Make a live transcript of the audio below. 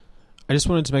I just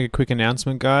wanted to make a quick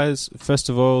announcement, guys. First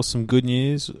of all, some good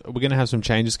news. We're going to have some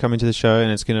changes coming to the show,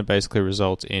 and it's going to basically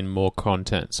result in more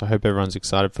content. So I hope everyone's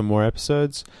excited for more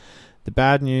episodes. The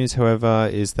bad news, however,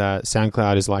 is that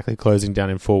SoundCloud is likely closing down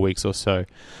in 4 weeks or so.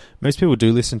 Most people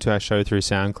do listen to our show through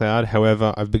SoundCloud.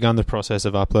 However, I've begun the process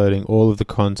of uploading all of the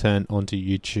content onto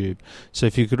YouTube. So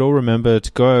if you could all remember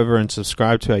to go over and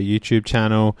subscribe to our YouTube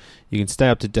channel, you can stay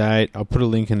up to date. I'll put a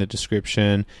link in the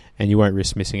description, and you won't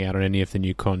risk missing out on any of the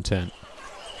new content.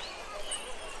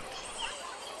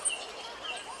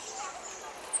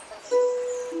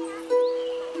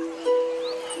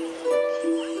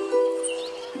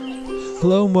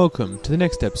 Hello and welcome to the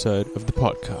next episode of The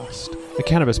Podcast, a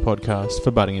cannabis podcast for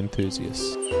budding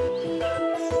enthusiasts.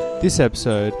 This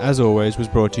episode, as always, was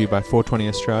brought to you by 420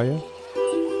 Australia,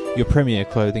 your premier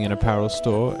clothing and apparel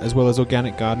store, as well as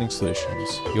Organic Gardening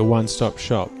Solutions, your one-stop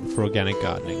shop for organic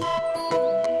gardening.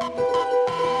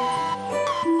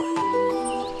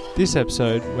 This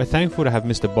episode, we're thankful to have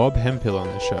Mr. Bob Hemphill on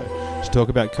the show to talk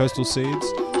about coastal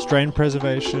seeds, strain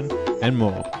preservation, and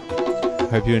more.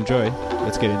 Hope you enjoy.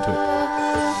 Let's get into it.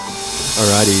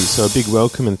 Alrighty, so a big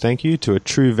welcome and thank you to a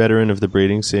true veteran of the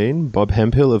breeding scene, Bob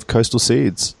Hemphill of Coastal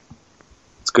Seeds.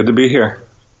 It's good to be here.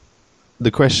 The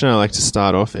question I like to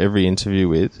start off every interview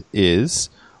with is,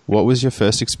 what was your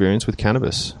first experience with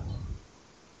cannabis?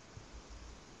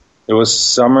 It was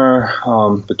summer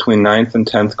between 9th and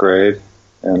 10th grade,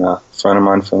 and a friend of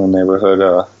mine from the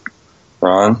neighborhood,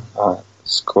 Ron,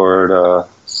 scored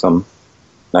some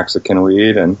Mexican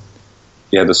weed, and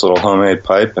he had this little homemade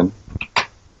pipe, and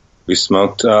we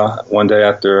smoked one day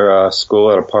after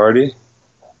school at a party,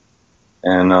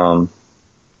 and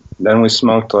then we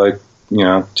smoked 2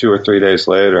 or 3 days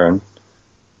later. And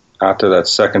after that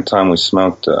second time we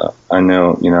smoked, I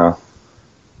knew,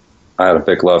 I had a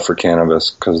big love for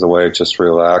cannabis because the way it just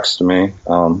relaxed me.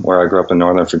 Where I grew up in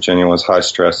Northern Virginia was a high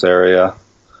stress area,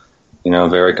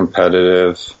 very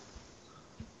competitive,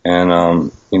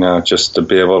 and just to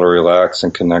be able to relax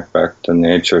and connect back to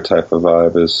nature type of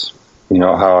vibe is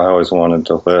how I always wanted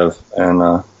to live.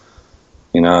 And,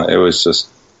 it was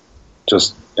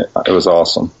it was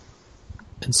awesome.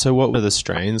 And so what were the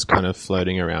strains kind of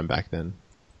floating around back then?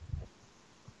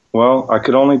 Well, I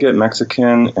could only get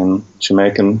Mexican and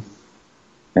Jamaican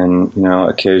and,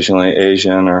 occasionally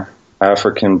Asian or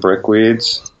African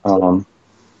brickweeds. And,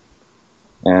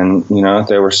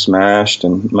 they were smashed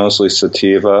and mostly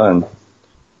sativa, and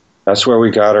that's where we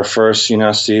got our first,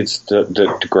 seeds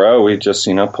to grow. We just,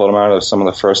 pulled them out of some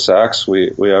of the first sacks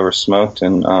we ever smoked,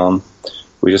 and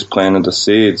we just planted the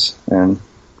seeds. And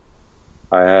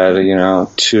I had,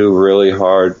 2 really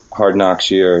hard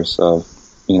knocks years of,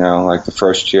 the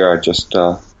first year I just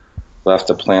left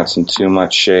the plants in too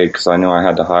much shade because I knew I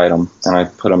had to hide them. And I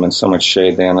put them in so much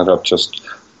shade they ended up just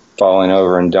falling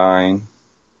over and dying.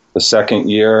 The second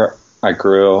year I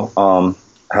grew,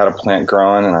 had a plant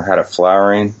growing and I had it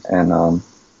flowering, and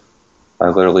I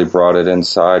literally brought it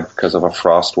inside because of a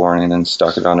frost warning and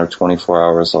stuck it under 24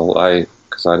 hours of light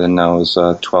because I didn't know it was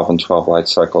a 12 and 12 light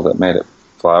cycle that made it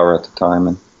flower at the time.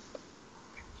 And,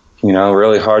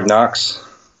 really hard knocks,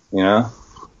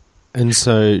 And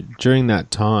so during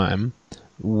that time,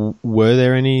 were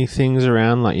there any things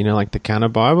around like the Canna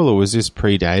Bible, or was this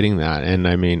predating that? And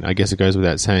I mean, I guess it goes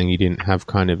without saying you didn't have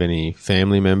kind of any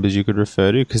family members you could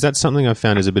refer to, because that's something I've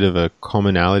found is a bit of a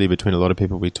commonality between a lot of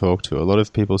people we talk to. A lot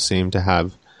of people seem to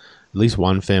have at least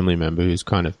one family member who's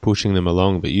kind of pushing them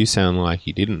along, but you sound like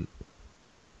you didn't.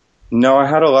 No, I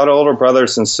had a lot of older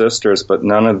brothers and sisters, but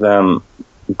none of them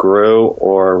grew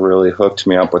or really hooked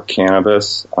me up with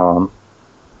cannabis.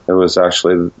 It was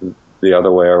actually the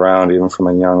other way around. Even from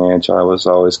a young age, I was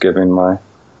always giving my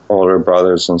older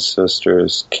brothers and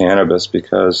sisters cannabis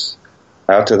because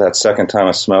after that second time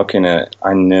of smoking it,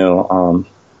 I knew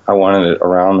I wanted it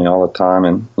around me all the time,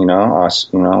 and I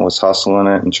was hustling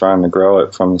it and trying to grow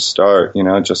it from the start,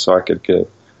 just so I could get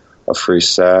a free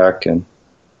sack. And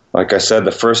like I said,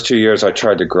 the first 2 years I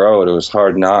tried to grow it, it was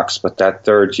hard knocks, but that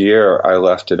third year I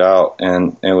left it out,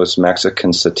 and it was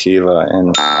Mexican sativa,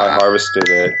 and I harvested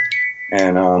it.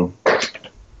 And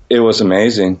it was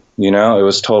amazing, it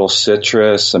was total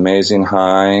citrus, amazing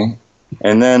high.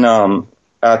 And then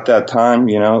at that time,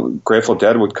 Grateful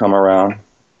Dead would come around.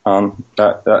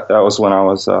 That was when I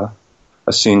was a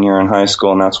senior in high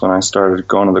school, and that's when I started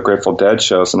going to the Grateful Dead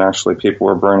shows, and actually people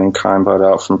were bringing kind bud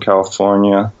out from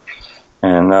California.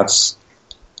 And that's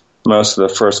most of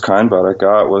the first kind bud I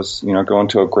got was, going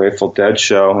to a Grateful Dead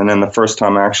show. And then the first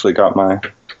time I actually got my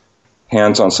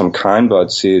hands on some kind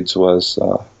bud seeds was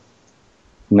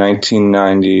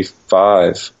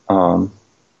 1995,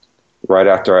 right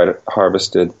after I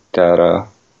harvested that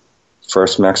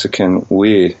first Mexican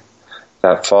weed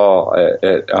that fall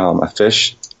at a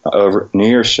fish over New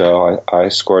Year's show. I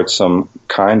scored some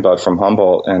kind bud from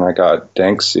Humboldt, and I got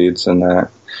dank seeds in that,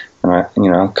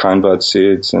 and kind bud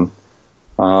seeds, and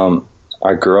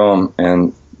I grew them,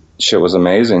 and shit was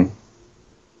amazing,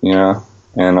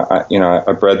 and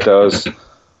I bred those.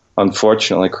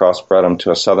 Unfortunately, crossbred them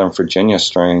to a Southern Virginia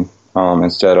strain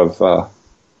instead of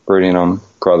breeding them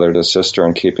brother to sister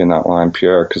and keeping that line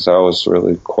pure, because that was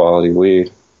really quality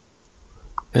weed.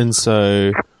 And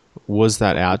so, was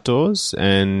that outdoors?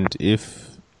 And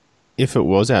if it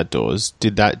was outdoors,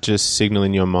 did that just signal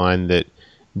in your mind that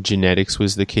genetics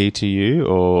was the key to you,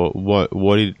 or what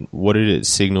did it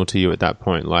signal to you at that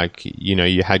point? Like,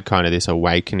 you had kind of this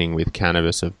awakening with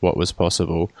cannabis of what was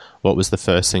possible. What was the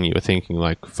first thing you were thinking?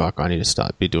 Like, fuck, I need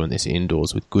to be doing this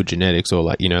indoors with good genetics, or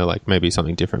like maybe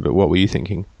something different. But what were you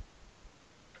thinking?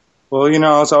 Well,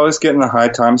 I was always getting the High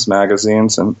Times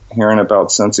magazines and hearing about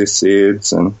Cincy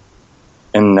Seeds and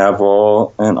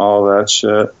Neville and all that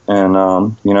shit, and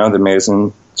the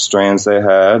amazing strains they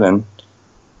had, and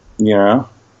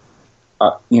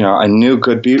I knew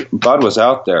good bud was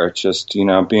out there. It's just, being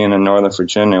in Northern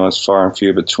Virginia was far and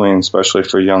few between, especially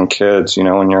for young kids.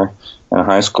 When you're in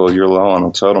high school, you're low on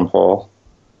the totem pole.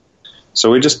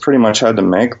 So we just pretty much had to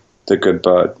make the good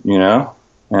bud,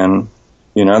 and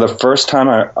the first time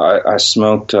I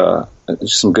smoked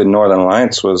some good Northern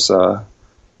Lights was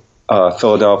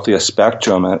Philadelphia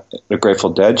Spectrum at the Grateful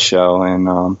Dead show,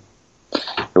 and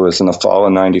it was in the fall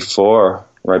of '94,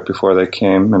 right before they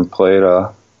came and played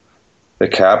the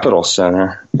Capitol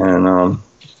Center, and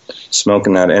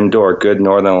smoking that indoor good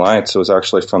Northern Lights. It was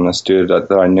actually from this dude that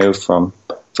I knew from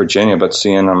Virginia, but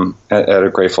seeing him at a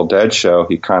Grateful Dead show,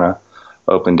 he kind of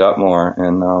opened up more,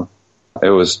 and it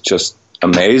was just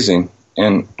amazing.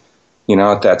 And,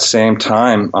 at that same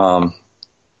time,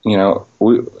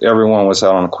 everyone was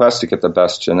out on a quest to get the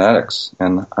best genetics.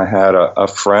 And I had a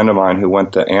friend of mine who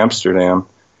went to Amsterdam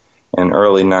in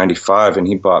early '95, and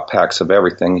he bought packs of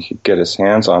everything he could get his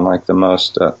hands on, like the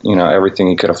most, everything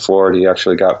he could afford. He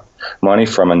actually got money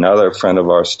from another friend of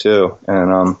ours, too.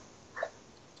 And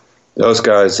those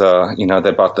guys,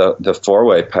 they bought the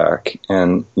four-way pack.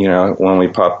 And, when we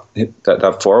popped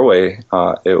that four-way,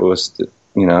 it was,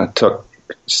 took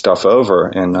stuff over.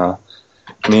 And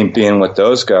me being with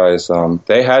those guys,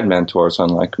 they had mentors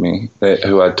unlike me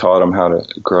who had taught them how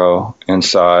to grow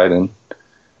inside and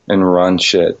run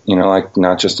shit, like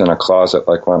not just in a closet,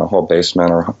 like run a whole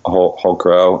basement or a whole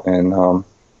grow. And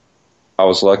I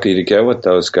was lucky to get with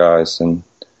those guys. And,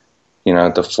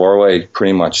 the four-way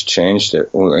pretty much changed it.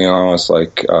 It was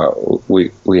like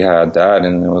we had that,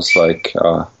 and it was like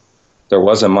there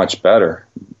wasn't much better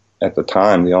at the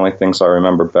time. The only things I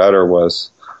remember better was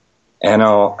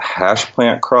NL hash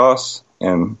plant cross,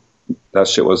 and that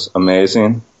shit was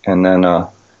amazing. And then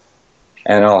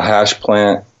NL hash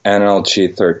plant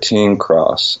NLG13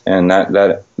 cross, and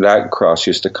that cross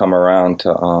used to come around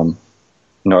to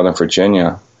Northern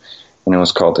Virginia, and it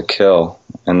was called the Kill,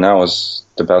 and that was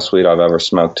the best weed I've ever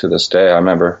smoked to this day. I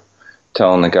remember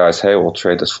telling the guys, "Hey, we'll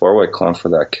trade this four-way clone for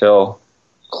that Kill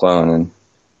clone," and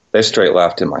they straight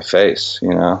laughed in my face.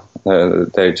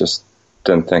 They just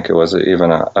didn't think it was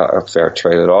even a fair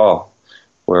trade at all.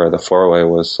 Where the four-way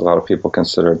was, a lot of people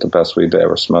considered the best weed they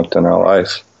ever smoked in their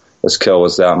life. This Kill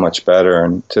was that much better,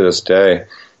 and to this day,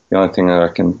 the only thing that I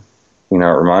can, it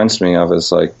reminds me of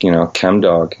is like, Chem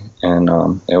Dog, and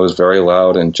it was very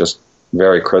loud and just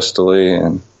very crystally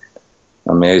and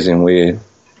amazing weed.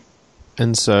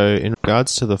 And so, in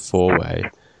regards to the four-way,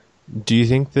 do you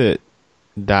think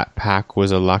that pack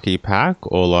was a lucky pack,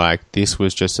 or like this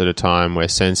was just at a time where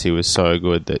Cincy was so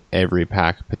good that every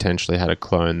pack potentially had a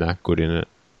clone that good in it?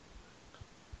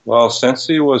 Well,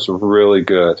 Cincy was really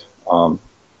good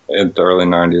in the early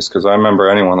 '90s, because I remember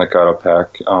anyone that got a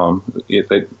pack,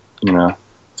 they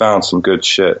found some good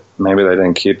shit. Maybe they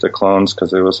didn't keep the clones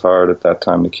because it was hard at that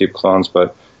time to keep clones,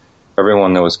 but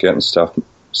everyone that was getting stuff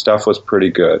was pretty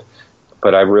good.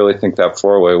 But I really think that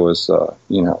four-way was,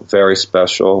 very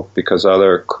special, because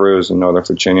other crews in Northern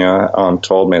Virginia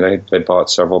told me they bought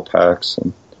several packs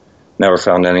and never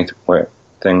found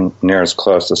anything near as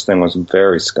close. This thing was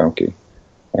very skunky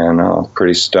and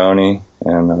pretty stony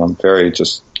and very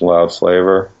just loud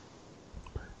flavor.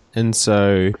 And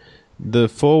so the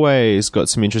four-way's got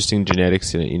some interesting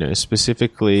genetics in it,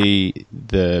 specifically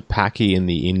the Paki and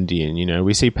the Indian.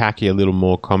 We see Paki a little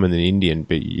more common than Indian,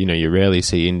 but, you rarely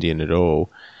see Indian at all.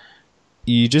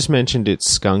 You just mentioned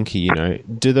it's skunky,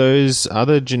 do those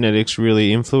other genetics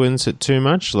really influence it too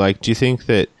much? Like, do you think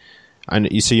that,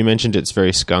 So you mentioned it's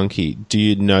very skunky. Do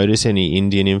you notice any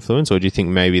Indian influence, or do you think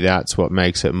maybe that's what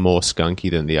makes it more skunky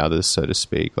than the others, so to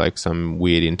speak, like some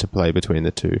weird interplay between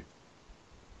the two?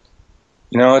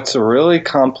 It's a really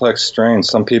complex strain.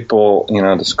 Some people,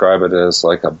 describe it as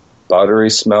like a buttery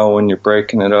smell when you're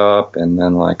breaking it up, and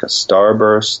then like a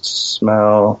starburst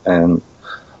smell, and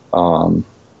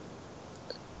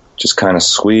just kind of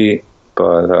sweet.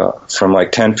 But from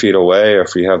like 10 feet away, or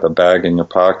if you have the bag in your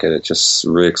pocket, it just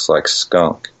reeks like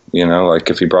skunk. Like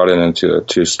if you brought it into a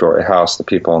 2-story house, the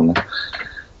people in the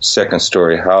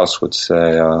 2nd-story house would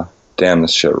say, damn,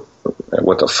 this shit,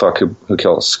 what the fuck, who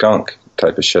killed a skunk?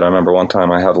 Type of shit. I remember one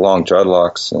time I had long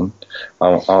dreadlocks, and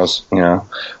I was,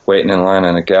 waiting in line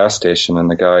at a gas station,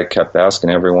 and the guy kept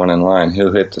asking everyone in line,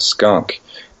 who hit the skunk?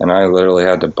 And I literally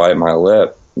had to bite my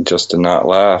lip just to not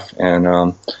laugh.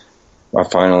 And I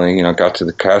finally, got to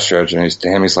the cash register,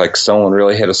 and he's like, someone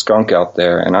really hit a skunk out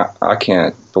there. And I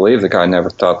can't believe the guy never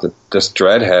thought that this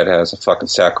dreadhead has a fucking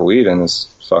sack of weed in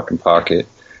his fucking pocket.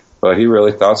 But he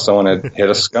really thought someone had hit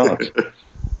a skunk.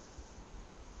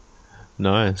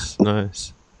 Nice.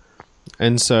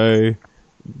 And so,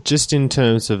 just in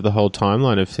terms of the whole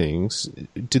timeline of things,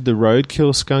 did the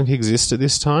roadkill skunk exist at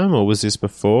this time, or was this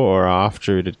before or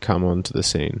after it had come onto the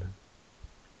scene?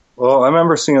 Well, I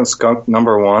remember seeing skunk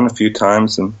number 1 a few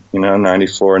times in,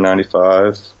 94,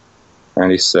 95,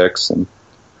 96, and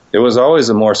it was always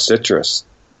a more citrus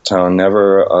tone,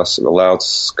 never a loud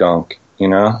skunk,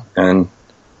 and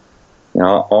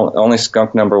only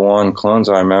skunk number 1 clones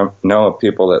I know of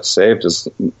people that saved is,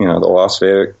 the Las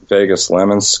Vegas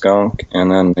lemon skunk, and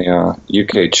then the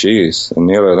UK cheese, and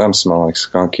neither of them smell like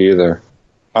skunk either.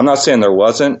 I'm not saying there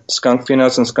wasn't skunk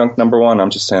phenos in skunk number 1,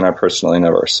 I'm just saying I personally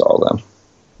never saw them.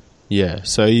 Yeah,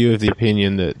 so you have the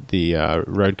opinion that the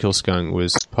roadkill skunk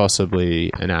was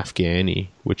possibly an Afghani,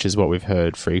 which is what we've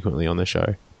heard frequently on the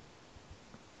show.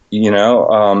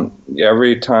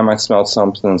 Every time I smelled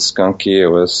something skunky, it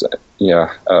was,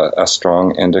 a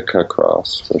strong indica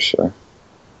cross, for sure.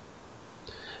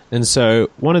 And so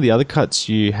one of the other cuts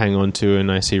you hang on to,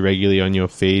 and I see regularly on your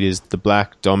feed, is the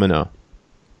Black Domina.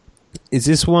 Is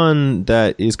this one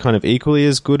that is kind of equally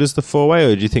as good as the 4-way,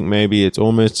 or do you think maybe it's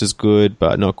almost as good,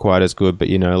 but not quite as good, but,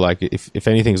 like, if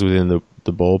anything's within the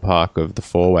ballpark of the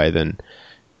 4-way, then,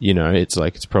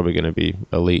 it's probably going to be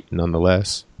elite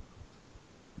nonetheless?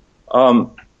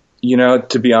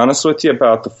 To be honest with you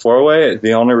about the 4-way,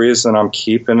 the only reason I'm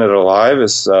keeping it alive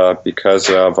is because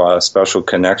of a special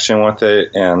connection with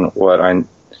it and what I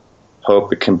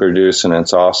hope it can produce in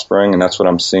its offspring, and that's what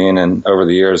I'm seeing. And over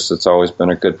the years, it's always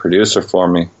been a good producer for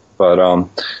me. But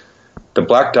the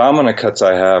Black Domina cuts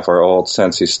I have are old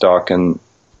Sensi stock, and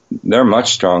they're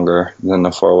much stronger than the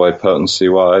 4-way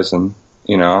potency-wise, and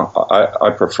I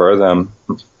prefer them.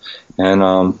 And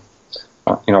I'm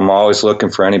always looking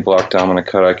for any Black Domina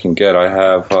cut I can get. I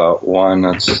have one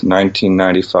that's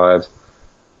 1995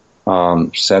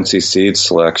 Sensi seed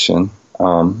selection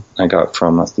I got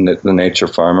from the Nature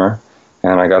Farmer,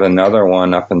 and I got another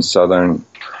one up in southern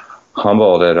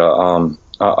Humboldt at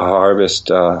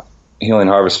a Healing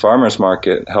Harvest Farmers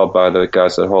Market held by the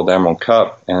guys that hold Emerald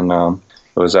Cup, and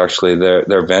it was actually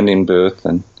their vending booth,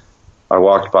 and I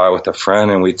walked by with a friend,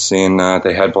 and we'd seen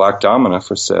they had Black Domina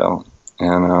for sale,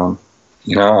 and I'm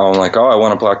like, oh, I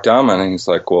want a Black Domina, and he's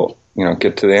like, well,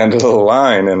 get to the end of the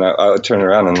line, and I turn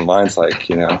around, and the line's like,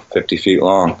 50 feet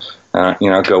long,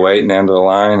 go wait in the end of the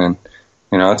line, and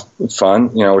it's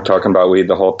fun. We're talking about weed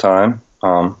the whole time,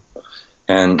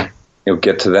 and you'll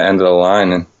get to the end of the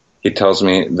line, and he tells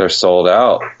me they're sold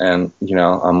out, and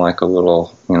I'm like a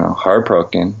little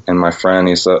heartbroken. And my friend,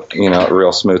 he's a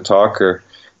real smooth talker.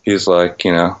 He's like,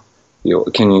 can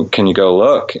you go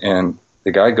look? And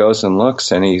the guy goes and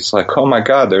looks, and he's like, oh my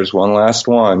God, there's one last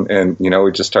one. And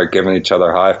we just start giving each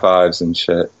other high fives and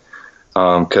shit.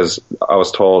 Because I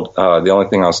was told, the only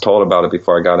thing I was told about it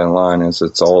before I got in line is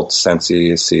it's old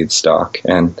Sensi seed stock.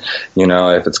 And,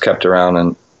 if it's kept around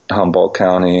in Humboldt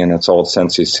County and it's old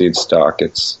Sensi seed stock,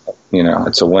 it's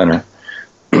a winner.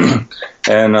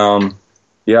 And,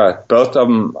 both of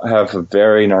them have a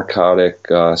very narcotic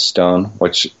stone,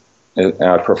 which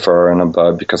I prefer in a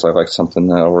bud because I like something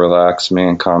that'll relax me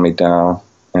and calm me down.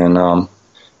 And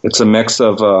it's a mix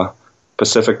of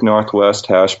Pacific Northwest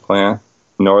hash plant,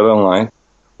 Northern Light,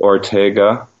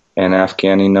 Ortega, and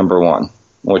Afghani number 1,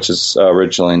 which is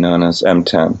originally known as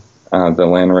M10, the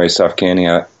landrace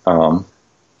Afghani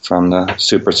from the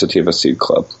Super Sativa Seed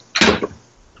Club.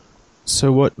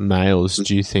 So what males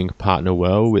do you think partner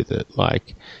well with it?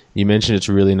 Like, you mentioned it's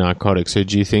really narcotic, so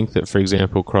do you think that, for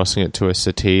example, crossing it to a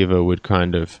sativa would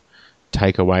kind of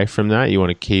take away from that? You want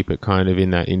to keep it kind of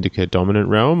in that indica dominant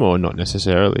realm, or not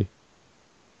necessarily?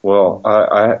 Well,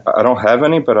 I don't have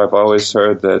any, but I've always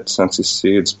heard that Sensi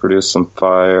Seeds produce some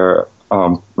fire,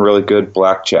 really good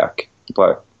black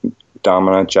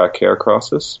dominant Jack Hare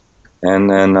crosses. And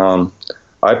then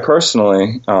I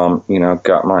personally,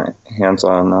 got my hands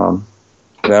on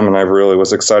them, and I really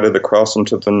was excited to cross them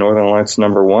to the Northern Lights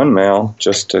 #1 male,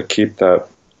 just to keep that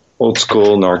old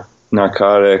school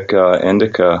narcotic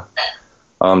indica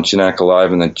genetic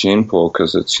alive in the gene pool,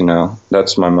 because it's,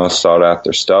 that's my most sought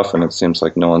after stuff, and it seems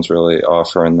like no one's really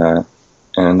offering that.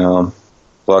 And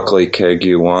luckily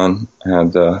KG1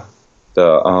 had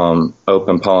the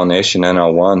open pollination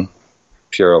NL1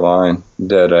 pure line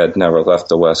that had never left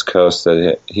the West Coast,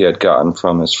 that he had gotten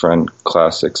from his friend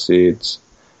Classic Seeds.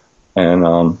 And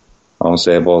I was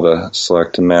able to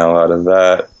select a male out of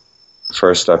that.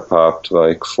 First I popped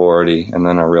like 40, and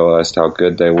then I realized how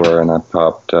good they were, and I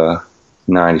popped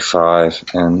 95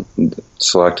 and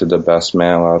selected the best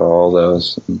male out of all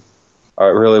those. I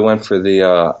really went for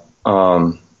the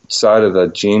side of the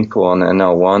gene pool on the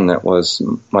NL1 that was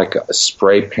like a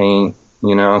spray paint,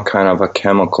 kind of a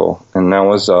chemical, and that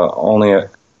was I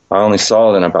only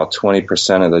saw it in about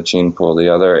 20% of the gene pool.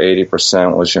 The other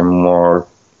 80% was your more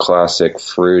classic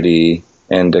fruity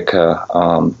indica,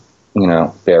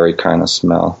 berry kind of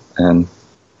smell. And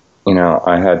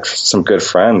I had some good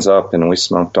friends up, and we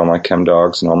smoked all my chem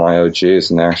dogs and all my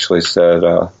OGs, and they actually said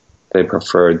they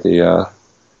preferred the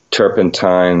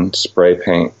turpentine spray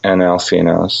paint NL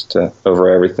phenos over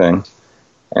everything.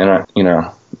 And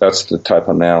that's the type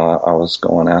of male I was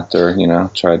going after.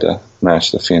 Tried to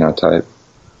match the phenotype.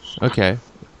 Okay.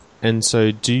 And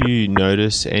so, do you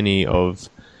notice any of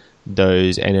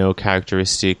those NL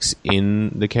characteristics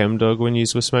in the chem dog when you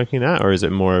were smoking that, or is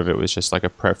it more of it was just like a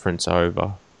preference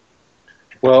over?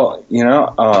 Well,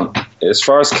 as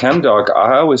far as chem dog,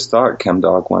 I always thought chem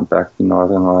dog went back to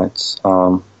Northern Lights.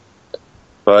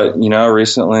 But,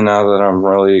 recently, now that I'm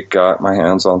really got my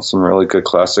hands on some really good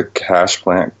classic hash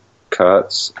plant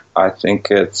cuts, I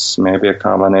think it's maybe a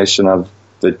combination of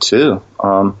the two.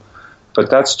 But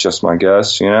that's just my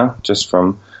guess, just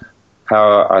from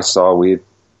how I saw weed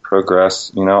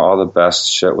progress. All the best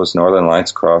shit was Northern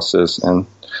Lights crosses, and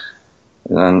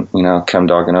then, Chem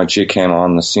Dog and OG came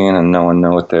on the scene, and no one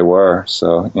knew what they were.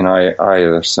 So,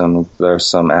 there's some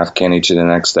Afghani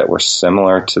genetics that were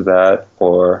similar to that,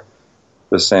 or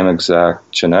the same exact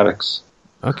genetics.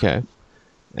 Okay.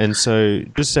 And so,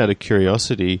 just out of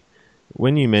curiosity,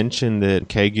 when you mentioned that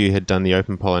Kegu had done the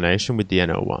open pollination with the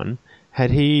NL1,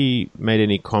 had he made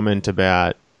any comment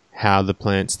about how the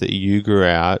plants that you grew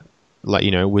out, like,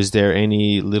 was there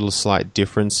any little slight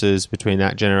differences between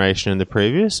that generation and the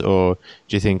previous, or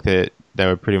do you think that they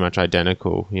were pretty much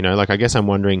identical? I guess I'm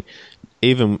wondering,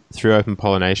 even through open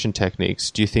pollination techniques,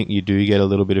 do you think you do get a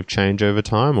little bit of change over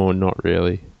time, or not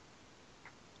really?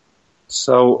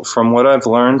 So, from what I've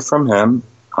learned from him,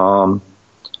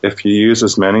 if you use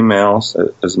as many males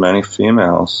as many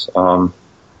females, don't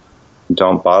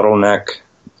bottleneck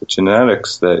the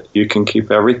genetics, that you can keep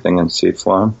everything in seed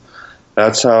form.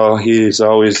 That's how he's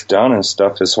always done his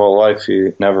stuff his whole life.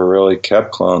 He never really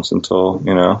kept clones until,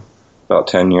 about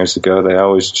 10 years ago. They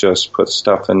always just put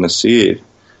stuff in the seed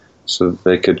so that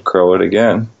they could grow it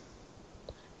again.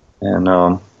 And,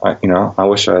 I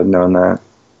wish I had known that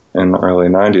in the early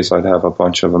 90s. I'd have a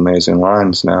bunch of amazing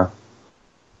lines now.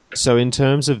 So in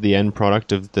terms of the end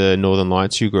product of the Northern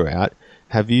Lights you grew out,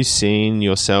 have you seen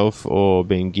yourself or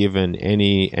been given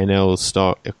any NL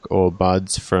stock or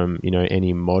buds from,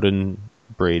 any modern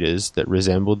breeders that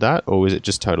resembled that, or was it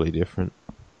just totally different?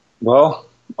 Well,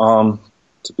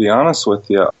 to be honest with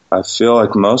you, I feel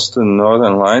like most of the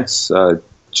Northern Lights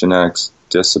genetics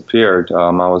disappeared. I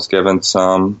was given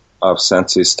some of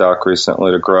Sensi stock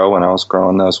recently to grow when I was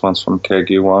growing those ones from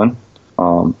KG1.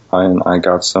 I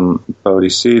got some Bodhi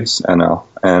Seeds NL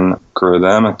and grew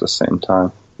them at the same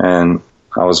time. And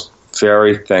I was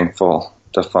very thankful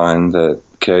to find that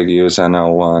KGU's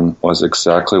NL1 was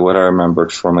exactly what I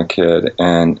remembered from a kid,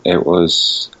 and it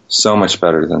was so much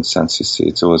better than Sensi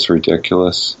Seeds. It was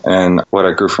ridiculous. And what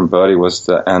I grew from Bodhi was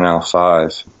the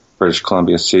NL5, British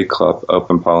Columbia Seed Club,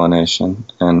 open pollination,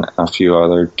 and a few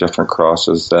other different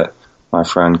crosses that my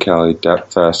friend Kelly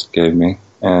Depfest gave me.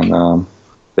 And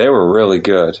they were really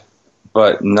good,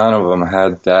 but none of them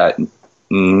had that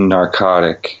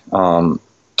narcotic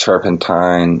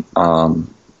turpentine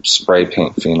spray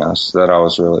paint phenos that I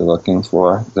was really looking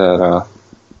for, that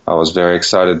I was very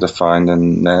excited to find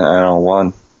in the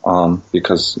NL1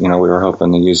 because, we were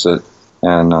hoping to use it,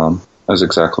 and that was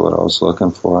exactly what I was looking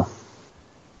for.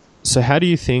 So how do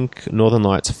you think Northern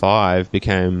Lights 5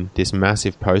 became this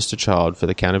massive poster child for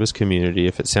the cannabis community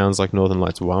if it sounds like Northern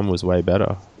Lights 1 was way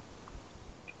better?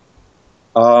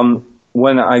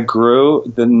 When I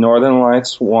grew, the Northern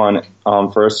Lights won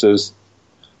versus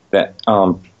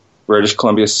the British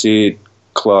Columbia Seed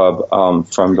Club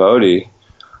from Bodie.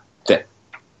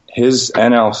 His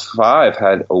NL5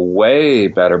 had a way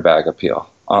better bag appeal.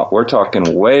 We're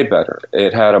talking way better.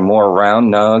 It had a more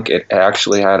round nug. It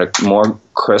actually had more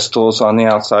crystals on the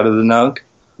outside of the nug.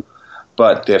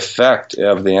 But the effect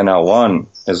of the NL1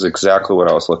 is exactly what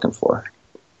I was looking for.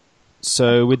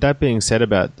 So with that being said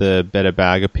about the better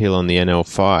bag appeal on the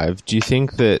NL5, do you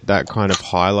think that kind of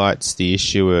highlights the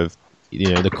issue of,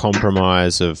 the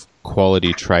compromise of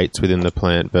quality traits within the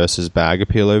plant versus bag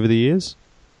appeal over the years?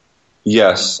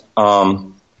 Yes.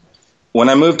 When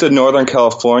I moved to Northern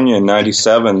California in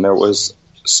 97, there was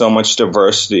so much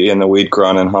diversity in the weed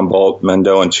grown in Humboldt,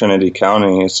 Mendocino, and Trinity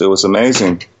counties. It was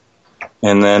amazing.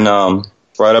 And then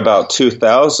right about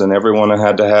 2000, everyone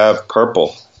had to have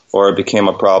purple, or it became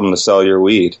a problem to sell your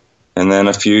weed. And then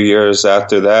a few years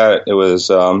after that, it was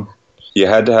you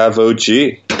had to have OG.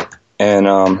 And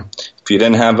if you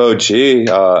didn't have OG,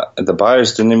 the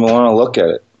buyers didn't even want to look at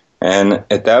it. And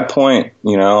at that point,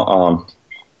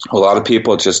 a lot of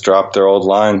people just dropped their old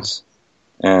lines,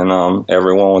 and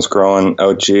everyone was growing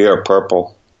OG or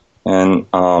purple. And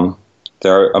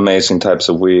they're amazing types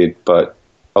of weed, but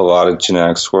a lot of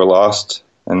genetics were lost,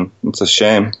 and it's a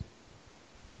shame.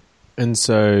 And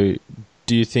so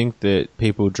do you think that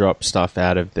people drop stuff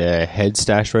out of their head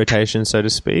stash rotation, so to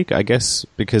speak? I guess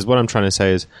because what I'm trying to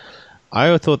say is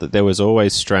I thought that there was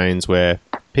always strains where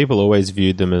people always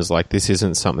viewed them as like, this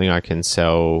isn't something I can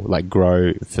sell, like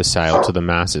grow for sale to the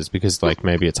masses because like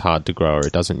maybe it's hard to grow or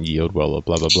it doesn't yield well or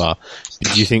blah, blah, blah.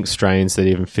 But do you think strains that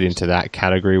even fit into that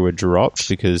category were dropped?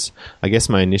 Because I guess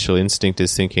my initial instinct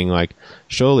is thinking like,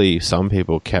 surely some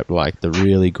people kept like the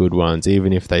really good ones,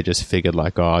 even if they just figured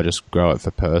like, oh, I'll just grow it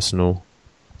for personal.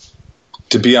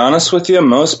 To be honest with you,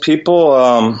 most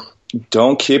people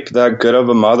don't keep that good of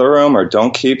a mother room or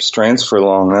don't keep strains for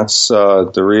long. That's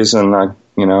the reason I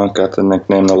got the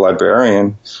nickname the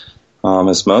librarian,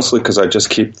 is mostly because I just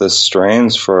keep the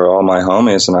strains for all my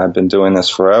homies, and I've been doing this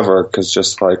forever because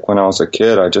just like when I was a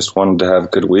kid, I just wanted to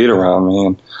have good weed around me,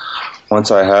 and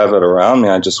once I have it around me,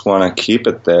 I just want to keep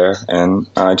it there, and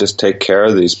I just take care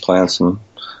of these plants. I'm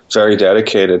very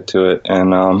dedicated to it,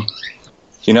 and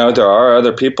there are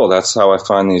other people. That's how I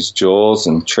find these jewels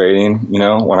and trading.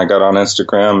 When I got on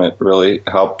Instagram, it really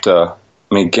helped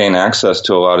me gain access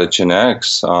to a lot of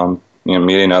genetics.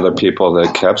 Meeting other people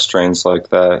that kept strains like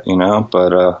that,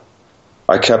 but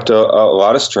I kept a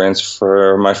lot of strains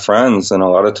for my friends, and a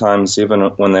lot of times even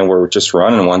when they were just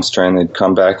running one strain, they'd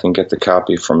come back and get the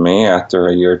copy from me after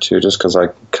a year or two just because I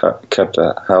kept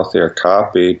a healthier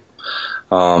copy,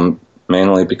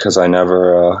 mainly because I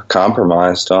never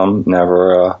compromised them,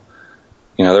 never,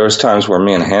 there was times where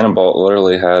me and Hannibal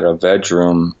literally had a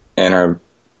bedroom in our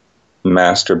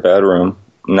master bedroom,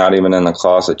 not even in the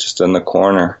closet, just in the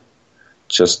corner.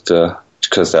 Just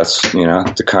because that's,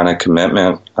 the kind of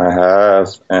commitment I have.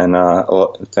 And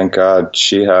thank God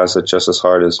she has it just as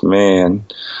hard as me.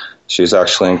 And she's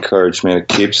actually encouraged me to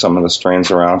keep some of the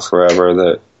strains around forever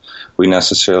that we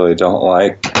necessarily don't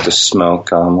like to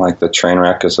smoke. Like the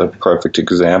Trainwreck is a perfect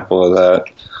example of that.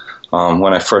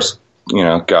 When I first,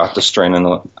 got the strain in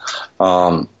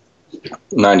the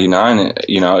 99,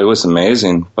 it was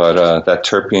amazing. But that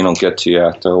terpene will get to you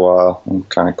after a while. And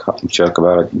kind of joke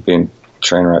about it being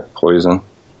Trainwreck poison.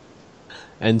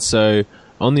 And so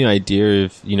on the idea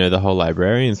of, the whole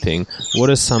librarian thing, what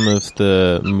are some of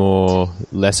the more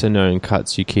lesser known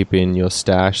cuts you keep in your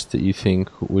stash that you think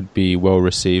would be well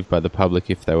received by the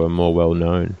public if they were more well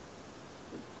known?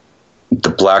 The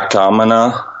Black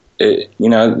Domina,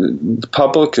 the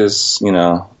public is,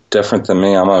 different than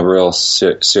me. I'm a real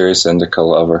serious indica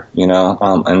lover,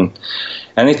 and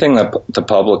anything that the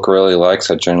public really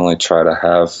likes, I generally try to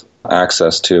have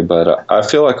access to, but I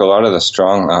feel like a lot of the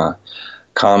strong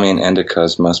calming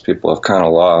indicas most people have kind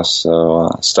of lost, so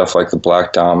stuff like the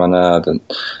Black Domina, the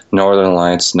Northern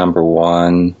Lights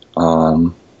 #1,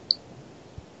 a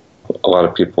lot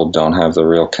of people don't have the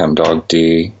real Chemdog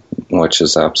D, which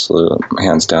is absolute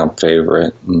hands down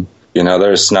favorite, and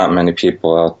there's not many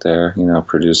people out there,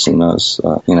 producing those,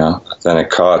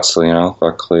 authentic cuts.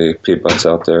 Luckily people that's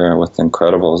out there with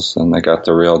Incredibles, and they got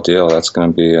the real deal. That's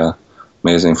going to be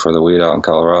amazing for the weed out in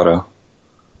Colorado.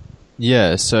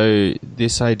 Yeah, so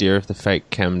this idea of the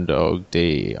fake Chemdog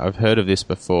D, I've heard of this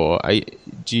before.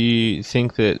 Do you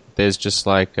think that there's just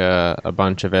like a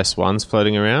bunch of S1s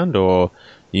floating around, or are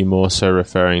you more so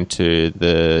referring to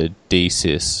the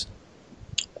D-Cis?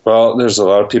 Well, there's a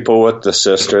lot of people with the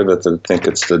sister that think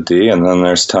it's the D, and then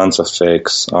there's tons of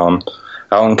fakes.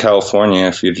 out in California,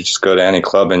 if you just go to any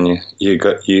club and you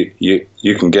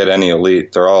can get any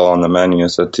elite, they're all on the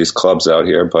menus at these clubs out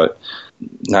here. But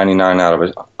 99 out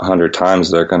of 100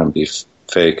 times they're going to be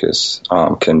fake as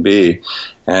can be.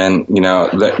 And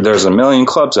there's a million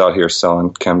clubs out here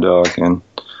selling ChemDog, and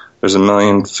there's a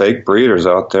million fake breeders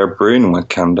out there breeding with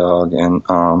ChemDog,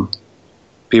 and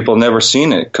people never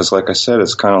seen it because, like I said,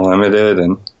 it's kind of limited,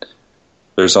 and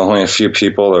there's only a few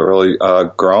people that really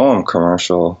grow them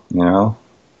commercial,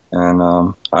 and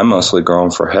I mostly grow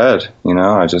them for head,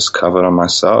 I just covet them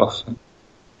myself.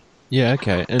 Yeah,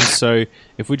 okay. And so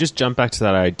if we just jump back to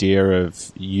that idea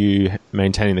of you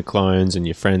maintaining the clones and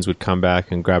your friends would come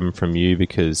back and grab them from you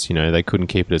because, they couldn't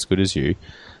keep it as good as you,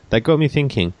 that got me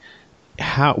thinking,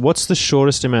 what's the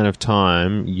shortest amount of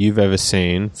time you've ever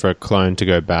seen for a clone to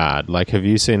go bad? Like, have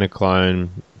you seen a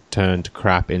clone turn to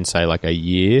crap in, say, like a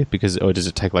year? Or does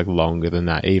it take like longer than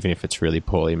that, even if it's really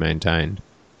poorly maintained?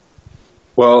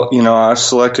 Well, I've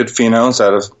selected phenos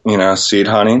out of, seed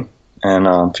hunting and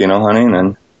pheno hunting,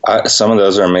 and some of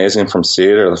those are amazing from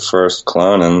seed or the first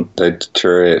clone, and they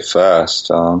deteriorate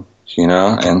fast, and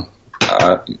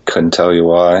I couldn't tell you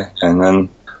why. And then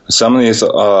some of these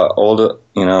old,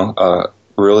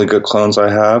 really good clones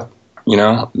I have,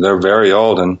 they're very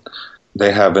old and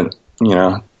they haven't,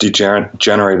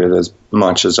 degenerated as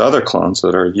much as other clones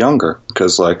that are younger.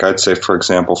 Because, like, I'd say, for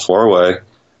example, 4-Way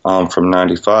from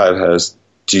 95 has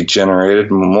degenerated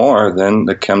more than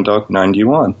the ChemDog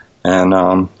 91. And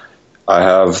I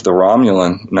have the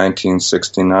Romulan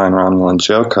 1969 Romulan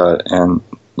Joe Cut, and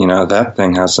that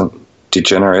thing hasn't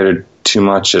degenerated too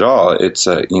much at all. It's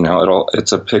a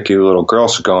it's a picky little girl.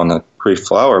 She'll go in the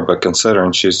pre-flower, but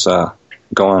considering she's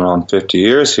going on 50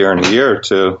 years here in a year or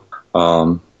two,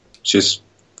 she's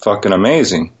fucking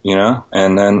amazing,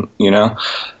 And then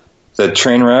the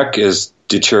train wreck is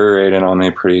deteriorating on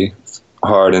me pretty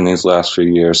hard in these last few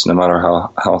years, no matter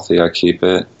how healthy I keep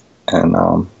it. And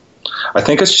I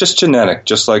think it's just genetic,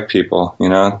 just like people,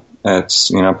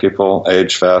 It's, people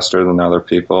age faster than other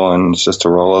people, and it's just a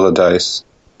roll of the dice.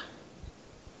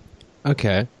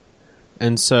 Okay.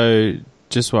 And so,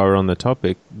 just while we're on the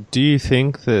topic, do you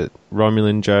think that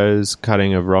Romulan Joe's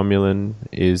cutting of Romulan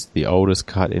is the oldest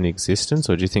cut in existence,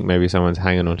 or do you think maybe someone's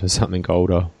hanging on to something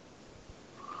older?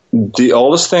 The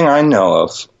oldest thing I know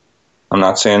of, I'm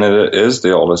not saying that it is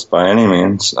the oldest by any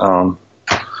means,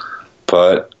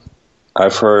 but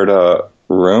I've heard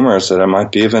rumors that it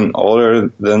might be even older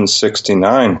than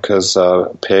 69, because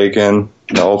Pagan,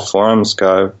 the old forums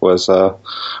guy, was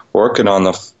working on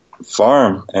the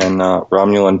farm, and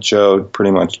Romulan Joe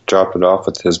pretty much dropped it off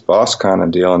with his boss kind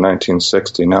of deal in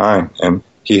 1969, and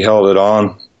he held it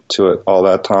on to it all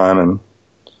that time,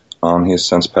 and he's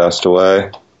since passed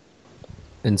away.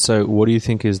 And so what do you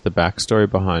think is the backstory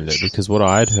behind it? Because what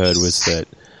I'd heard was that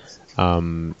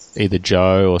either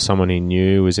Joe or someone he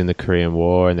knew was in the Korean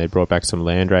War, and they brought back some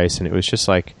landrace, and it was just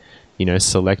like,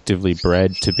 selectively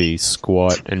bred to be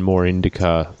squat and more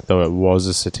indica, though it was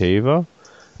a sativa.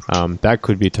 That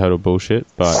could be total bullshit,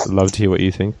 but I'd love to hear what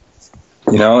you think.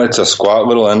 It's a squat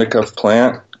little indica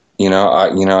plant.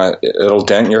 It'll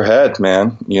dent your head,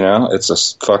 man. It's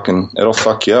it'll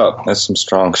fuck you up. That's some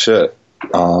strong shit.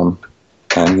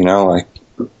 And like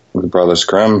the Brothers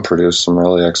Grimm produced some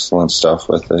really excellent stuff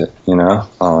with it.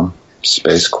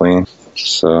 Space Queen.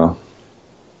 So.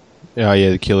 Oh yeah,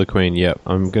 the Killer Queen. Yep,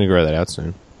 I'm gonna grow that out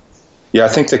soon. Yeah, I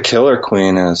think the Killer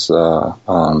Queen is the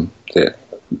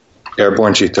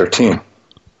Airborne G13.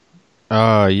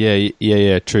 Oh,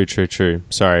 yeah. True.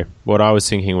 Sorry. What I was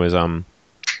thinking was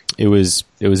it was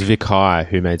Vic High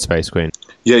who made Space Queen.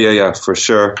 Yeah, for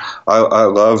sure. I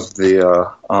love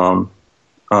the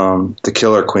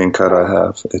Killer Queen cut I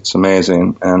have. It's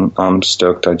amazing, and I'm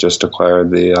stoked I just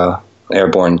acquired the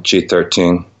Airborne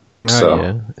G13.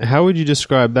 Yeah. How would you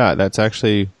describe that? That's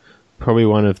actually probably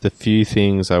one of the few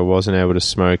things I wasn't able to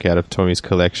smoke out of Tommy's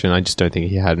collection. I just don't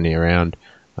think he had any around.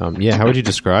 How would you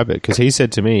describe it? Because he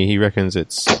said to me he reckons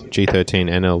it's G13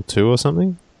 NL2 or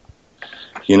something.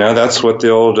 That's what the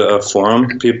old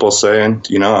forum people say, and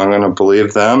I'm going to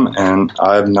believe them, and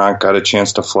I've not got a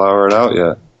chance to flower it out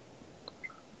yet.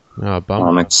 Oh, bummer.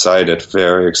 I'm excited,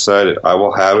 very excited. I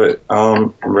will have it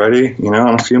ready, in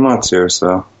a few months here.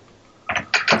 So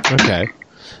okay,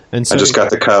 and so I just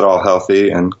got the cut all healthy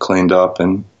and cleaned up,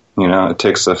 and it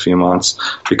takes a few months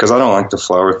because I don't like to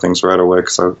flower things right away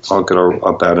because I'll get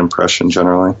a bad impression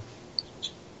generally.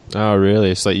 Oh,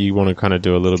 really? It's like you want to kind of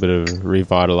do a little bit of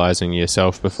revitalizing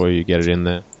yourself before you get it in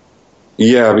there.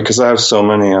 Yeah, because I have so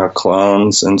many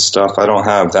clones and stuff. I don't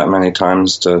have that many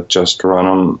times to just run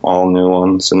them all new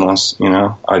ones unless,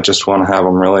 I just want to have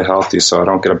them really healthy so I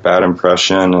don't get a bad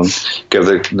impression and give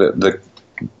the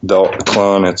the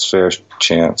clone its fair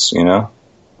chance, you know?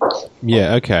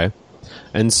 Yeah, okay.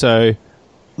 And so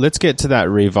let's get to that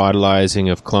revitalizing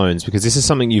of clones, because this is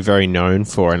something you're very known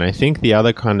for. And I think the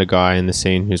other kind of guy in the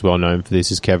scene who's well known for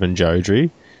this is Kevin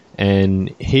Jodrey. And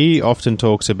he often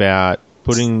talks about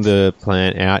putting the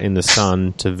plant out in the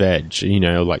sun to veg, you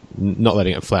know, like not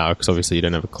letting it flower, because obviously you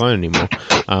don't have a clone anymore.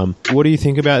 What do you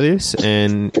think about this,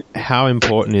 and how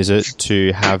important is it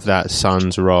to have that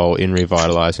sun's role in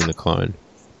revitalizing the clone?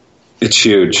 It's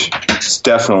huge. It's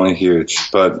definitely huge.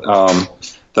 But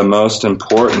the most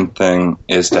important thing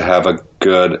is to have a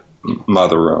good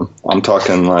mother room. I'm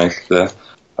talking like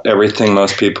everything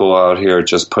most people out here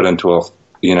just put into a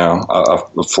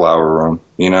flower room.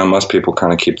 You know, most people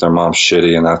kind of keep their moms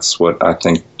shitty, and that's what I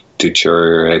think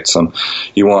deteriorates them.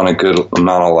 You want a good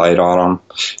amount of light on them.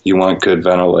 You want good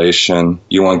ventilation.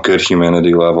 You want good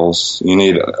humidity levels. You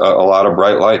need a lot of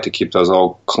bright light to keep those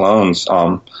old clones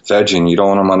vegging. You don't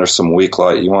want them under some weak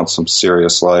light. You want some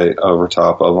serious light over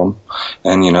top of them.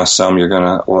 And, you know, some you're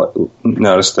going to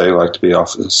notice they like to be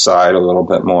off the side a little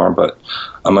bit more, but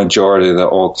a majority of the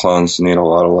old clones need a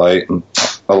lot of light and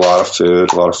a lot of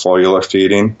food, a lot of foliar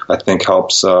feeding. I think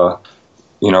helps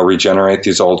regenerate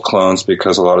these old clones,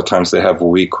 because a lot of times they have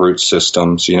weak root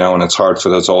systems, you know, and it's hard for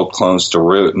those old clones to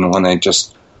root. And when they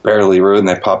just barely root and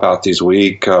they pop out these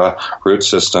weak root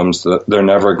systems, they're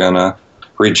never going to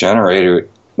regenerate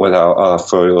it without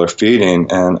foliar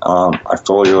feeding. And I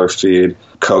foliar feed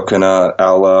coconut,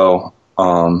 aloe,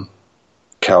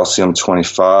 calcium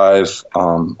 25, a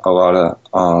lot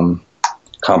of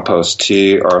compost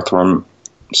tea, earthworm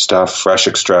stuff, fresh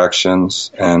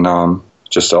extractions, and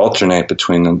just alternate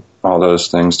between all those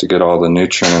things to get all the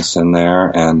nutrients in there.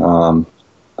 And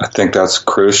I think that's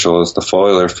crucial, is the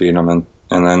foliar feed them. And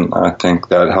then I think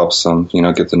that helps them, you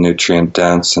know, get the nutrient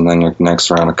dense, and then your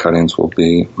next round of cuttings will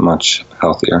be much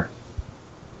healthier.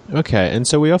 Okay, and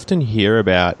so we often hear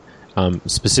about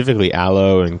specifically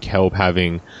aloe and kelp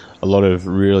having a lot of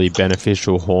really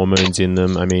beneficial hormones in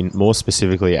them. I mean, more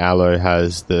specifically, aloe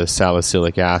has the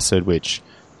salicylic acid, which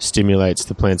stimulates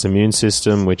the plant's immune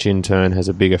system, which in turn has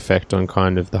a big effect on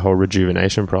kind of the whole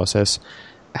rejuvenation process.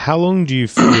 How long do you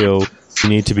feel you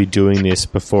need to be doing this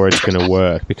before it's going to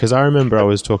work? Because I remember I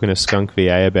was talking to Skunk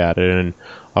VA about it, and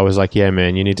I was like, yeah,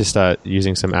 man, you need to start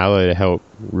using some aloe to help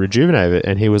rejuvenate it.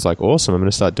 And he was like, awesome, I'm going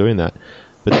to start doing that.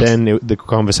 But then the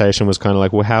conversation was kind of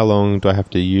like, well, how long do I have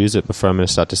to use it before I'm going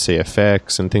to start to see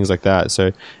effects and things like that?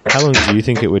 So how long do you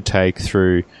think it would take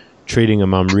through treating a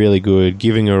mum really good,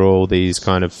 giving her all these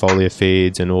kind of foliar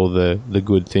feeds and all the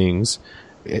good things?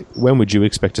 When would you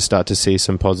expect to start to see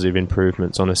some positive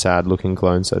improvements on a sad-looking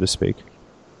clone, so to speak?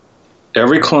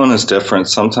 Every clone is different.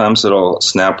 Sometimes it'll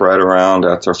snap right around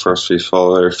after first few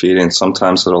foliar feeding.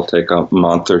 Sometimes it'll take a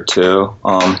month or two.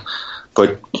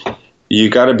 But you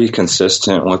got to be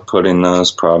consistent with putting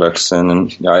those products in.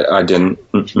 And I didn't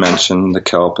mention the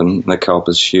kelp, and the kelp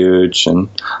is huge. And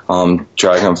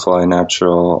Dragonfly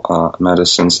Natural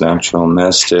Medicines Natural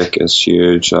Mystic is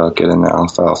huge. Getting the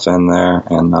alfalfa in there,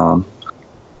 and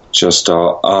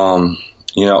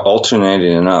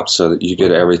alternating it up so that you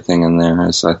get everything in there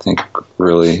is, I think,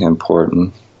 really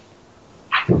important.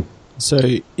 So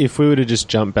if we were to just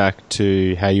jump back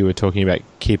to how you were talking about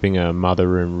keeping a mother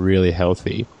room really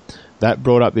healthy, that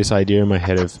brought up this idea in my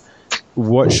head of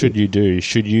what should you do?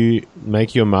 Should you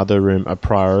make your mother room a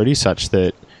priority such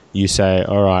that you say,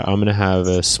 all right, I'm going to have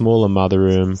a smaller mother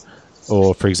room,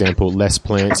 or, for example, less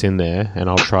plants in there, and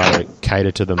I'll try to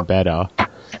cater to them better.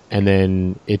 And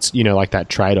then it's, you know, like that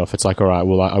trade-off. It's like, all right,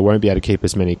 well, I won't be able to keep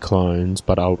as many clones,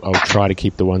 but I'll try to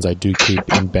keep the ones I do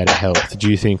keep in better health.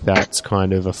 Do you think that's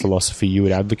kind of a philosophy you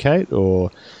would advocate, or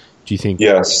do you think...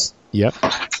 Yes. Yep.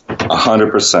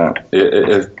 100%.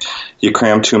 If you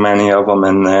cram too many of them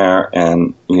in there,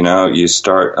 and, you know, you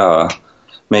start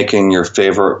making your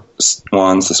favorite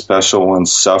ones, the special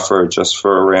ones, suffer just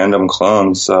for random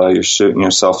clones, you're shooting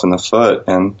yourself in the foot.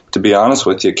 And to be honest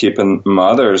with you, keeping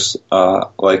mothers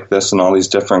like this and all these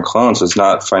different clones is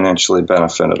not financially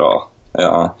benefit at all.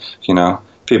 You know,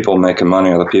 people making money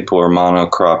are the people who are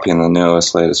monocropping the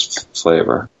newest, latest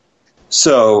flavor.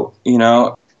 So, you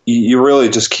know, you really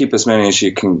just keep as many as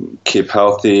you can keep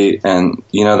healthy. And,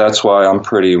 you know, that's why I'm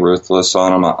pretty ruthless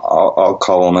on them. I'll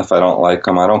call them if I don't like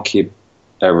them. I don't keep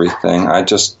everything. I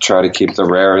just try to keep the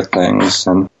rare things,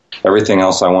 and everything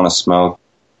else I want to smoke.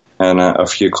 And a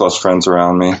few close friends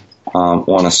around me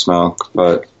want to smoke.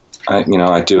 But,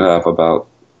 I do have about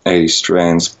 80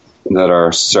 strains that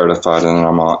are certified, and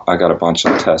I got a bunch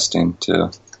of testing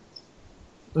too.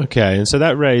 Okay, and so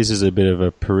that raises a bit of a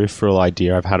peripheral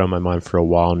idea I've had on my mind for a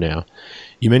while now.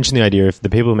 You mentioned the idea of the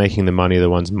people making the money are the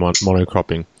ones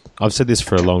monocropping. I've said this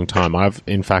for a long time. I've,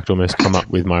 in fact, almost come up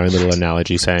with my own little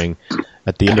analogy saying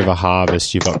at the end of a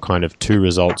harvest, you've got kind of two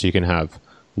results you can have.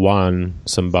 One,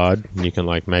 some bud, and you can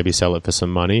like maybe sell it for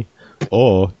some money.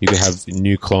 Or you can have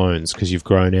new clones because you've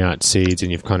grown out seeds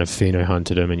and you've kind of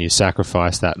pheno-hunted them and you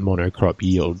sacrifice that monocrop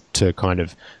yield to kind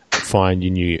of find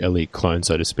your new elite clone,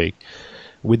 so to speak.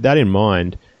 With that in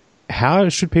mind, how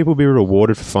should people be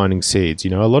rewarded for finding seeds?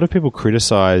 You know, a lot of people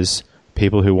criticize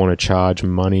people who want to charge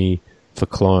money for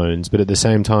clones, but at the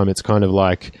same time, it's kind of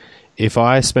like if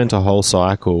I spent a whole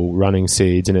cycle running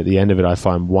seeds and at the end of it I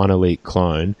find one elite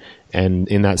clone, and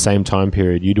in that same time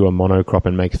period you do a monocrop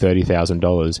and make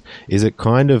 $30,000, is it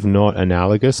kind of not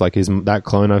analogous? Like, is that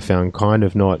clone I found kind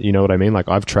of not, you know what I mean? Like,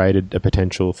 I've traded a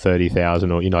potential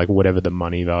 30,000 or, you know, like whatever the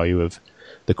money value of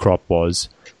the crop was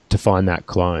to find that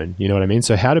clone, you know what I mean?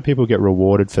 So how do people get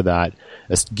rewarded for that,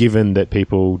 given that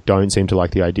people don't seem to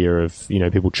like the idea of, you know,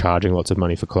 people charging lots of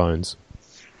money for clones?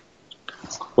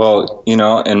 Well, you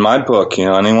know, in my book, you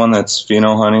know, anyone that's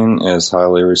pheno hunting is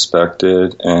highly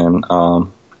respected, and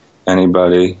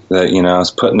anybody that, you know,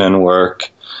 is putting in work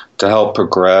to help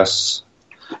progress,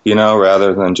 you know,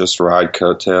 rather than just ride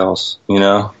coattails, you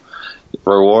know,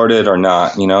 rewarded or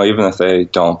not, you know, even if they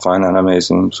don't find that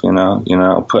amazing, you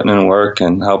know, putting in work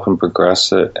and helping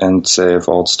progress it and save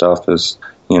old stuff is,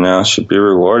 you know, should be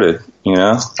rewarded, you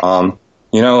know.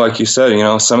 You know, like you said, you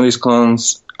know, some of these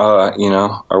clones, you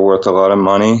know, are worth a lot of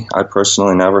money. I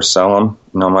personally never sell them,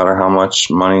 no matter how much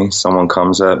money someone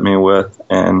comes at me with,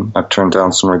 and I've turned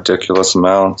down some ridiculous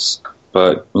amounts.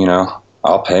 But, you know,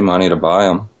 I'll pay money to buy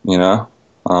them, you know.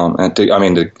 I'll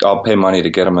pay money to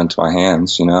get them into my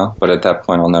hands, you know. But at that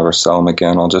point, I'll never sell them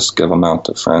again. I'll just give them out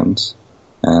to friends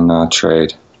and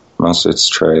trade. Mostly it's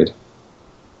trade.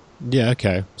 Yeah,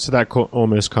 okay. So that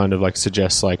almost kind of like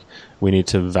suggests like we need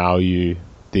to value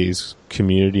these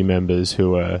community members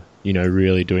who are, you know,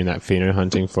 really doing that pheno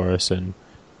hunting for us. And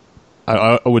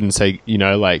I wouldn't say, you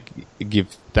know, like give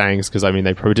thanks, because I mean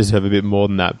they probably deserve a bit more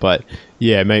than that. But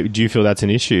yeah, maybe, do you feel that's an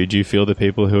issue? Do you feel the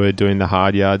people who are doing the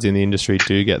hard yards in the industry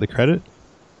do get the credit?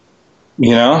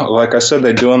 You know, like I said,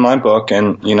 they do in my book,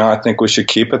 and, you know, I think we should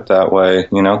keep it that way,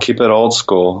 you know, keep it old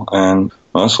school, and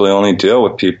mostly only deal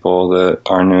with people that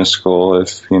are new school.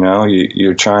 If, you know,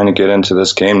 you're trying to get into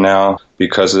this game now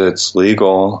because it's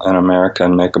legal in America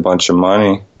and make a bunch of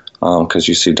money because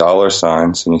you see dollar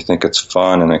signs and you think it's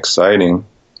fun and exciting,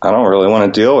 I don't really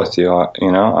want to deal with you.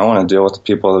 You know, I want to deal with the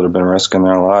people that have been risking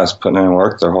their lives, putting in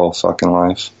work their whole fucking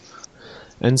life.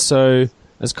 And so,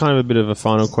 as kind of a bit of a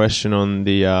final question on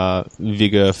the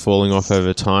vigor falling off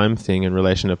over time thing in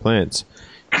relation to plants,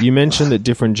 you mentioned that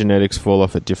different genetics fall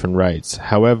off at different rates.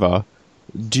 However,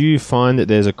 do you find that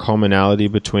there's a commonality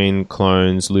between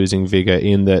clones losing vigor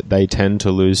in that they tend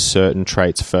to lose certain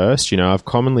traits first? You know, I've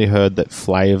commonly heard that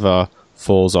flavor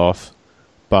falls off,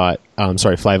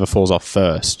 flavor falls off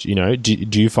first. You know,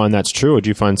 do you find that's true, or do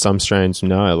you find some strains,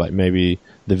 no, like maybe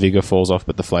the vigor falls off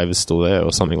but the flavor's still there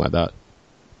or something like that?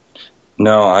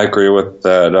 No, I agree with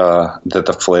that, that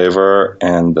the flavor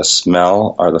and the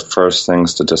smell are the first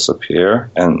things to disappear.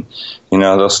 And, you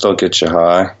know, they'll still get you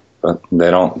high, but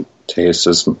they don't taste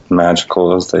as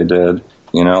magical as they did.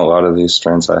 You know, a lot of these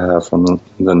strains I have from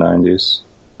the 90s.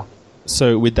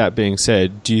 So with that being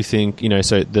said, do you think, you know,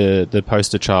 so the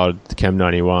poster child, the Chem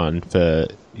 91, for,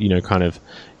 you know, kind of,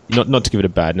 not to give it a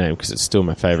bad name because it's still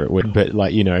my favorite word, but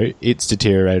like, you know, it's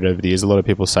deteriorated over the years. A lot of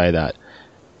people say that.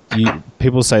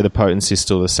 People say the potency is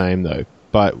still the same though,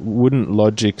 but wouldn't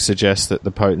logic suggest that the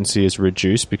potency is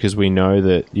reduced because we know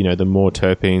that, you know, the more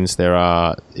terpenes there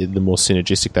are, the more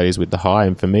synergistic that is with the high,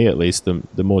 and for me at least, the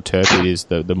more terp it is,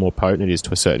 the more potent it is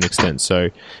to a certain extent. So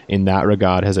in that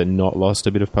regard, has it not lost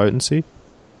a bit of potency?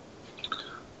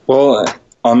 Well,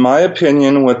 on my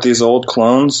opinion, with these old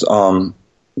clones,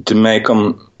 to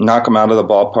knock them out of the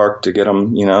ballpark to get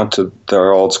them, you know, to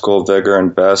their old school vigor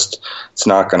and best, it's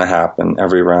not going to happen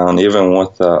every round, even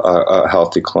with a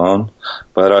healthy clone.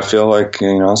 But I feel like,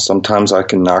 you know, sometimes I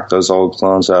can knock those old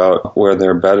clones out where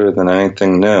they're better than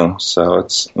anything new. So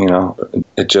it's, you know,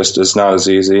 it just is not as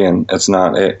easy, and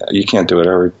you can't do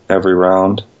it every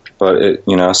round. But it,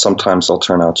 you know, sometimes they'll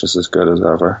turn out just as good as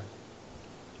ever.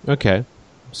 Okay.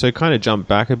 So kind of jump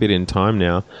back a bit in time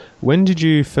now. When did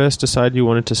you first decide you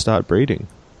wanted to start breeding?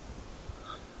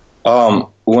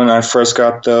 When I first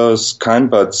got those kind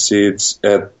bud seeds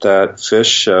at that fish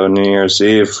show, New Year's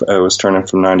Eve, I was turning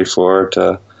from 94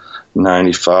 to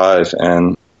 95,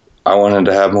 and I wanted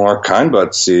to have more kind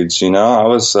bud seeds. You know, I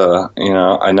was, you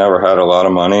know, I never had a lot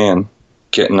of money, and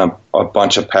getting a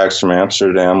bunch of packs from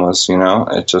Amsterdam was, you know,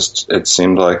 it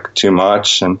seemed like too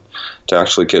much, and to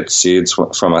actually get seeds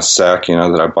from a sack, you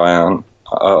know, that I buy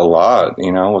a lot,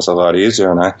 you know, it was a lot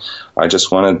easier. And I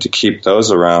just wanted to keep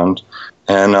those around.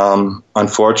 And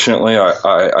unfortunately,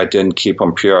 I didn't keep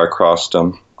them pure. I crossed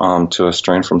them to a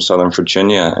strain from Southern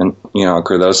Virginia, and, you know, I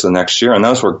grew those the next year, and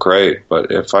those were great.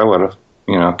 But if I would have,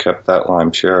 you know, kept that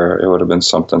line pure, it would have been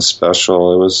something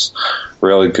special. It was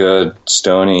really good,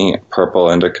 stony, purple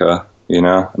indica, you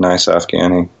know, nice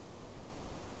Afghani.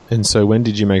 And so when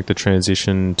did you make the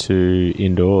transition to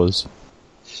indoors?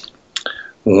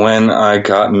 When I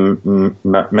got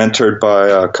mentored by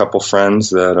a couple friends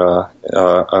that are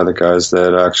the guys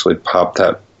that actually popped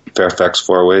that Fairfax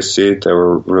 4-way seed. They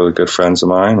were really good friends of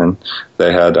mine, and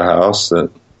they had a house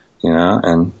that, you know,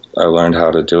 and I learned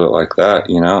how to do it like that,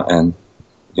 you know, and,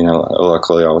 you know,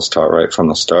 luckily I was taught right from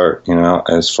the start, you know,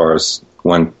 as far as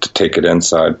when to take it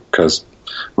inside, because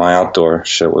my outdoor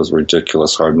shit was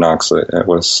ridiculous hard knocks. It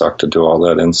would have sucked to do all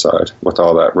that inside with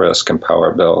all that risk and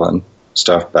power bill and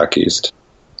stuff back east.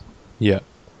 Yeah.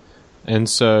 And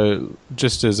so,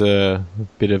 just as a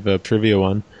bit of a trivia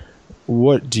one,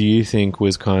 what do you think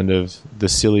was kind of the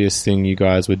silliest thing you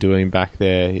guys were doing back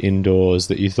there indoors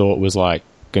that you thought was like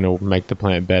going to make the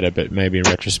plant better, but maybe in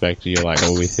retrospect you're like,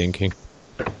 what were we thinking?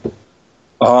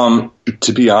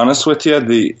 To be honest with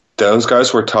you, those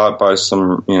guys were taught by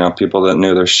some, you know, people that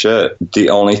knew their shit. The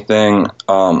only thing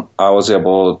I was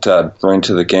able to bring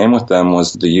to the game with them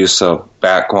was the use of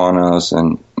bat guanos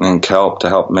and kelp to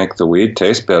help make the weed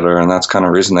taste better, and that's kind of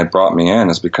the reason they brought me in,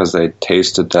 is because they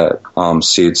tasted that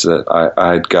seeds that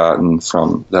I had gotten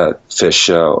from that fish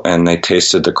show, and they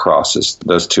tasted the crosses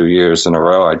those 2 years in a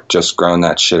row. I'd just grown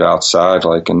that shit outside,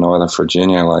 like in Northern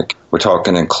Virginia, like we're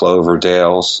talking in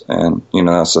Cloverdales, and, you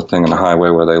know, that's the thing in the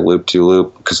highway where they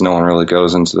loop-to-loop, because no one really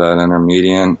goes into that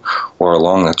intermediate or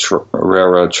along the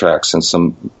railroad tracks and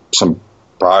some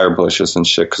briar bushes and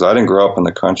shit, because I didn't grow up in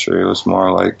the country. It was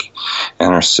more like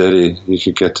inner city. You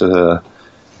could get to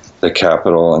the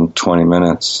capital in 20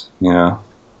 minutes, you know,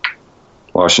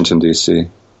 Washington, D.C.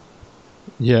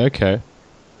 Yeah, okay.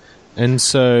 And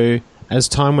so, as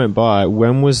time went by,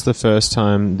 when was the first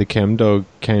time the Chem Dog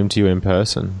came to you in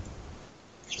person?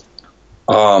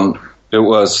 It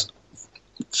was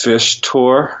Fish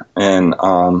Tour, and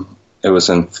it was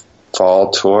in Fall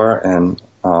Tour, and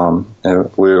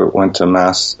we went to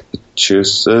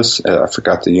Massachusetts. I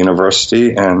forgot the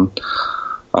university, and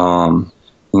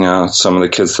you know, some of the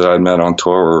kids that I'd met on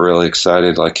tour were really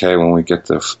excited. Like, hey, when we get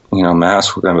to, you know,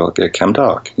 Mass, we're gonna be able to get Chem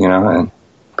Dog, you know, and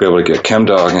be able to get Chem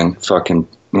Dog, and fucking,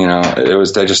 you know, it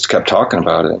was, they just kept talking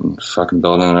about it and fucking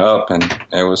building it up, and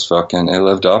it was fucking, it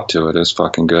lived up to it. It was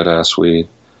fucking good ass weed.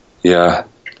 Yeah,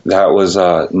 that was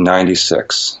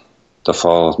 96, the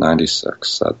fall of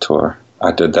 96. That tour.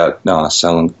 I did that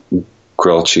selling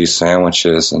grilled cheese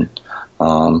sandwiches, and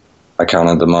I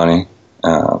counted the money.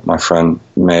 My friend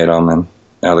made them, and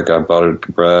the other guy buttered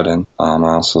the bread, and I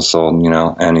also sold, you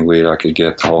know, any weed I could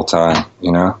get the whole time,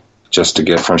 you know, just to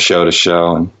get from show to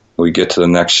show. And we get to the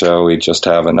next show, we just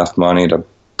have enough money to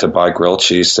buy grilled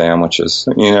cheese sandwiches,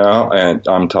 you know, and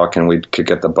I'm talking we could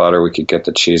get the butter, we could get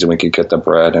the cheese, and we could get the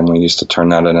bread, and we used to turn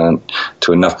that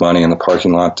into enough money in the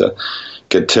parking lot to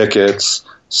get tickets,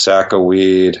 sack of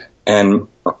weed, and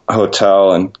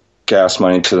hotel and gas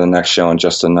money to the next show, and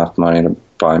just enough money to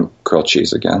buy grilled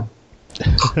cheese again.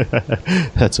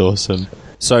 That's awesome.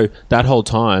 So that whole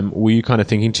time, were you kind of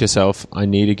thinking to yourself, I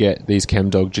need to get these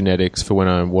Chem Dog genetics for when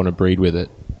I want to breed with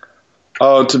it?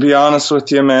 Oh, to be honest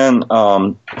with you, man,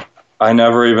 I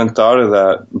never even thought of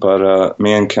that. But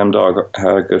me and Chem Dog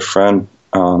had a good friend,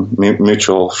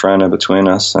 mutual friend in between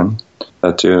us, and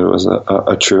that dude was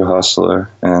a true hustler,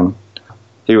 and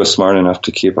he was smart enough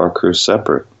to keep our crew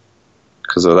separate,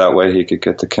 because of that way he could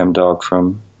get the Chem Dog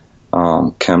from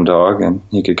Chem Dog, and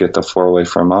he could get the 4-way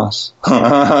from us.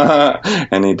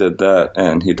 And he did that,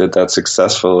 and he did that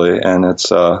successfully. And it's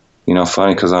you know,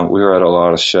 funny, because we were at a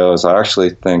lot of shows. I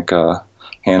actually think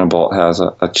Hannibal has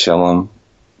a chillum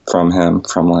from him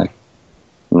from like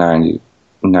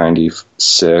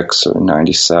 96 or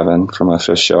 97 from a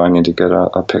fish show. I need to get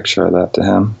a picture of that to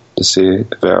him to see,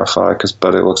 verify,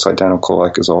 but it looks identical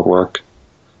like his old work.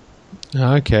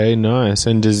 Okay, nice.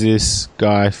 And does this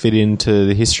guy fit into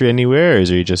the history anywhere, or is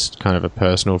he just kind of a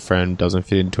personal friend, doesn't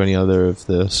fit into any other of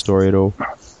the story at all?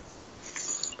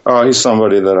 Oh, he's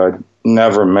somebody that I'd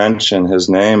never mention his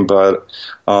name, but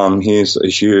he's a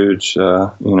huge,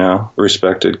 you know,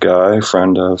 respected guy,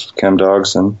 friend of Chem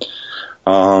Dog's, and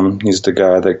he's the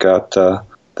guy that got the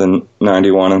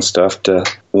 91 and stuff to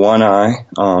One Eye,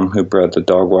 who bred the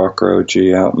Dog Walker OG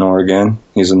out in Oregon.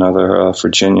 He's another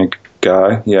Virginia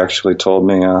guy. He actually told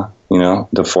me, you know,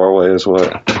 the 4-way is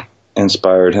what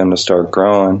inspired him to start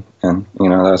growing. And,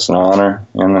 that's an honor.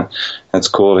 And it's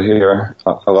cool to hear.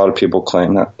 A lot of people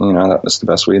claim that, that was the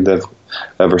best weed they've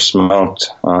ever smoked.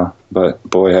 But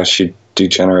boy, has she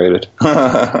degenerated.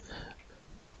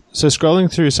 So scrolling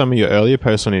through some of your earlier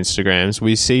posts on Instagrams,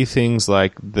 we see things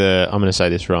like I'm going to say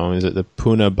this wrong, is it the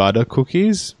Puna butter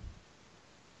cookies?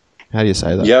 How do you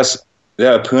say that? Yes.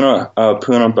 Yeah, Puna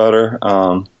butter.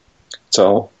 It's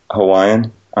a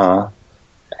Hawaiian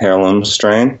heirloom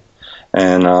strain.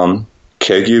 And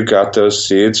Kegu got those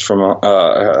seeds from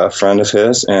a friend of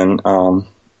his. And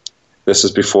this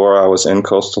is before I was in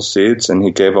Coastal Seeds. And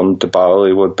he gave them to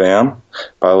Bollywood Bam.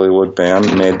 Bollywood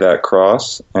Bam made that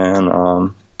cross.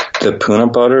 And the Puna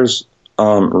butters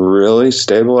really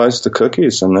stabilized the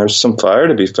cookies, and there's some fire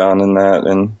to be found in that.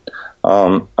 And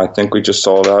I think we just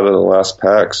sold out of the last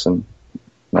packs, and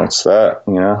that's that,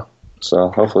 So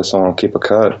hopefully someone will keep a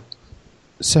cut.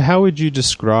 So how would you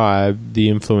describe the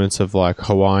influence of like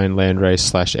Hawaiian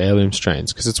landrace / heirloom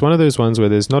strains? Because it's one of those ones where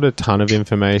there's not a ton of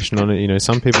information on it.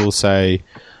 Some people say,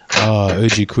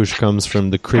 Uji Kush comes from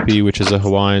the Crippy, which is a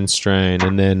Hawaiian strain,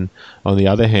 and then on the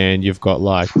other hand, you've got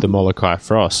like the Molokai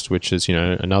Frost, which is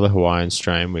another Hawaiian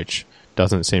strain, which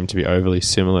doesn't seem to be overly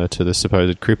similar to the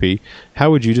supposed Crippy.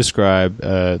 How would you describe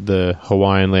the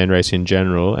Hawaiian landrace in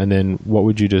general, and then what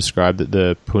would you describe that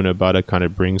the Puna butter kind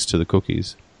of brings to the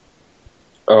cookies?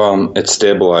 It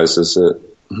stabilizes it.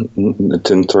 It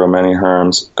didn't throw many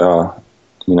harms.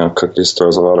 Cookies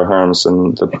throws a lot of harms,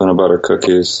 and the Puna butter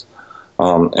cookies.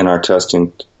 In our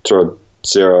testing, threw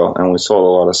 0, and we sold a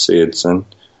lot of seeds, and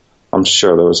I'm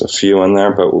sure there was a few in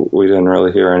there, but we didn't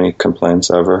really hear any complaints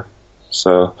ever.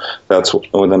 So that's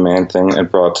the main thing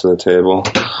it brought to the table.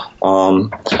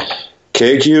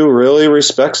 KQ really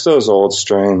respects those old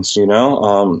strains,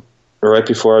 Right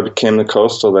before I became the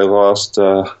Coastal, they lost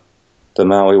the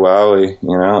Maui Wowie,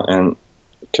 and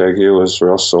KQ was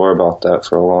real sore about that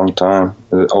for a long time,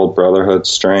 the old Brotherhood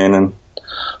strain, and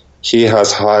he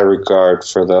has high regard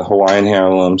for the Hawaiian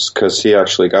heirlooms because he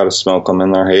actually got to smoke them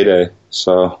in their heyday.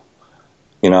 So,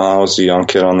 I was a young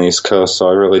kid on the East Coast, so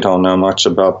I really don't know much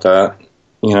about that.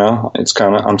 It's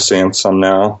kind of, I'm seeing some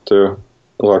now through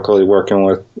luckily working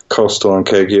with Coastal and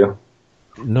Kegu.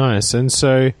 Nice. And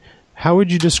so how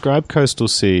would you describe Coastal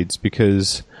Seeds?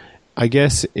 Because I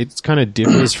guess it kind of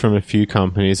differs from a few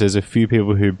companies. There's a few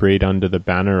people who breed under the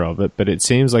banner of it, but it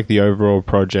seems like the overall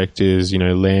project is,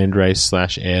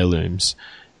 landrace / heirlooms.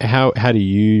 How do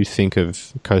you think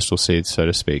of Coastal Seeds, so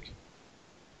to speak?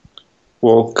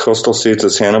 Well, Coastal Seeds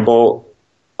is Hannibal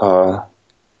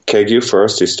Kegu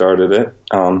first. He started it.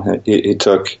 He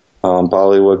took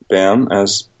Bollywood Bam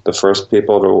as the first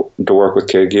people to work with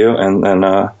Kegu, and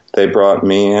then they brought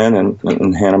me in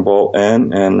and Hannibal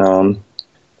in, and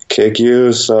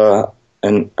Kegu's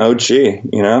an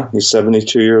OG, he's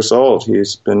 72 years old.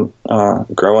 He's been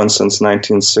growing since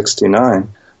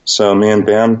 1969. So me and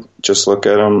Bam just look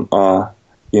at him,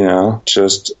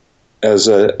 just as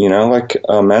like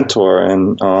a mentor.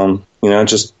 And,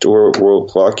 just we're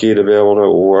lucky to be able to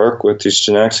work with these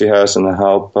genetics he has and to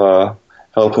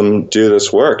help him do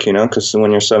this work, because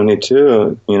when you're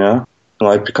 72,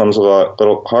 life becomes a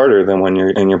little harder than when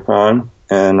you're in your prime.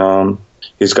 And,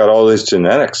 he's got all these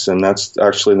genetics, and that's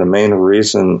actually the main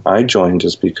reason I joined,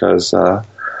 is because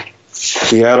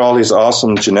he had all these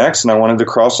awesome genetics, and I wanted to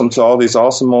cross them to all these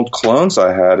awesome old clones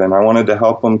I had, and I wanted to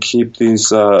help him keep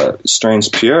these strains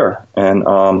pure. And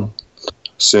as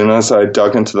soon as I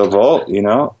dug into the vault,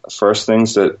 first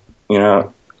things that,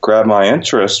 grabbed my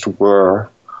interest were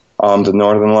the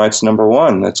Northern Lights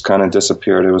 #1 that's kind of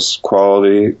disappeared. It was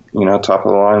quality, top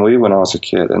of the line weed when I was a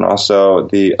kid, and also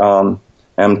the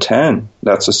M10.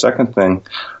 That's the second thing.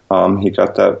 He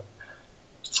got that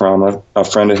from a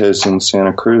friend of his in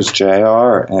Santa Cruz,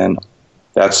 JR, and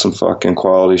that's some fucking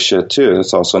quality shit too.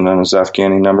 It's also known as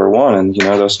Afghani #1, and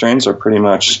those strains are pretty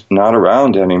much not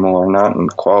around anymore, not in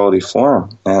quality form.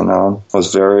 And I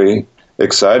was very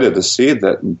excited to see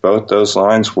that both those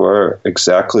lines were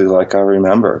exactly like I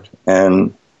remembered,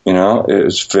 and it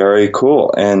was very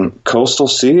cool. And Coastal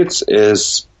Seeds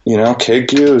is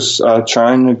Kegu's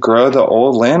trying to grow the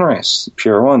old landrace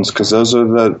pure ones, because those are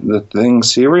the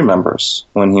things he remembers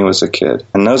when he was a kid,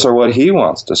 and those are what he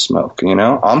wants to smoke.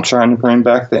 I'm trying to bring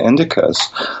back the indicas.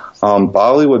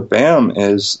 Bollywood Bam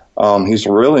is he's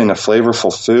really into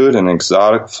flavorful food and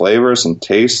exotic flavors and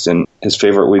taste, and his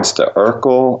favorite weed's the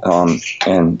Urkel,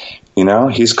 and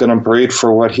he's going to breed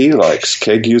for what he likes.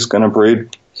 Kegu's going to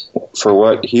breed for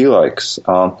what he likes.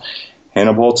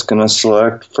 Hannibal's going to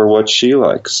select for what she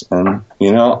likes. And,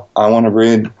 I want to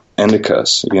breed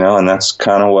indicas, and that's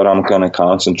kind of what I'm going to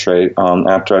concentrate on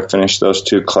after I finish those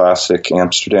 2 classic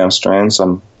Amsterdam strains.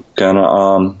 I'm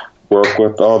gonna work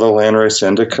with all the landrace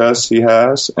indicas he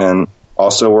has, and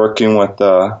also working with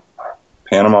the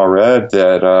Panama Red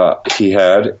that he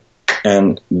had,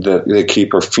 and the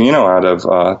keeper pheno out of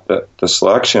the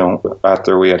selection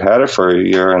after we had it for a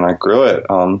year and I grew it.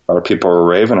 A lot of people were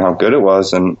raving how good it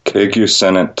was, and Kagyu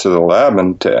sent it to the lab,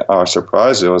 and to our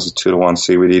surprise, it was a 2-to-1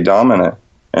 CBD dominant.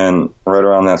 And right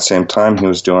around that same time, he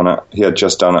had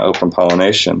just done an open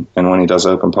pollination. And when he does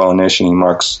open pollination, he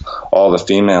marks all the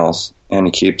females and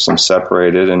he keeps them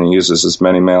separated, and he uses as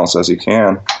many males as he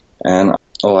can. And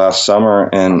last summer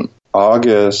in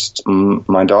August,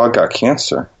 my dog got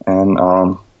cancer, and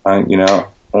I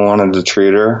wanted to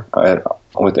treat her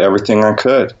with everything I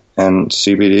could. And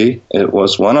CBD, it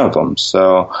was one of them.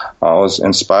 So I was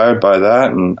inspired by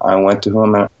that, and I went to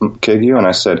him at Kagyu and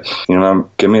I said,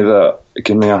 give me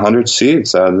 100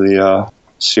 seeds out of the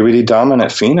CBD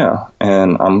dominant pheno,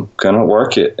 and I'm gonna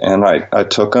work it. And I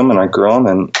took them and I grew them,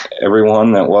 and every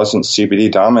one that wasn't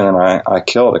CBD dominant, I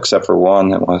killed, except for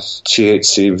one that was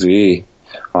THCV.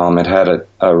 It had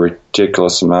a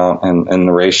ridiculous amount in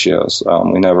the ratios.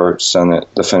 We never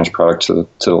sent the finished product to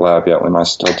the lab yet. We might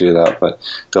still do that. But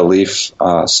the leaf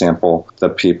sample, the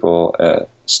people at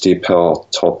Steep Hill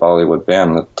told Bollywood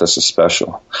Bam that this is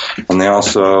special. And they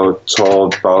also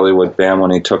told Bollywood Bam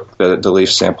when he took the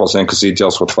leaf samples in, because he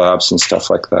deals with labs and stuff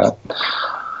like that,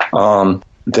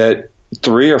 that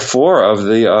 3 or 4 of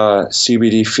the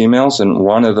CBD females and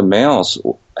one of the males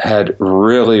had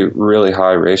really, really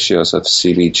high ratios of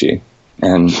CBG.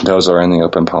 And those are in the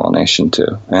open pollination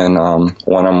too. And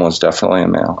one of them was definitely a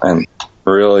male. And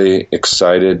really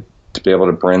excited to be able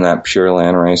to bring that pure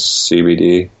landrace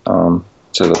CBD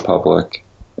to the public.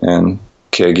 And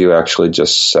Kagyu actually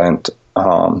just sent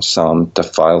some to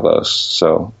Phylos.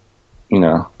 So,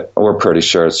 we're pretty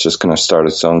sure it's just going to start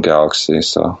its own galaxy.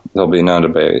 So there'll be no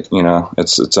debate.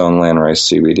 It's its own landrace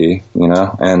CBD,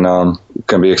 and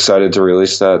going to be excited to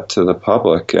release that to the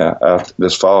public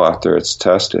this fall after it's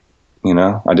tested.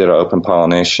 I did an open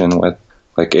pollination with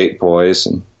like 8 boys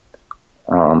and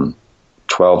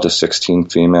 12 to 16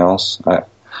 females.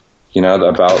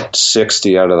 About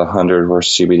 60 out of the 100 were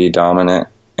CBD dominant,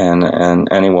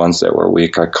 and any ones that were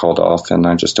weak I culled off, and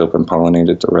I just open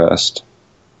pollinated the rest.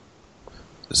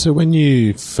 So when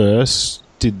you first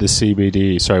did the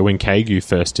when Kagyu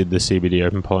first did the CBD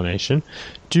open pollination,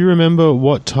 do you remember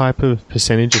what type of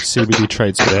percentage of CBD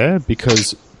traits were there?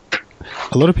 Because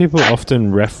a lot of people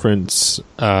often reference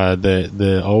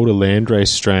the older landrace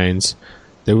strains.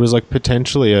 There was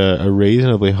potentially a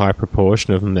reasonably high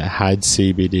proportion of them that had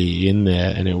CBD in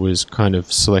there, and it was kind of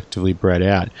selectively bred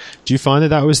out. Do you find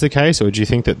that was the case, or do you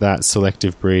think that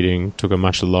selective breeding took a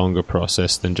much longer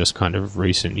process than just kind of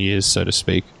recent years, so to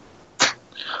speak?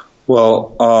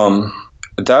 Well,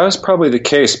 that was probably the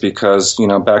case because,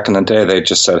 back in the day they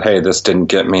just said, hey, this didn't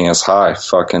get me as high.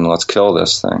 Fucking let's kill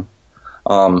this thing.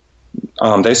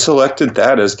 They selected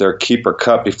that as their keeper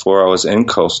cut before I was in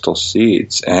Coastal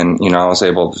Seeds. And, I was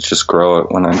able to just grow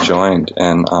it when I joined.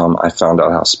 And I found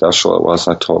out how special it was.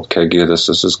 I told Kagyu, this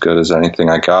is as good as anything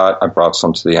I got. I brought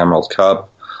some to the Emerald Cup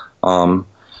 2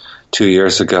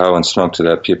 years ago and smoked it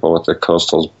at people with the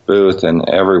Coastal's booth, and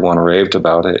everyone raved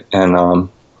about it. And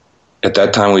at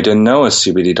that time, we didn't know it was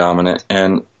CBD dominant.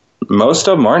 And most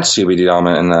of them aren't CBD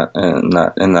dominant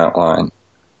in that line.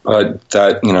 But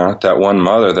that one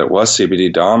mother that was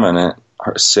CBD dominant,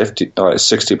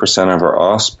 60% of her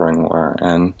offspring were.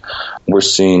 And we're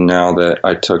seeing now that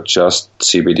I took just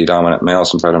CBD dominant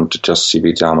males and bred them to just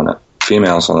CBD dominant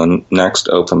females on the next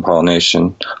open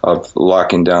pollination of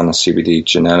locking down the CBD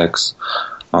genetics.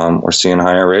 We're seeing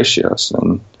higher ratios,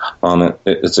 and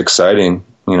it's exciting.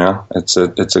 It's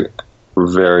a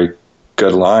very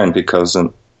good line, because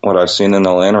what I've seen in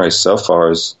the landrace so far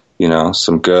is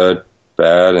some good,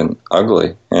 bad, and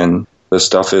ugly, and this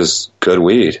stuff is good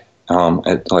weed.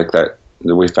 Like that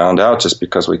we found out just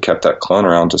because we kept that clone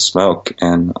around to smoke,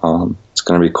 and it's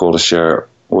going to be cool to share it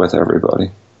with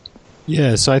everybody.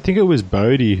 Yeah, so I think it was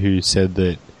Bodhi who said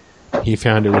that he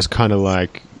found it was kind of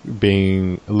like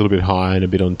being a little bit high and a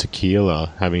bit on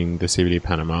tequila, having the CBD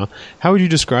Panama. How would you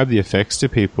describe the effects to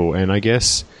people? And I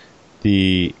guess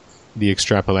the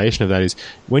extrapolation of that is,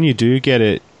 when you do get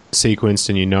it sequenced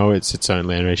and it's its own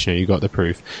landrace, you got the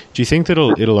proof, do you think that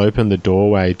it'll open the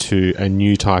doorway to a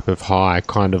new type of high,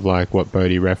 kind of like what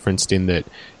Bodhi referenced, in that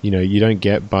you don't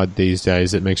get bud these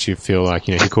days that makes you feel like,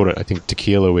 he called it, I think,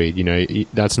 tequila weed,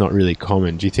 that's not really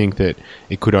common. Do you think that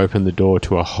it could open the door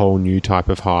to a whole new type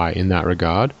of high in that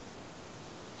regard?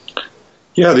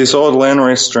 Yeah, these old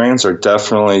landrace strains are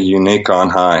definitely unique on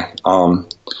high.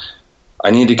 I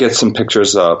need to get some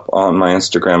pictures up on my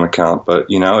Instagram account, but,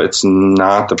 it's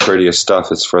not the prettiest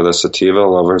stuff. It's for the sativa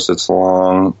lovers. It's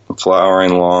long,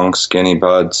 flowering, long, skinny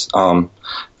buds,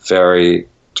 very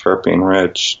terpene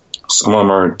rich. Some of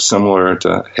them are similar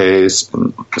to haze,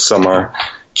 and some are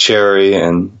cherry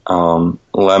and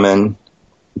lemon.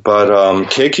 But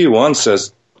KQ1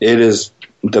 says it is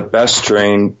the best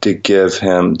strain to give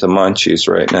him the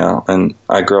munchies right now. And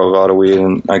I grow a lot of weed,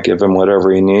 and I give him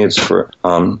whatever he needs for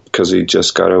because he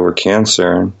just got over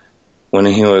cancer. And when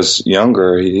he was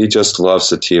younger, he just loved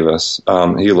sativas.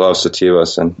 He loves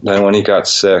sativas. And then when he got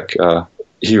sick,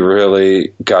 he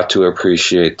really got to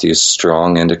appreciate these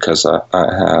strong indicas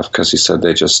I have, because he said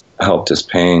they just helped his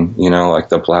pain, like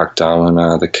the Black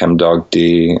Domina, the Chemdog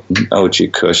D,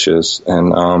 OG Kushes.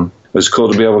 And it was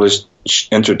cool to be able to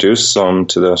introduce some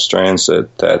to the strains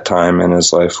at that time in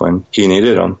his life when he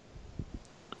needed them.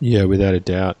 Yeah, without a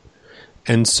doubt.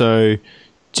 And so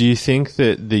do you think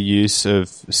that the use of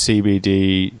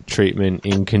CBD treatment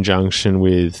in conjunction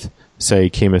with, say,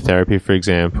 chemotherapy, for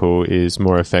example, is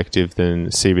more effective than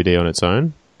CBD on its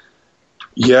own?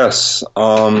 Yes.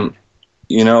 What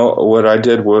I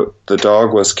did with the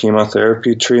dog was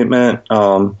chemotherapy treatment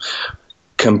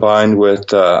combined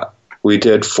with we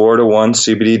did 4-to-1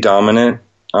 CBD dominant.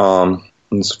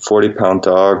 It's a 40-pound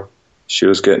dog. She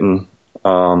was getting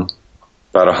about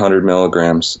 100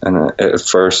 milligrams. And at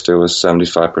first it was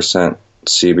 75%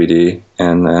 CBD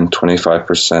and then 25%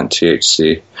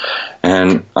 THC.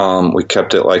 And we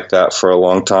kept it like that for a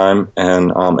long time.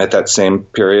 And at that same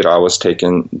period, I was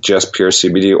taking just pure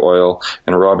CBD oil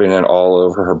and rubbing it all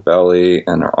over her belly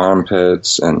and her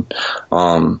armpits. And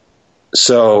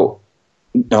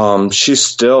she's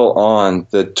still on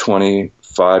the 25%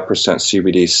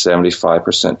 CBD, 75%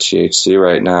 THC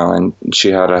right now, and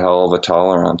she had a hell of a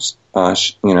tolerance.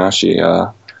 She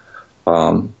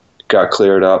got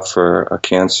cleared up for a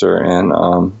cancer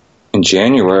in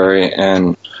January,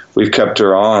 and we've kept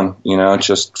her on,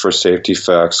 just for safety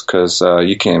facts, because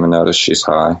you can't even notice she's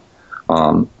high.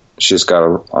 She's got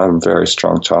a very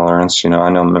strong tolerance. I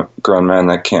know grown men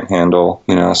that can't handle,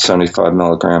 75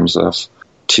 milligrams of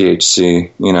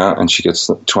THC, and she gets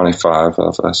 25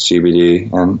 of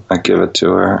CBD, and I give it to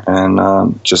her,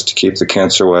 and just to keep the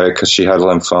cancer away, because she had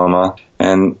lymphoma,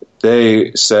 and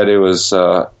they said it was,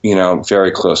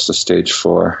 very close to stage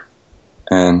 4,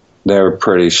 and they were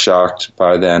pretty shocked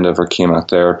by the end of her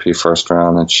chemotherapy first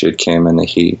round that she came in the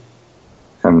heat,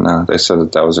 and they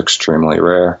said that was extremely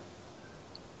rare.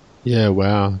 Yeah,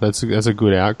 wow, that's a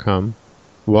good outcome.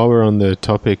 While we're on the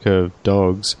topic of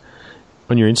dogs,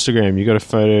 on your Instagram, you got a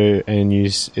photo and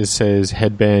it says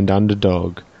Headband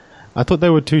Underdog. I thought they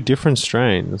were two different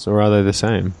strains, or are they the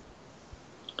same?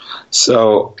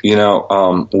 So,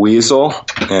 Weasel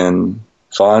and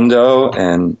Fondo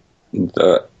and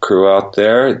the crew out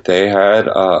there, they had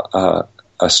a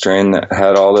strain that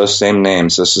had all those same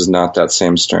names. This is not that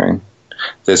same strain.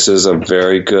 This is a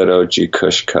very good OG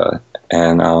Kush cut.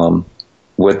 And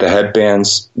with the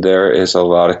headbands, there is a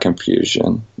lot of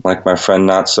confusion. Like my friend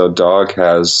Not So Dog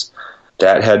has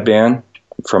that headband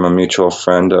from a mutual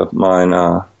friend of mine,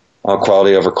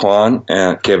 Quality Over Quan,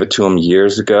 and gave it to him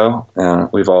years ago.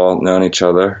 And we've all known each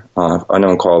other. I've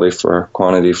known Quality for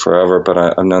Quantity forever, but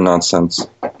I've known Nonsense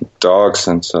Dog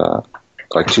since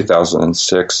like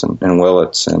 2006 in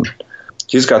Willits. And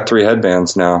he's got 3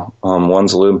 headbands now.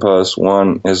 One's Lumpos,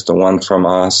 one is the one from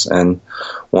us, and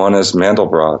one is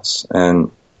Mandelbrot's.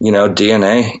 And,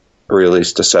 DNA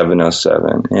released a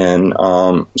 707,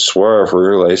 and Swerve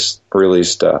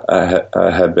released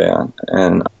a headband.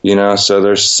 And, so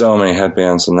there's so many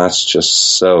headbands, and that's just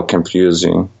so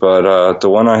confusing. But the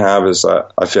one I have is,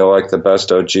 I feel like, the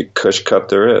best OG Kush cut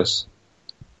there is.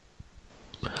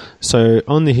 So,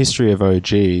 on the history of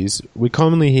OGs, we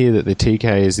commonly hear that the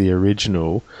TK is the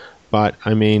original, but,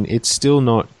 it's still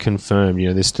not confirmed.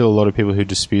 There's still a lot of people who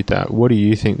dispute that. What do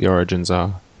you think the origins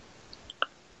are?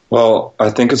 Well,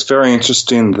 I think it's very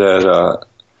interesting that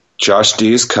Josh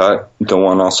D's cut, the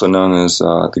one also known as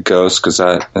the Ghost, because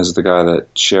that is the guy that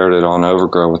shared it on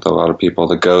Overgrow with a lot of people,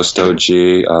 the Ghost OG,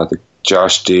 the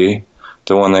Josh D,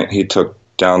 the one that he took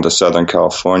down to Southern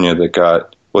California that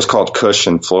was called Kush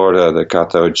in Florida, that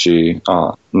got the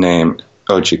OG name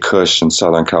OG Kush in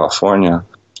Southern California.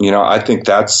 I think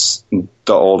that's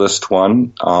the oldest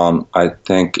one. I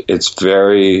think it's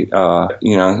very,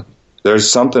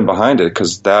 there's something behind it,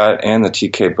 because that and the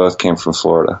TK both came from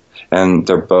Florida, and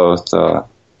they're both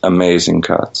amazing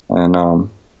cuts, and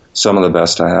some of the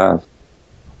best I have.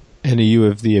 And are you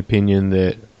of the opinion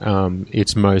that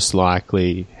it's most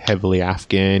likely heavily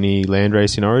Afghani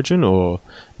landrace in origin, or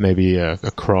maybe a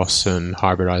cross and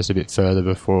hybridized a bit further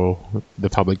before the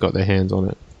public got their hands on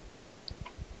it?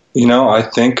 I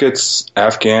think it's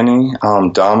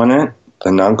Afghani dominant. The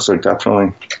nugs are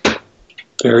definitely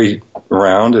very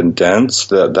round and dense.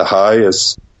 The high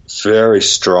is very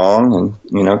strong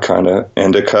and, kind of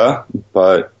indica.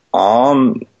 But,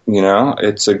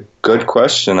 it's a good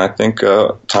question. I think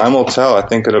time will tell. I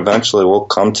think it eventually will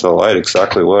come to light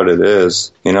exactly what it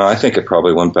is. I think it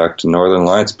probably went back to Northern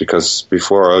Lights, because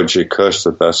before OG Kush,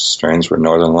 the best strains were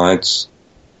Northern Lights.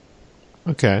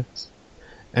 Okay.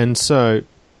 And so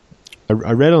I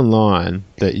read online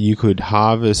that you could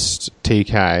harvest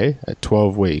TK at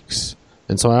 12 weeks.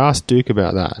 And so I asked Duke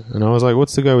about that. And I was like,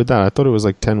 what's the go with that? I thought it was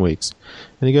like 10 weeks.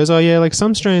 And he goes, oh yeah, like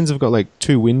some strains have got like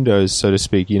 2 windows, so to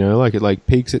speak, like it like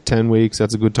peaks at 10 weeks,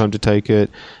 that's a good time to take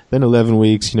it. Then 11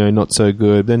 weeks, not so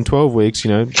good. Then 12 weeks,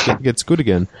 gets good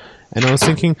again. And I was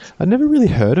thinking, I'd never really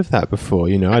heard of that before,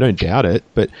 I don't doubt it.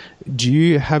 But do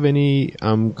you have any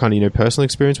kind of, personal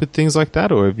experience with things like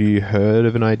that? Or have you heard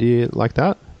of an idea like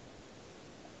that?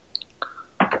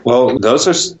 Well, those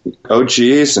are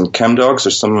OGs and Chem Dogs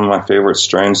are some of my favorite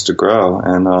strains to grow.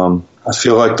 And I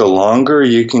feel like the longer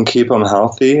you can keep them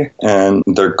healthy and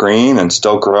they're green and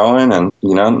still growing and,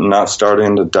 not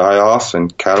starting to die off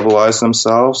and catabolize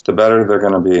themselves, the better they're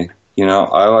going to be.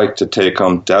 I like to take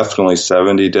them definitely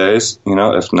 70 days,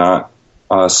 if not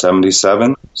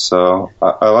 77. So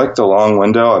I like the long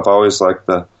window. I've always liked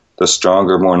the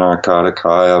stronger, more narcotic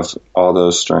high of all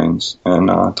those strains. And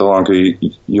the longer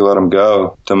you let them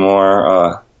go, the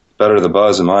more better the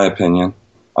buzz, in my opinion.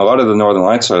 A lot of the Northern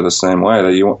Lights are the same way.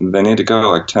 They need to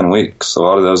go like 10 weeks. A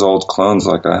lot of those old clones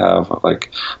like I have,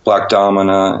 like Black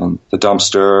Domina and the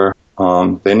Dumpster,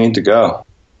 they need to go.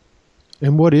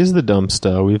 And what is the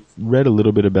Dumpster? We've read a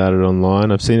little bit about it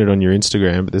online. I've seen it on your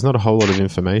Instagram, but there's not a whole lot of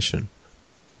information.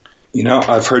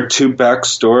 I've heard 2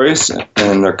 backstories,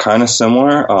 and they're kind of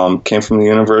similar. Came from the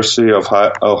University of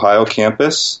Ohio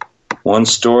campus. One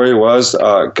story was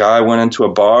a guy went into a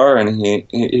bar, and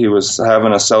he was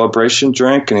having a celebration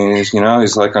drink, and he's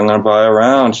like, I'm going to buy a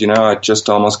round. I just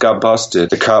almost got busted.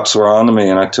 The cops were on to me,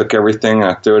 and I took everything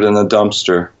and I threw it in the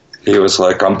dumpster. He was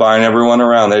like, I'm buying everyone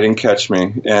around. They didn't catch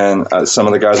me. And some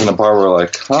of the guys in the bar were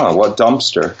like, what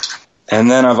dumpster? And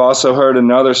then I've also heard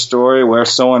another story where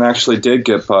someone actually did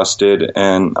get busted,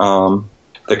 and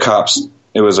the cops,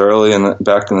 it was early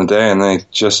back in the day, and they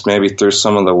just maybe threw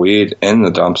some of the weed in the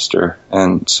dumpster,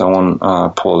 and someone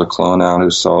pulled a clone out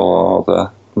who saw all the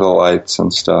lights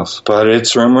and stuff. But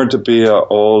it's rumored to be an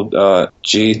old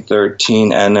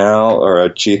G13NL or a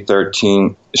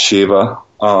G13 Shiva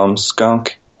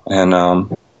skunk, and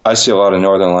I see a lot of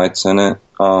Northern Lights in it.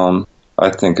 I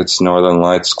think it's Northern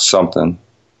Lights something.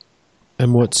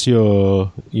 And what's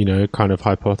your, kind of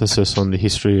hypothesis on the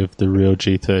history of the real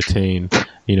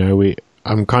G13?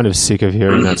 I'm kind of sick of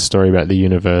hearing that story about the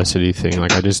university thing.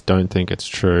 Like, I just don't think it's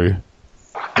true.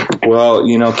 Well,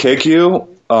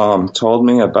 KQ told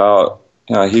me about,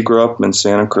 he grew up in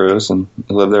Santa Cruz and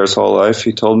lived there his whole life.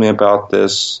 He told me about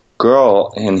this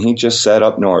girl, and he just said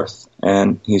up north.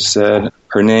 And he said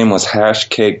her name was Hash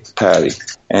Cake Patty.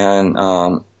 And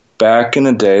back in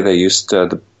the day, they used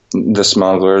to... The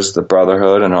smugglers, the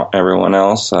Brotherhood, and everyone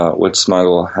else would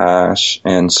smuggle hash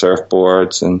and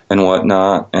surfboards and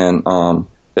whatnot, and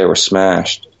they were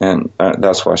smashed. And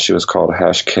that's why she was called a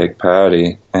Hash Cake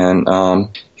Patty. And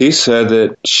he said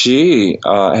that she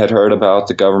had heard about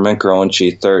the government growing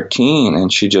G13,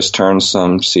 and she just turned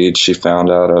some seeds she found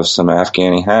out of some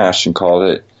Afghani hash and called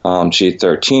it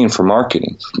G13 for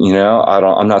marketing.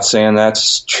 I'm not saying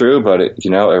that's true, but it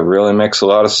really makes a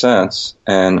lot of sense.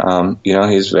 And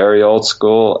he's very old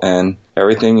school, and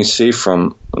everything you see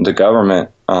from the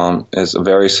government is a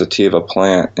very sativa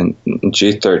plant. And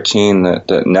G13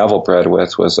 that Neville bred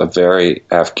with was a very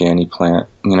Afghani plant.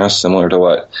 Similar to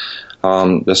what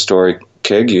the story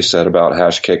Kig you said about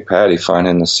Hash Cake Patty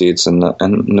finding the seeds in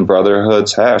the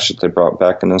Brotherhood's hash that they brought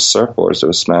back in the surfboards that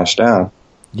was smashed down.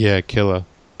 Yeah, killer.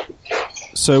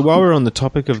 So while we're on the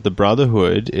topic of the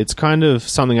Brotherhood, it's kind of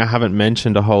something I haven't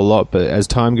mentioned a whole lot, but as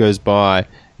time goes by,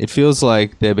 it feels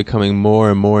like they're becoming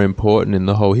more and more important in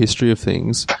the whole history of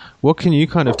things. What can you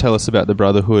kind of tell us about the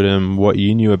Brotherhood and what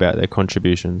you knew about their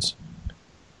contributions?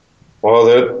 Well,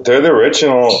 they're the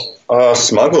original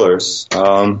smugglers.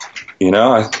 I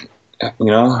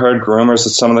heard rumors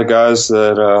that some of the guys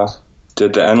that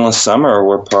did the Endless Summer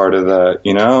were part of that,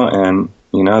 and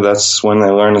that's when they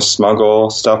learned to smuggle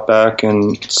stuff back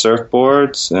in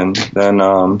surfboards. And then,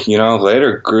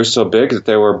 later grew so big that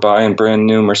they were buying brand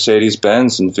new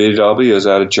Mercedes-Benz and VWs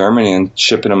out of Germany and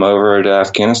shipping them over to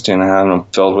Afghanistan and having them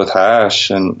filled with hash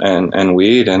and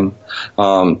weed, and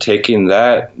taking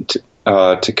that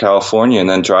to California, and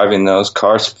then driving those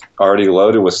cars already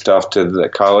loaded with stuff to the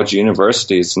college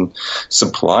universities and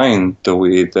supplying the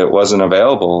weed that wasn't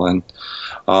available. And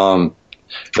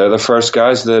they're the first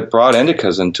guys that brought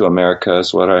indicas into America,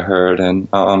 is what I heard. And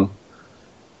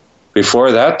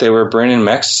before that, they were bringing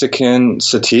Mexican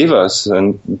sativas,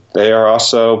 and they are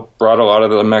also brought a lot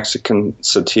of the Mexican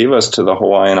sativas to the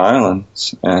Hawaiian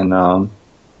Islands. And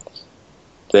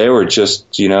they were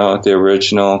just, the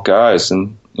original guys.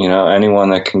 And, anyone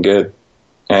that can get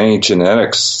any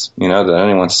genetics, that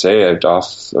anyone saved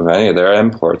off of any of their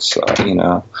imports,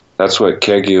 that's what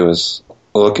Kegu is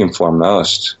looking for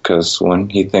most, because when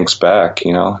he thinks back,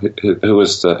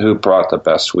 who brought the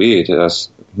best weed,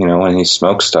 when he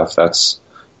smoked stuff, that's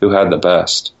who had the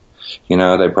best.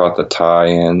 They brought the Thai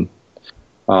in.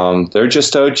 They're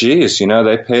just OGs.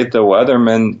 They paid the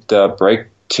weatherman to break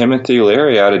Timothy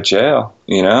Leary out of jail,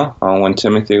 when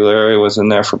Timothy Leary was in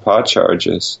there for pot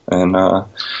charges. And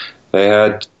they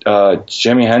had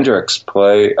Jimi Hendrix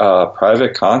play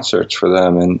private concerts for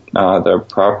them in their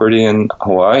property in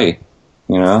Hawaii.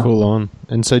 Full on.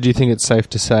 And so do you think it's safe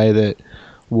to say that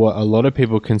what a lot of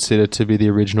people consider to be the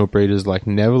original breeders like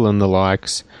Neville and the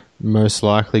likes most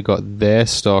likely got their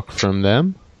stock from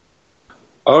them?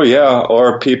 Oh, yeah.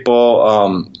 Or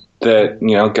people that,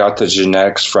 got the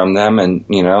genetics from them and,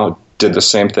 did the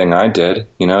same thing I did,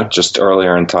 just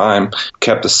earlier in time,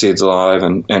 kept the seeds alive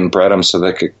and bred them so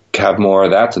they could have more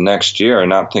of that the next year, and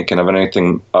not thinking of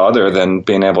anything other than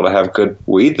being able to have good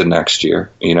weed the next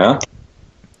year,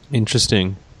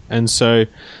 Interesting. And so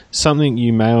something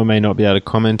you may or may not be able to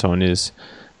comment on is,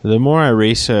 the more I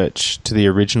research to the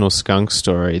original skunk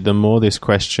story, the more this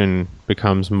question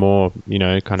becomes more,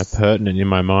 kind of pertinent in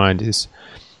my mind. Is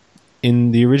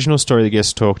in the original story that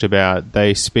gets talked about,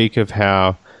 they speak of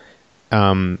how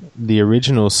the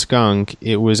original skunk,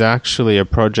 it was actually a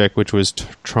project which was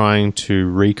trying to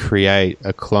recreate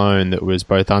a clone that was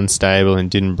both unstable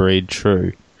and didn't breed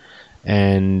true.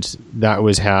 And that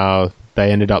was how they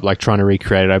ended up trying to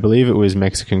recreate it. I believe it was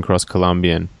Mexican cross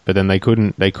Colombian, but then they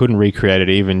couldn't recreate it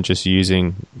even just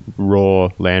using raw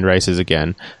land races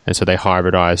again, and so they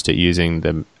hybridized it using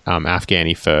the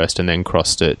Afghani first, and then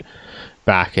crossed it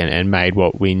back and made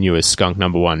what we knew as skunk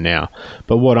number 1 now.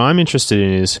 But what I'm interested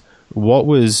in is, what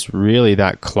was really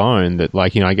that clone that,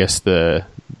 I guess the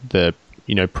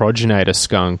progenitor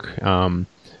skunk?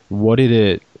 What did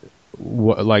it?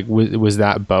 Was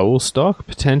that bowl stock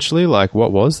potentially?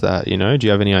 What was that? Do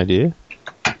you have any idea?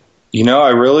 I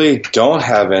really don't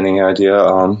have any idea.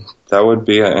 That would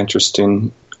be an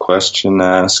interesting question to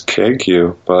ask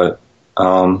Kegu, but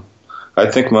I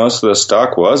think most of the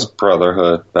stock was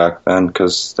Brotherhood back then,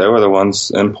 because they were the ones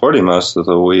importing most of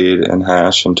the weed and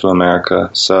hash into America.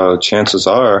 So chances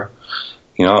are,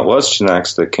 it was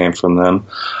genetics that came from them.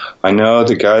 I know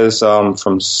the guys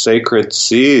from Sacred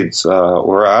Seeds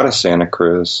were out of Santa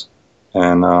Cruz,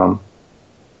 and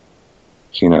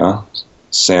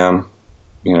Sam,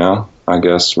 I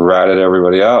guess ratted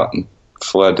everybody out and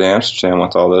fled to Amsterdam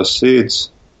with all those seeds.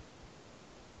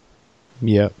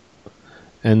 Yep.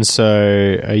 And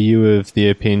so, are you of the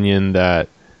opinion that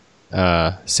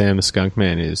Sam the Skunk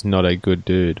Man is not a good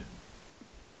dude?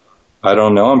 I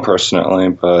don't know him personally,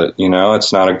 but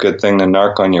it's not a good thing to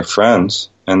narc on your friends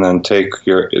and then take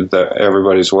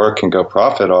everybody's work and go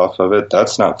profit off of it.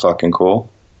 That's not fucking cool.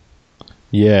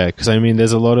 Yeah, because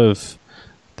there's a lot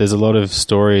of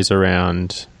stories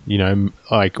around.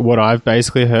 What I've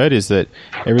basically heard is that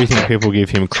everything people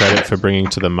give him credit for bringing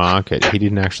to the market, he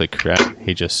didn't actually create.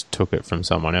 He just took it from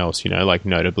someone else.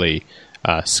 Notably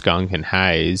Skunk and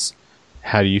Haze.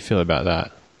 How do you feel about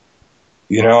that?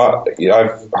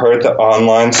 I've heard the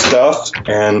online stuff,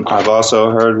 and I've also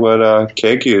heard what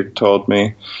Kegu told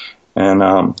me. And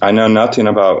I know nothing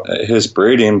about his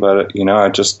breeding, but, I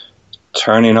just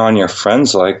turning on your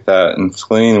friends like that and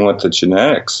fleeing with the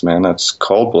genetics, man, that's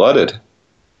cold-blooded.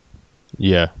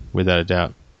 Yeah, without a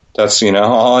doubt. That's,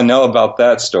 all I know about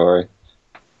that story.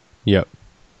 Yep.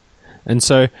 And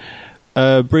so,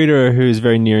 a breeder who is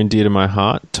very near and dear to my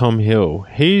heart, Tom Hill,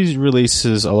 he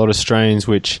releases a lot of strains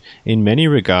which, in many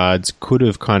regards, could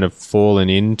have kind of fallen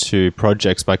into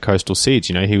projects by Coastal Seeds.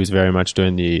 He was very much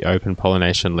doing the open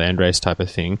pollination landrace type of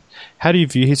thing. How do you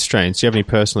view his strains? Do you have any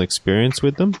personal experience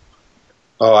with them?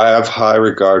 Oh, I have high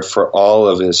regard for all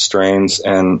of his strains,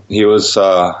 and he was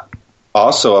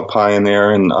also a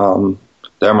pioneer in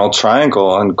the Emerald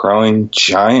Triangle and growing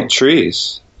giant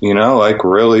trees, like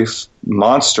really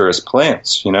monstrous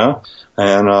plants,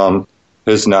 and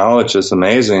his knowledge is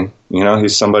amazing.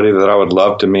 He's somebody that I would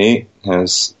love to meet.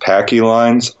 His Packy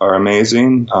lines are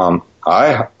amazing.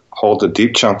 I hold a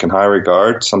deep chunk in high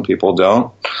regard. Some people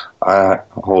don't. I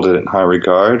hold it in high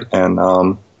regard,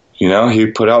 and he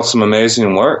put out some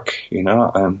amazing work, and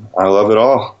I love it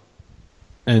all.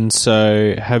 And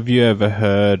so, have you ever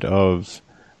heard of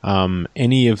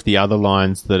any of the other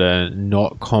lines that are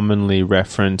not commonly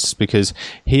referenced? Because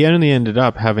he only ended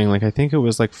up having, I think it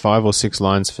was 5 or 6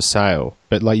 lines for sale.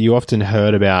 But you often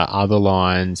heard about other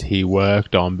lines he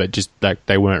worked on, but just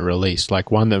they weren't released.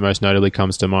 One that most notably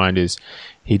comes to mind is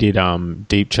he did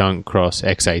Deep Chunk Cross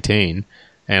X18.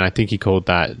 And I think he called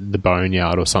that the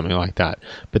Boneyard or something like that.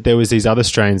 But there was these other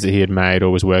strains that he had made or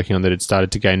was working on that had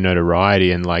started to gain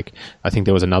notoriety. And I think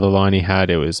there was another line he had.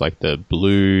 It was the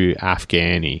Blue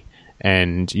Afghani.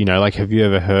 And, have you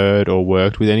ever heard or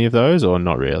worked with any of those or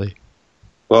not really?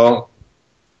 Well,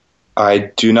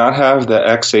 I do not have the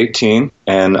X18,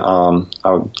 and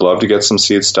I would love to get some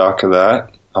seed stock of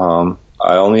that.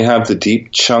 I only have the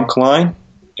Deep Chunk line,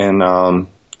 and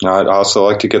I'd also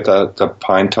like to get the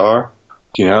Pine Tar.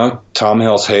 Tom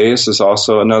Hill's Haze is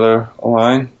also another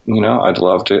line, I'd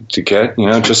love to get,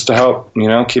 just to help,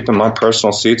 keeping my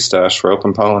personal seed stash for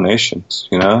open pollinations,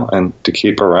 and to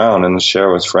keep around and to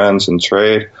share with friends and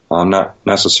trade. Not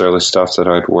necessarily stuff that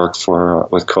I'd work for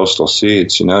with Coastal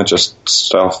Seeds, just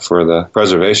stuff for the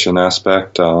preservation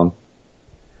aspect.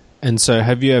 And so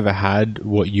have you ever had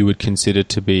what you would consider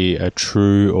to be a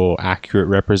true or accurate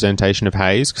representation of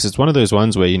haze? Because it's one of those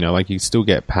ones where, you still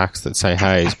get packs that say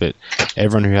haze, but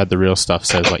everyone who had the real stuff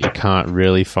says, you can't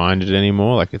really find it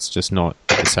anymore. It's just not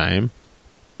the same.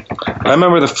 I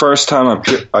remember the first time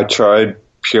I tried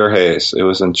pure haze. It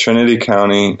was in Trinity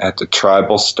County at the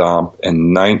Tribal Stomp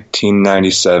in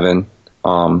 1997.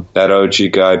 That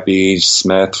OG guy, B.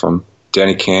 Smith from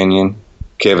Denny Canyon,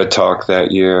 gave a talk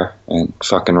that year, and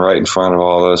fucking right in front of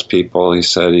all those people, he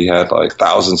said he had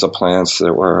thousands of plants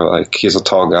that were he's a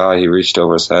tall guy. He reached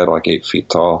over his head 8 feet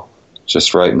tall,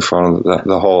 just right in front of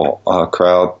the whole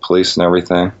crowd, police and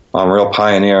everything. Real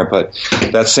pioneer. But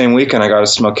that same weekend, I got to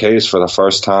smoke haze for the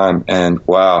first time, and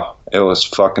wow, it was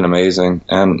fucking amazing.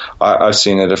 And I've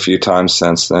seen it a few times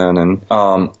since then,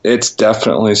 and it's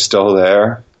definitely still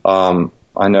there.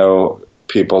 I know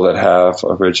people that have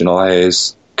original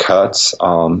haze cuts,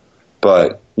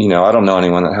 but I don't know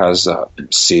anyone that has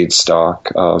seed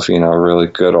stock of really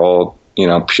good old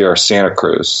pure Santa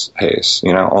Cruz haze,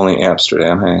 only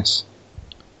Amsterdam haze.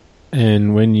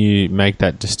 And when you make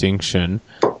that distinction,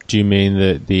 do you mean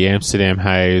that the Amsterdam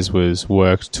haze was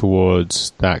worked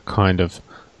towards that kind of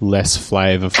less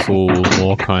flavorful,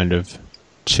 more kind of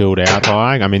chilled out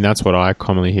high? I mean, that's what I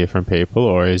commonly hear from people,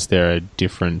 or is there a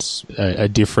difference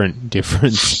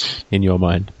in your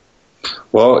mind?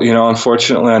 Well,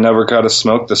 unfortunately, I never got to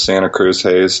smoke the Santa Cruz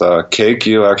haze.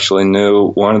 KQ actually knew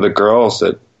one of the girls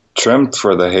that trimmed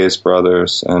for the Hayes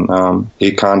brothers, and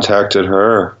he contacted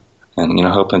her, and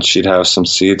hoping she'd have some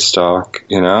seed stock,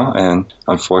 and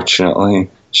unfortunately,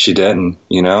 she didn't.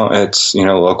 It's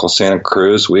local Santa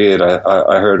Cruz weed.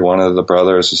 I heard one of the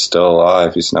brothers is still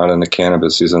alive. He's not into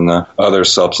cannabis. He's in the other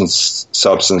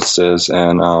substances,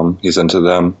 and he's into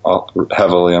them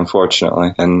heavily,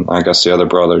 unfortunately. And I guess the other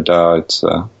brother died.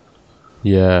 So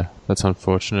yeah, that's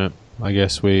unfortunate. I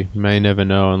guess we may never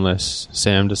know unless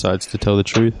Sam decides to tell the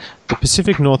truth. The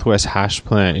Pacific Northwest hash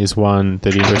plant is one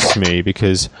that interests me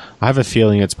because I have a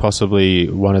feeling it's possibly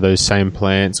one of those same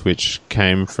plants which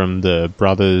came from the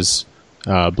brothers'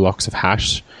 blocks of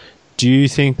hash. Do you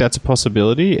think that's a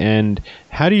possibility? And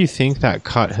how do you think that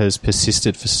cut has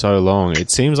persisted for so long?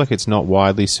 It seems like it's not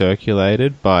widely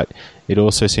circulated, but it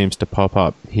also seems to pop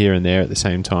up here and there at the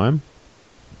same time.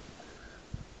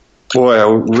 Boy, I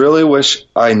really wish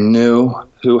I knew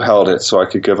who held it so I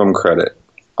could give them credit.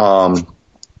 I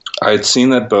had seen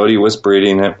that Bodie was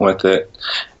breeding it with it,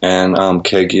 and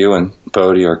Kegu and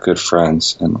Bodie are good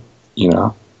friends. And,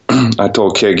 I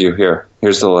told Kegu,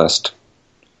 here's the list.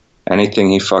 Anything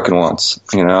he fucking wants,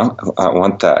 I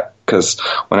want that. Because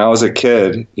when I was a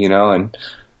kid, and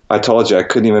I told you I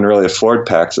couldn't even really afford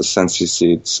packs of Sensi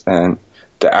seeds, and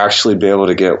to actually be able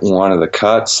to get one of the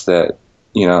cuts that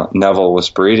Neville was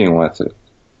breeding with it,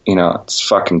 it's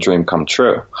fucking dream come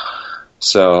true.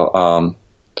 So,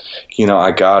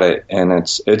 I got it, and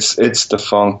it's the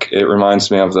funk. It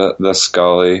reminds me of the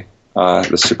Scully,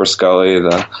 the Super Scully,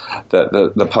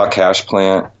 the Puck hash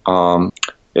plant.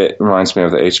 It reminds me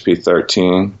of the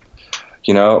HP13.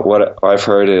 What I've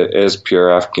heard is pure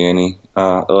Afghani,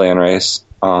 the land race.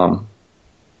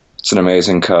 It's an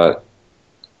amazing cut.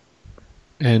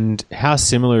 And how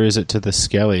similar is it to the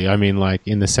Skelly? I mean, like,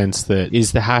 in the sense that,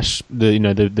 is the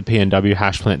PNW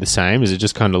hash plant the same? Does it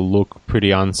just kind of look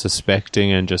pretty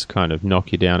unsuspecting and just kind of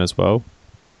knock you down as well?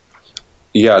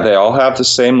 Yeah, they all have the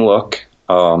same look.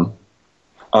 You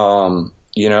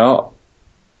know,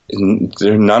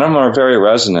 none of them are very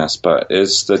resinous, but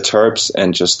it's the terps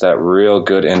and just that real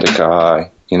good indica high.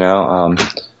 You know,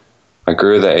 I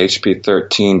grew the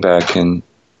HP13 back in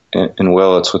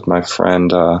Willits with my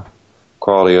friend,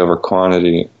 Quality Over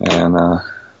Quantity, in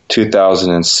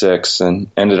 2006,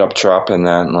 and ended up dropping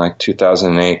that in like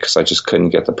 2008 because I just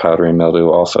couldn't get the powdery mildew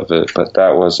off of it. But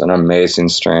that was an amazing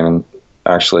strain, and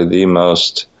actually the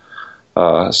most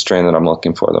strain that I'm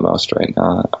looking for the most right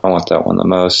now. I want that one the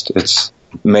most. It's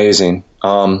amazing.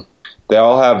 They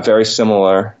all have very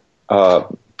similar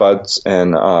buds,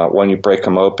 and when you break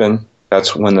them open,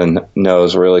 that's when the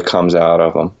nose really comes out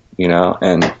of them. You know,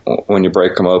 and when you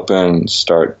break them open and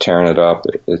start tearing it up,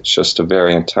 it's just a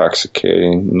very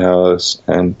intoxicating nose.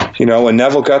 And, you know, when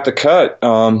Neville got the cut,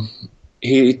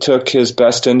 he took his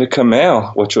best indica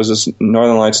male, which was his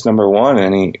Northern Lights #1,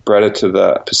 and he bred it to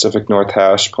the Pacific North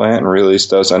hash plant and released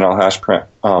those NL hash plant,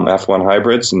 F1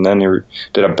 hybrids. And then he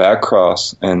did a back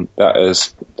cross, and that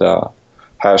is the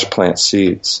hash plant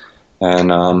seeds. And,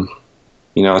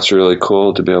 you know, it's really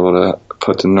cool to be able to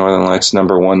put the Northern Lights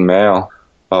 #1 male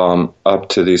up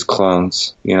to these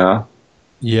clones, you know?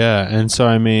 Yeah, and so,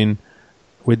 I mean,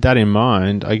 with that in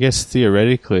mind, I guess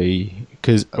theoretically,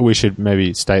 because we should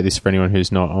maybe state this for anyone who's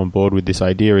not on board with this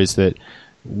idea, is that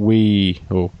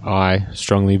I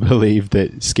strongly believe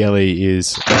that Skelly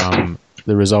is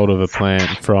the result of a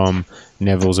plant from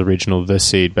Neville's original The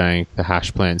Seed Bank, the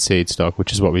hash plant seed stock,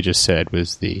 which is what we just said,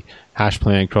 was the hash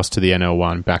plant cross to the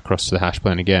NL1, back cross to the hash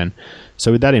plant again.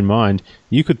 So with that in mind,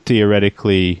 you could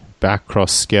theoretically back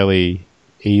cross Skelly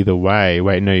either way.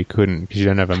 Wait, no, you couldn't, because you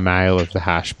don't have a male of the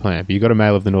hash plant, but you got a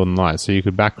male of the Northern Lights, so you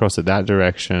could back cross it that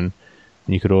direction,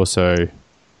 and you could also...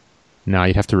 No,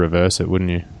 you'd have to reverse it,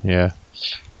 wouldn't you? Yeah.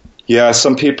 Yeah,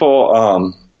 some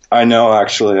people... I know,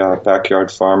 actually, a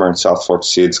backyard farmer in South Fork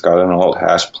Seeds got an old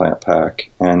hash plant pack,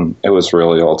 and it was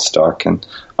really old stock, and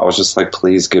I was just like,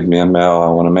 please give me a male. I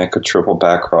want to make a triple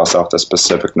back cross off the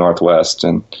Pacific Northwest,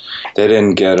 and they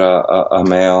didn't get a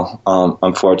male,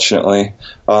 unfortunately.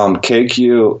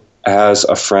 KQ has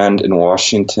a friend in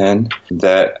Washington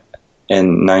that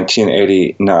in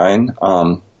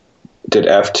 1989 did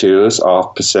F2s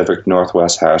off Pacific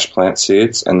Northwest hash plant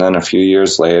seeds, and then a few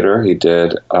years later he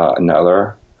did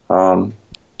another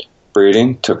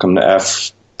breeding, took him to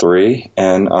F3,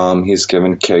 and he's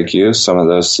given KQ some of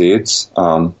those seeds.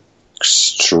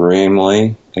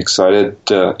 Extremely excited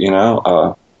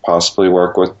to, possibly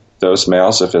work with those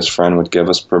males if his friend would give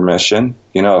us permission.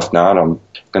 You know, if not, I'm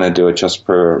going to do it just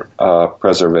for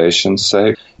preservation's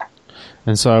sake.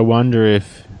 And so I wonder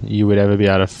if you would ever be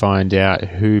able to find out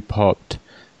who popped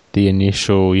the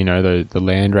initial, the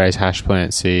landrace hash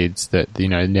plant seeds that,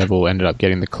 Neville ended up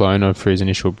getting the clone of for his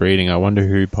initial breeding. I wonder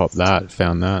who popped that,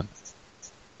 found that.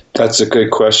 That's a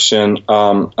good question.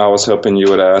 I was hoping you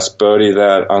would ask Bodie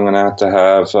that. I'm going to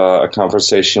have a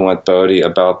conversation with Bodie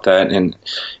about that, and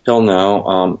he'll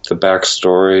know the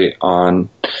backstory on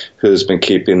who's been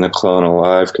keeping the clone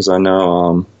alive, because I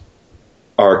know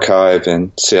Archive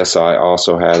and CSI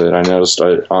also had it. I noticed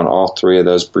it on all three of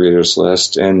those breeders'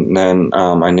 lists, and then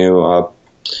I knew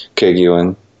KQ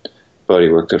and Bodie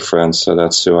were good friends, so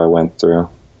that's who I went through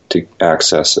to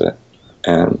access it.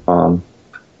 And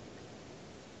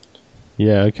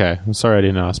yeah, okay. I'm sorry I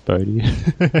didn't ask Bodie.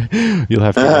 You'll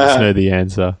have to let us know the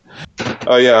answer.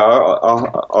 Oh yeah,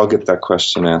 I'll get that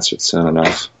question answered soon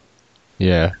enough.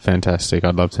 Yeah, fantastic.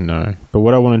 I'd love to know. But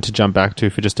what I wanted to jump back to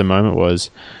for just a moment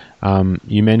was,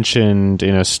 you mentioned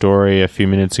in a story a few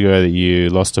minutes ago that you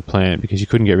lost a plant because you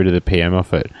couldn't get rid of the PM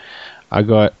off it. I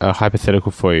got a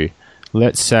hypothetical for you.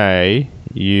 Let's say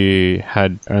you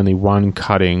had only one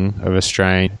cutting of a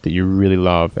strain that you really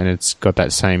love and it's got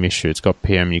that same issue. It's got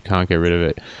PM, you can't get rid of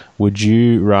it. Would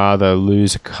you rather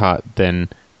lose a cut than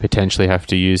potentially have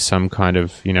to use some kind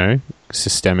of,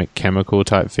 systemic chemical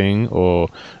type thing? Or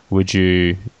would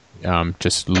you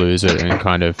just lose it and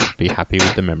kind of be happy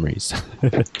with the memories?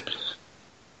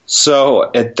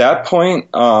 So at that point,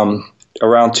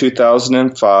 around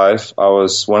 2005, I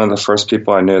was one of the first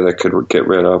people I knew that could get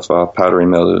rid of powdery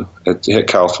mildew. It hit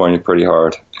California pretty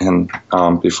hard, and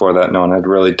before that, no one had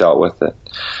really dealt with it.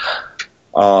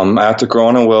 After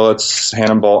growing in Willits,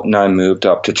 Hannah Bolt and I moved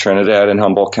up to Trinidad in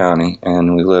Humboldt County,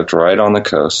 and we lived right on the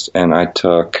coast. And I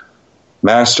took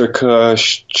Master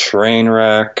Kush,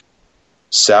 Trainwreck,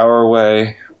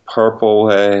 Sourway, Purple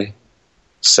Way,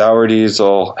 Sour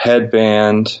Diesel,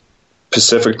 Headband,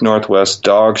 Pacific Northwest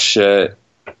dog shit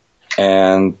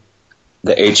and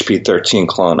the HP13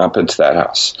 clone up into that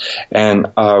house. And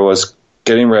I was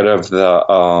getting rid of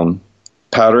the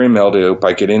powdery mildew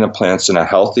by getting the plants in a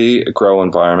healthy grow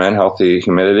environment, healthy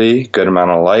humidity, good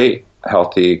amount of light,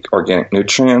 healthy organic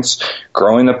nutrients,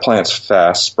 growing the plants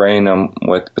fast, spraying them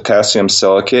with potassium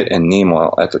silicate and neem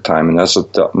oil at the time. And that's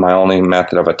my only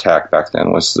method of attack back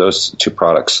then, was those two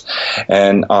products.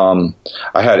 And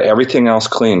I had everything else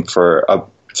clean for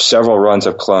several runs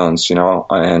of clones,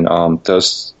 and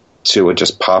those two would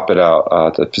just pop it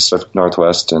out, the Pacific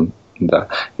Northwest and the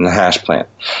hash plant.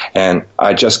 And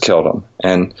I just killed them.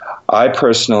 And I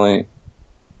personally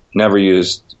never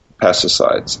used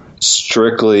pesticides,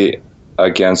 strictly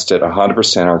against it,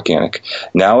 100% organic.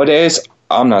 Nowadays,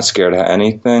 I'm not scared of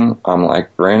anything. I'm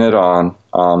like, bring it on,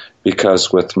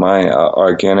 because with my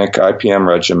organic IPM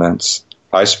regiments,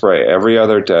 I spray every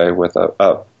other day with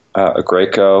a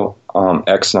Graco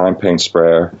X9 paint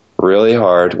sprayer, really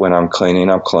hard when I'm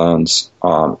cleaning up clones,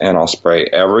 and I'll spray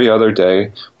every other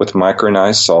day with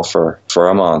micronized sulfur for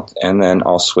a month, and then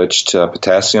I'll switch to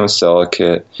potassium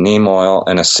silicate, neem oil,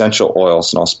 and essential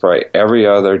oils, and I'll spray every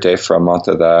other day for a month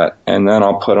of that, and then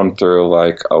I'll put them through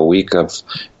like a week of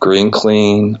Green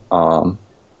Clean.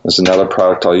 There's another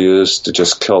product I'll use to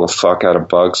just kill the fuck out of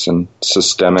bugs and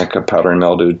systemic powdery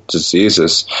mildew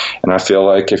diseases. And I feel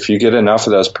like if you get enough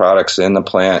of those products in the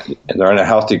plant, they're in a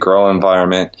healthy grow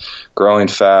environment, growing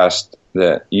fast,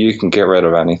 that you can get rid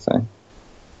of anything.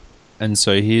 And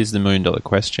so here's the $1 million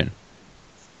question.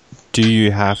 Do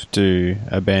you have to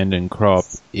abandon crop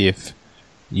if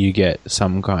you get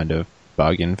some kind of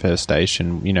bug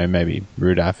infestation, maybe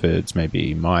root aphids,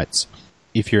 maybe mites,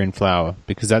 if you're in flower?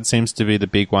 Because that seems to be the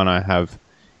big one I have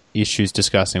issues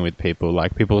discussing with people.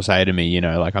 Like, people say to me,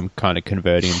 like, I'm kind of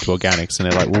converting into organics,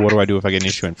 and they're like, well, what do I do if I get an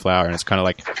issue in flower? And it's kind of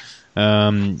like,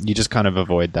 you just kind of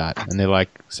avoid that. And they're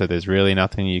like, so there's really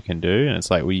nothing you can do? And it's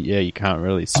like, well, yeah, you can't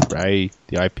really spray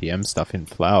the IPM stuff in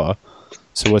flower.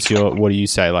 So what do you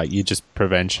say? Like,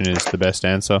 prevention is the best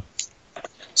answer?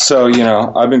 So,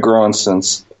 I've been growing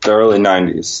since the early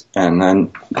 90s, and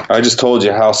then I just told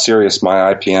you how serious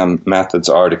my IPM methods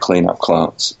are to clean up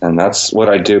clones, and that's what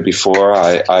I do before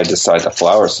I decide to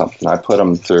flower something. I put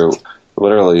them through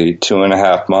literally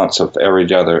 2.5 months of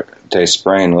every other day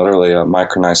spraying. Literally, a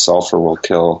micronized sulfur will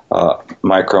kill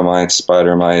micromites,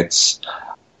 spider mites,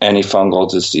 any fungal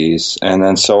disease, and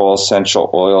then so will essential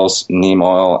oils, neem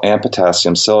oil, and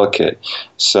potassium silicate.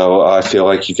 So I feel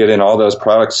like you get in all those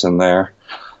products in there,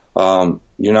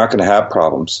 you're not going to have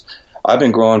problems. I've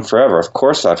been growing forever. Of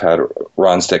course, I've had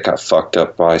runs that got fucked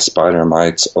up by spider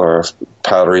mites or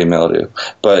powdery mildew.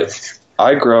 But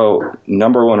I grow,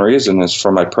 number one reason is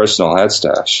for my personal head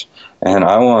stash. And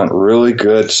I want really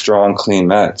good, strong, clean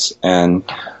meds. And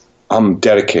I'm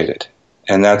dedicated.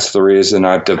 And that's the reason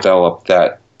I've developed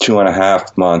that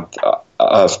 2.5 month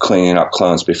of cleaning up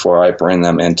clones before I bring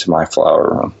them into my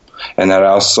flower room. And that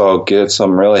also gets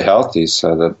them really healthy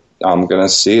so that I'm going to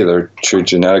see their true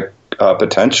genetic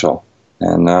potential,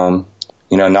 and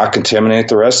not contaminate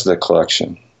the rest of the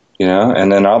collection,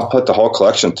 and then I'll put the whole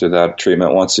collection through that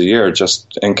treatment once a year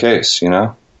just in case,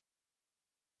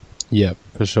 Yeah,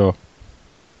 for sure.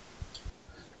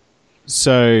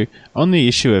 So on the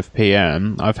issue of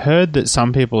PM, I've heard that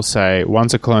some people say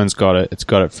once a clone's got it, it's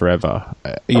got it forever.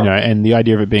 And the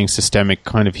idea of it being systemic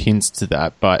kind of hints to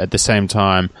that, but at the same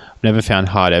time, I've never found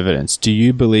hard evidence. Do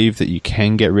you believe that you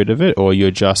can get rid of it, or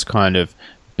you're just kind of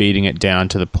beating it down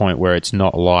to the point where it's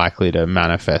not likely to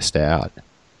manifest out?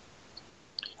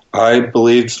 I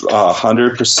believe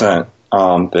 100%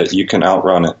 that you can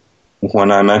outrun it.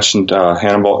 When I mentioned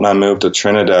Hannibal and I moved to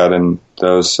Trinidad, and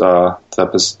those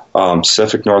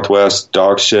Pacific Northwest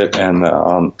dog shit and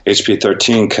the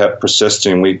HP13 kept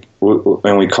persisting, we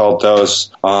called those.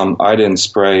 I didn't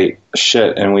spray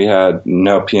shit, and we had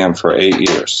no PM for 8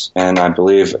 years. And I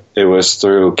believe it was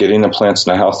through getting the plants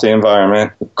in a healthy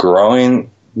environment,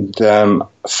 growing them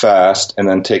fast, and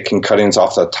then taking cuttings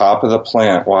off the top of the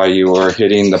plant while you were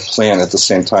hitting the plant at the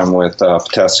same time with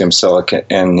potassium silicate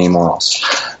and neem oils.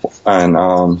 And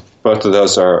both of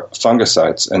those are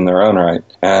fungicides in their own right.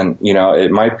 And,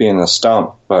 it might be in the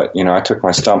stump, but, I took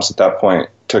my stumps at that point,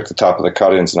 took the top of the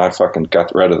cuttings, and I fucking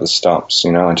got rid of the stumps,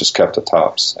 and just kept the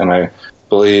tops. And I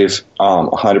believe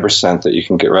 100% that you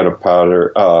can get rid of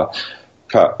powdery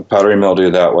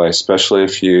mildew that way, especially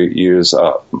if you use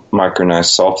micronized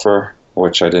sulfur,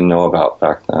 which I didn't know about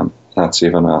back then. That's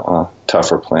even a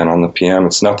tougher plant on the PM.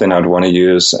 It's nothing I'd want to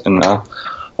use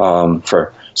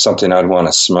for something I'd want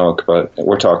to smoke, but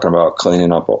we're talking about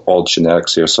cleaning up old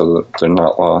genetics here so that they're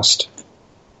not lost.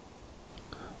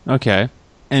 Okay.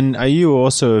 And are you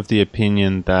also of the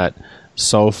opinion that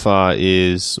sulfur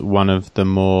is one of the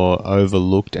more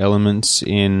overlooked elements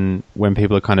in when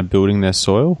people are kind of building their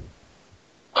soil?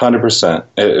 100%.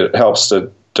 It helps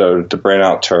to bring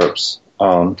out terps,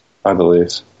 I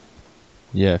believe.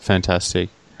 Yeah, fantastic.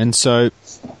 And so,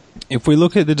 if we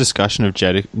look at the discussion of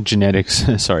genetics,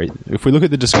 if we look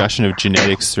at the discussion of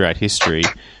genetics throughout history,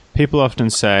 people often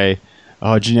say,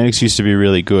 "Oh, genetics used to be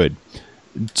really good."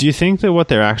 Do you think that what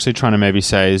they're actually trying to maybe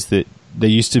say is that there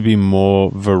used to be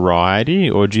more variety,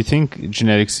 or do you think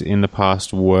genetics in the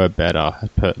past were better,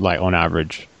 on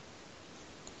average?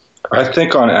 I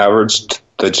think on average,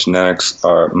 the genetics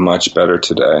are much better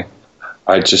today.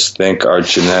 I just think our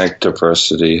genetic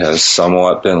diversity has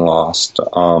somewhat been lost,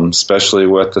 especially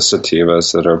with the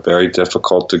sativas that are very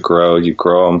difficult to grow. You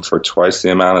grow them for twice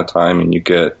the amount of time and you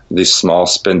get these small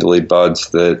spindly buds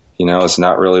that, is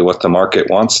not really what the market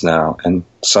wants now. And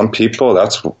some people,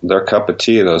 that's their cup of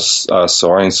tea, those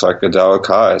soaring psychedelic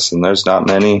highs. And there's not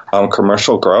many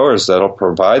commercial growers that'll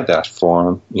provide that for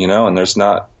them, and there's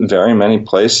not very many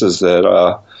places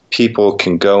that people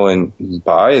can go and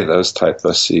buy those type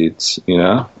of seeds,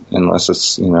 unless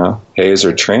it's, haze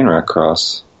or train wreck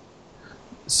cross.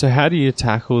 So how do you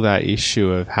tackle that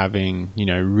issue of having,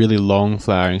 really long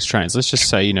flowering strains? Let's just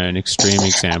say, an extreme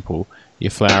example, you're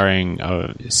flowering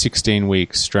a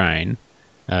 16-week strain.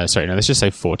 Let's just say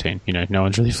 14. No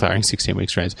one's really flowering 16-week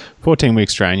strains. 14-week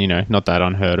strain, not that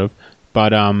unheard of.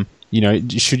 But,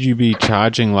 should you be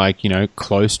charging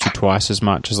close to twice as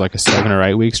much as like a 7 or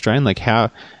 8-week strain? Like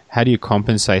how do you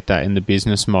compensate that in the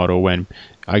business model when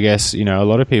I guess, a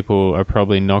lot of people are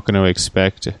probably not going to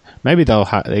expect, maybe they'll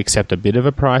accept a bit of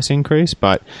a price increase,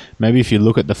 but maybe if you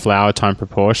look at the flower time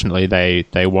proportionately,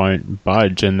 they won't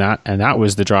budge. And that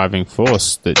was the driving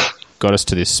force that got us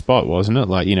to this spot, wasn't it?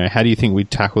 How do you think we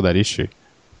tackle that issue?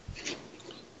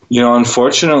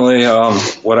 Unfortunately,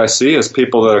 what I see is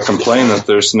people that are complaining that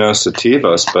there's no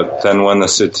sativas, but then when the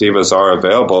sativas are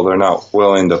available, they're not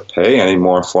willing to pay any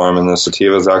more for them, and the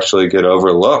sativas actually get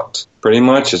overlooked. Pretty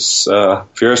much, it's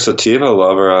if you're a sativa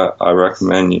lover, I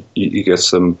recommend you get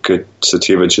some good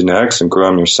sativa genetics and grow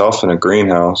them yourself in a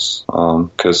greenhouse,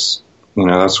 because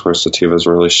that's where sativas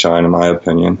really shine, in my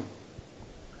opinion.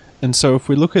 And so, if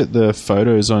we look at the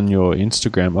photos on your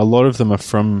Instagram, a lot of them are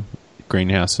from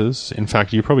greenhouses. In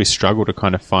fact, you probably struggle to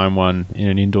kind of find one in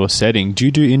an indoor setting. Do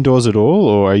you do indoors at all,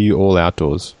 or are you all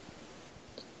outdoors?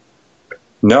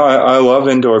 No, I love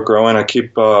indoor growing. I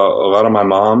keep a lot of my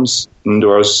mom's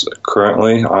indoors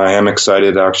currently. I am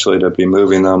excited actually to be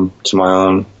moving them to my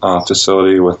own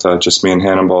facility with just me and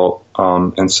Hannibal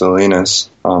and Salinas,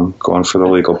 going for the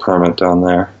legal permit down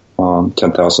there,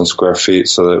 10,000 square feet,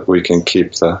 so that we can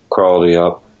keep the quality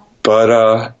up.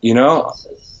 But,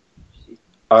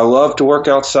 I love to work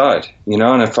outside,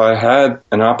 and if I had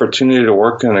an opportunity to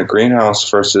work in a greenhouse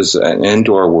versus an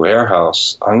indoor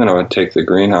warehouse, I'm going to take the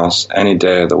greenhouse any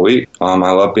day of the week. I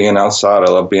love being outside.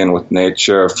 I love being with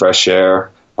nature, fresh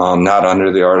air, not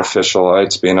under the artificial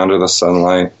lights, being under the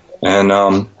sunlight. And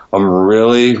I'm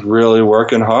really, really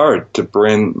working hard to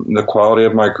bring the quality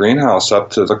of my greenhouse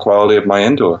up to the quality of my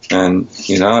indoor. And,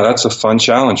 that's a fun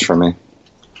challenge for me.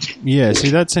 Yeah, see,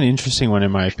 that's an interesting one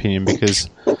in my opinion, because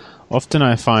often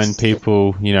I find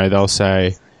people, they'll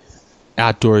say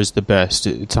outdoor is the best,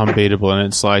 it's unbeatable. And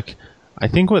it's like, I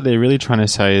think what they're really trying to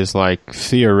say is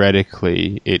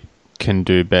theoretically it can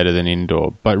do better than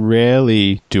indoor. But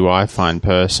rarely do I find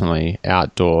personally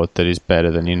outdoor that is better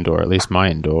than indoor, at least my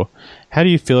indoor. How do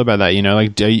you feel about that?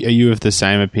 Are you of the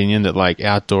same opinion that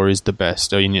outdoor is the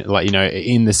best? Or,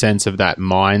 in the sense of that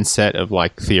mindset of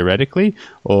theoretically?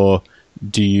 Or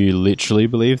do you literally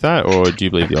believe that? Or do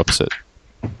you believe the opposite?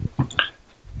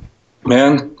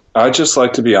 Man, I just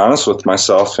like to be honest with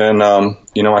myself, and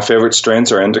my favorite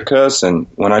strains are indicas, and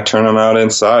when I turn them out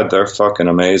inside, they're fucking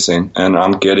amazing, and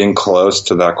I'm getting close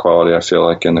to that quality, I feel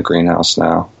like, in the greenhouse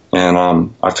now, and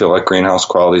I feel like greenhouse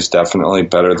quality is definitely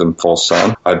better than full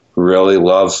sun. I really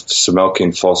love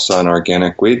smoking full sun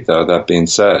organic wheat, though. That being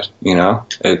said,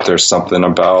 there's something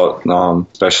about,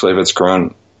 especially if it's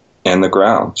grown in the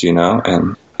ground,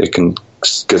 and it can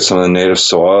get some of the native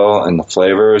soil and the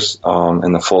flavors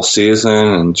and the full season,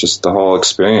 and just the whole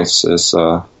experience is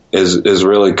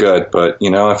really good. But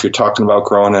if you're talking about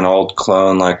growing an old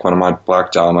clone like one of my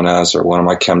Black Dominas or one of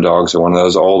my Chem Dogs or one of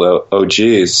those old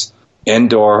OGs,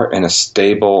 indoor in a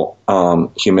stable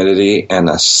humidity and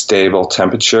a stable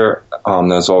temperature,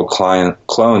 those old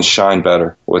clones shine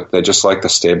better. They just like the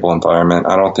stable environment.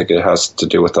 I don't think it has to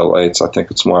do with the lights. I think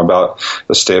it's more about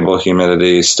the stable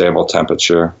humidity, stable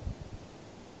temperature.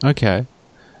 Okay.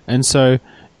 And so,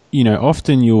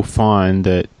 often you'll find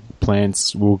that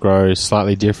plants will grow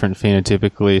slightly different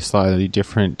phenotypically, slightly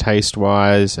different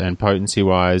taste-wise and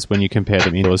potency-wise when you compare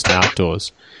them indoors to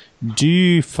outdoors. Do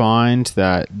you find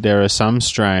that there are some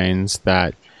strains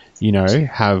that, you know,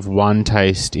 have one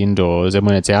taste indoors, and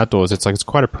when it's outdoors, it's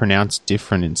quite a pronounced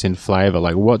difference in flavour?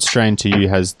 Like, what strain to you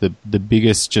has the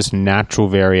biggest just natural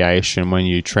variation when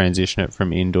you transition it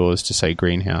from indoors to, say,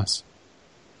 greenhouse?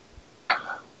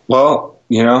 Well,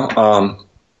 you know,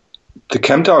 the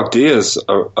ChemDog D is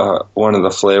one of the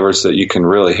flavors that you can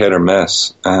really hit or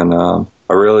miss, and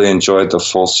I really enjoyed the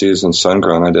full season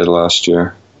sun-grown I did last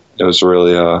year. It was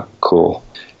really cool.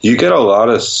 You get a lot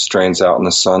of strains out in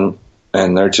the sun,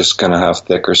 and they're just going to have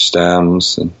thicker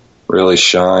stems and really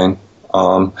shine.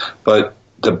 But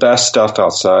the best stuff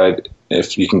outside,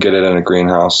 if you can get it in a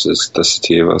greenhouse, is the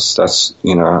sativas. That's,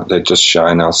 you know, they just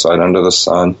shine outside under the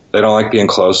sun. They don't like being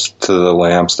close to the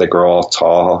lamps. They grow all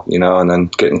tall, you know, and then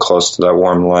getting close to that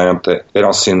warm lamp, they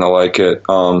don't seem to like it.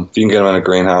 If you can get them in a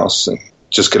greenhouse and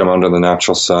just get them under the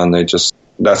natural sun,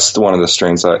 that's one of the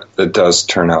strains that does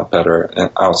turn out better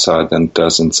outside than it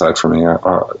does inside for me,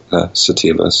 are the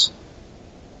sativas.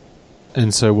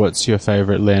 And so what's your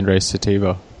favorite landrace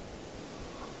sativa?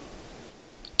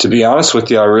 To be honest with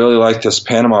you, I really like this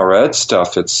Panama Red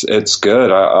stuff. It's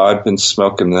good. I've been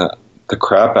smoking the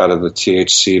crap out of the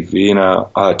THC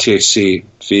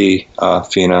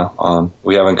Phena.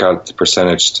 We haven't got the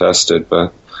percentage tested,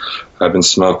 but I've been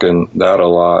smoking that a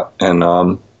lot.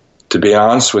 And to be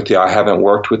honest with you, I haven't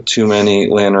worked with too many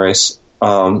landrace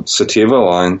sativa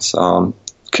lines.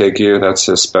 Kagyu, that's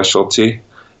his specialty.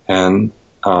 And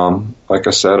like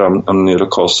I said, I'm new to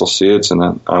Coastal Seeds,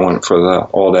 and I went for the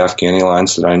old Afghani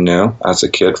lines that I knew as a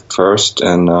kid first.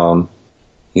 And,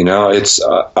 you know,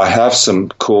 I have some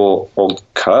cool old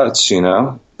cuts, you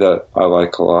know, that I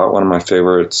like a lot. One of my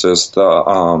favorites is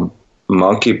the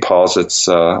Monkey Paws. It's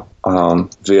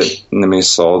Vietnamese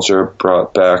soldier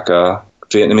brought back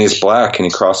Vietnamese black, and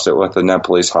he crossed it with a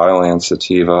Nepalese Highland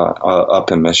sativa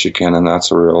up in Michigan, and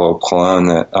that's a real old clone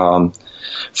that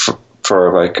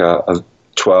for like a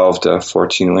 12 to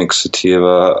 14 week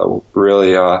sativa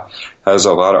really has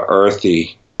a lot of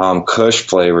earthy Kush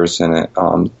flavors in it,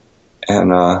 and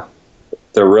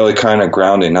they're really kind of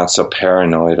grounding, not so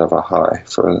paranoid of a high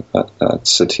for that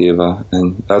sativa,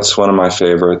 and that's one of my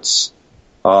favorites.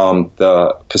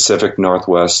 The Pacific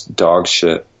Northwest Dog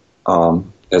Shit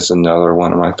is another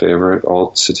one of my favorite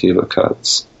old sativa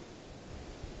cuts.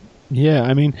 Yeah,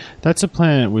 I mean, that's a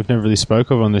plant we've never really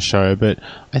spoke of on the show, but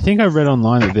I think I read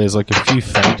online that there's like a few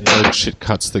fake dog shit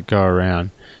cuts that go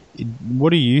around. What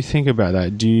do you think about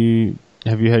that?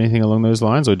 Have you heard anything along those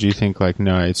lines, or do you think like,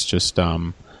 no, it's just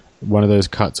one of those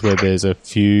cuts where there's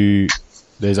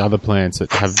other plants that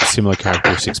have similar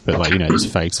characteristics, but like, you know, just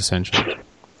fakes essentially?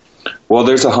 Well,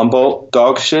 there's a Humboldt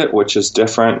dog shit, which is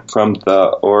different from the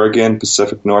Oregon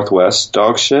Pacific Northwest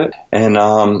dog shit. And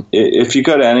if you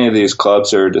go to any of these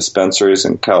clubs or dispensaries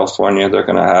in California, they're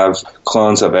going to have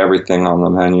clones of everything on the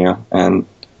menu. And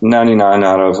 99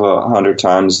 out of 100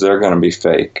 times, they're going to be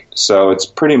fake. So it's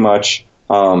pretty much,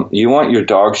 you want your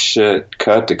dog shit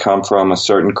cut to come from a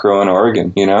certain crew in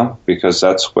Oregon, you know, because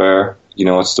that's where, you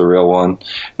know, it's the real one.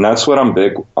 And that's what I'm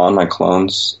big on my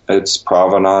clones. It's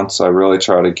provenance. I really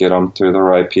try to get them through the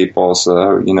right people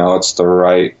so, you know, it's the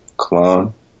right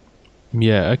clone.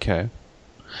 Yeah, okay.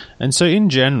 And so in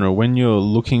general, when you're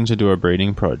looking to do a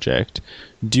breeding project,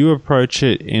 do you approach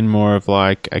it in more of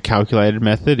like a calculated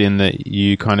method, in that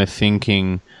you kind of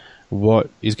thinking what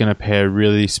is going to pair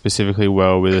really specifically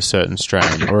well with a certain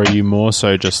strain? Or are you more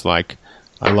so just like,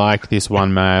 I like this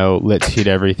one male, let's hit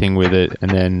everything with it and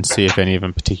then see if any of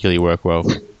them particularly work well?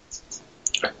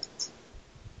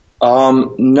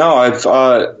 No,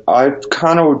 I've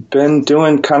kind of been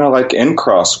doing kind of like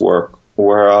in-cross work,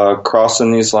 where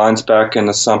crossing these lines back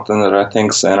into something that I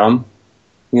think's in them,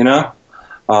 you know,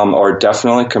 or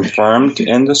definitely confirmed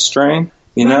in the strain,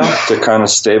 you know, to kind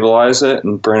of stabilize it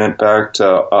and bring it back to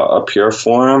a pure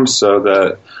form so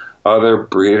that other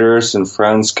breeders and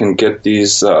friends can get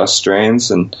these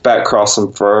strains and back cross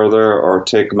them further or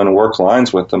take them and work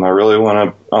lines with them. I really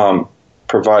want to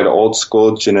provide old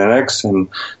school genetics and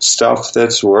stuff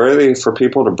that's worthy for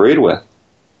people to breed with.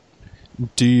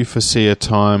 Do you foresee a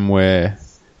time where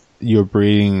your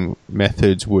breeding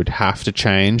methods would have to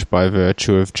change by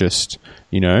virtue of just,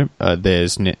 you know,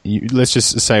 let's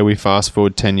just say we fast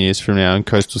forward 10 years from now and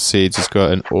Coastal Seeds has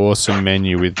got an awesome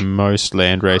menu with most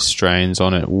landrace strains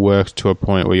on it, worked to a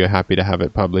point where you're happy to have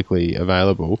it publicly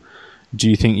available. Do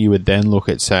you think you would then look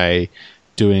at, say,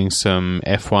 doing some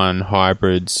F1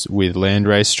 hybrids with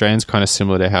landrace strains, kind of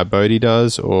similar to how Bodhi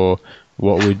does, or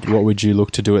what would you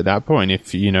look to do at that point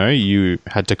if you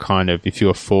had to if you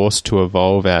were forced to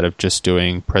evolve out of just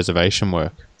doing preservation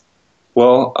work?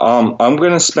 Well, I'm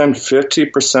going to spend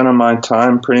 50% of my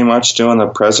time pretty much doing the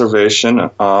preservation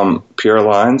pure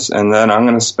lines, and then I'm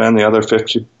going to spend the other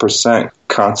 50%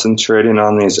 concentrating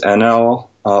on these NL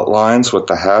lines with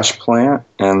the hash plant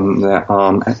and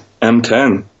the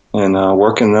M10 and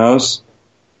working those.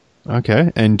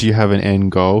 Okay, and do you have an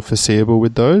end goal foreseeable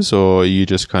with those, or you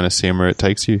just kind of seeing where it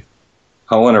takes you?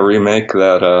 I want to remake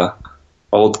that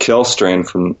old kill strain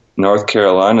from North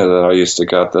Carolina that I used to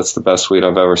get. That's the best weed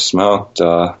I've ever smoked.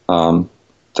 The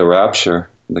Rapture,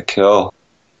 the Kill.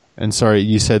 And sorry,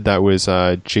 you said that was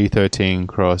G13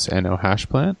 cross NL hash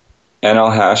plant?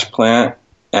 NL hash plant,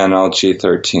 NL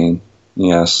G13.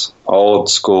 Yes, old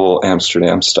school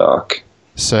Amsterdam stock.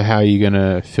 So how are you going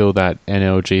to fill that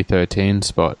NL G13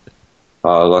 spot?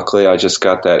 Luckily, I just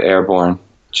got that airborne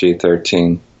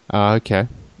G13. Okay.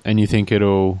 And you think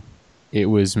it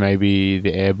was maybe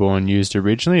the airborne used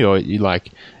originally, or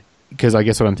because I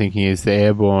guess what I'm thinking is the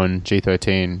airborne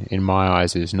G13 in my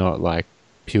eyes is not like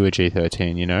pure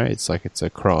G13, it's a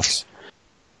cross.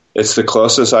 It's the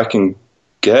closest I can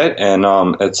get, and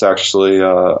it's actually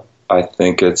I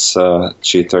think it's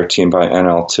G13 by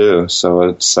NL2, so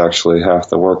it's actually half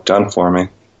the work done for me.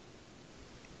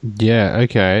 Yeah,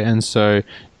 okay. And so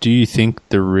do you think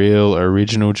the real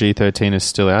original G13 is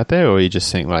still out there, or you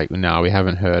just think no, we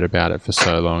haven't heard about it for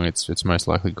so long, it's most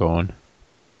likely gone?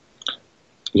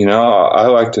 I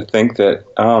like to think that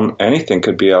anything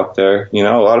could be out there. A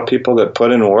lot of people that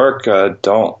put in work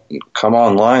don't come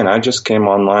online. I just came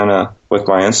online with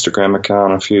my Instagram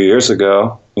account a few years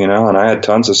ago, and I had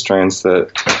tons of strains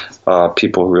that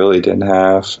people really didn't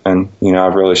have, and,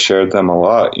 I've really shared them a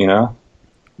lot,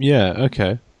 Yeah,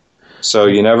 okay. So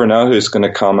you never know who's going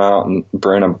to come out and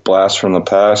bring a blast from the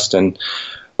past. And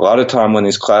a lot of time when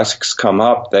these classics come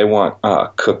up, they want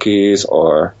cookies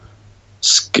or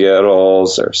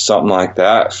Skittles or something like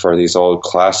that for these old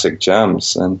classic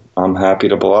gems. And I'm happy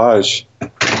to oblige.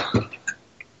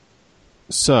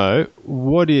 So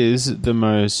what is the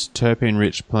most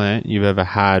terpene-rich plant you've ever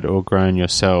had or grown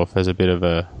yourself, as a bit of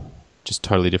a just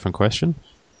totally different question?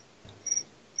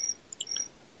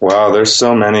 Wow, there's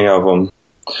so many of them.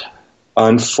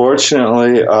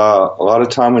 Unfortunately, a lot of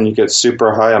time when you get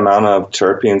super high amount of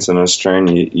terpenes in a strain,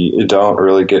 you don't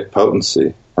really get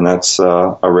potency, and that's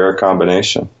a rare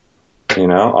combination.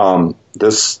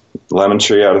 This lemon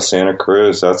tree out of Santa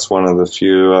Cruz, that's one of the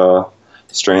few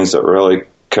strains that really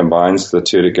combines the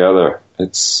two together.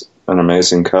 It's an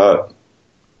amazing cut.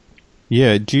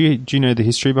 Yeah, do you know the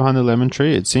history behind the lemon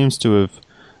tree? It seems to have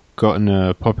gotten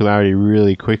a popularity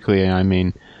really quickly. I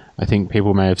mean, I think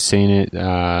people may have seen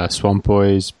it. Swamp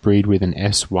Boys breed with an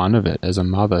S1 of it as a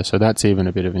mother, so that's even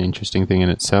a bit of an interesting thing in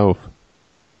itself.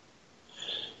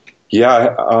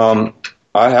 Yeah,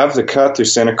 I have the cut through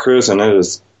Santa Cruz, and it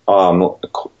is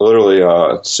literally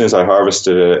as soon as I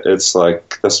harvested it, it's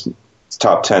like this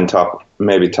top 10,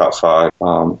 maybe top 5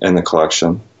 in the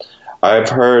collection. I've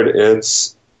heard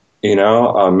it's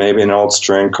maybe an old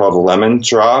strain called Lemon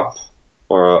Drop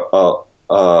or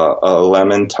a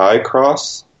lemon tie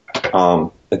cross.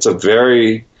 It's a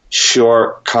very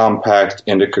short, compact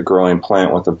indica growing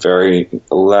plant with a very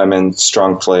lemon,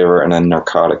 strong flavor and a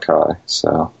narcotic high.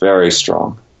 So very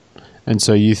strong. And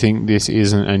so you think this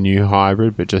isn't a new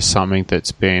hybrid, but just something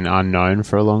that's been unknown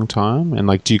for a long time?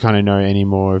 And do you kind of know any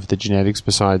more of the genetics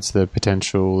besides the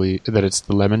potential that it's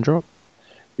the lemon drop?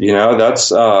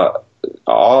 That's all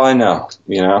I know.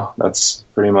 That's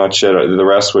pretty much it. The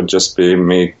rest would just be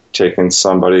me taking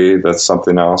somebody that's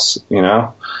something else,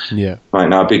 Yeah. Might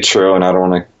not be true, and I don't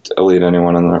want to lead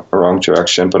anyone in the wrong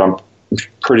direction, but I'm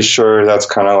pretty sure that's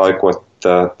kind of like what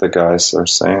the guys are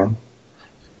saying.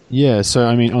 Yeah, so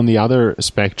I mean, on the other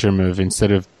spectrum of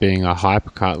instead of being a hyper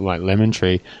cut like Lemon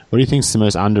Tree, what do you think is the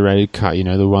most underrated cut,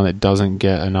 the one that doesn't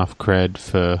get enough cred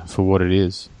for what it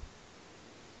is?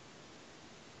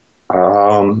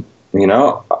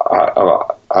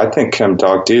 I think Kim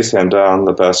Dog D's hand down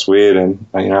the best weed, and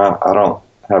I don't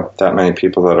have that many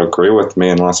people that agree with me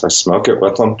unless I smoke it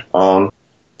with them.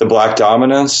 The Black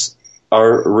Dominants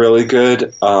are really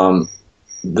good.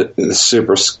 The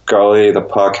Super Scully, the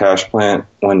Puck hash plant,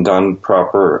 when done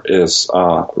proper, is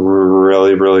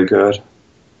really, really good.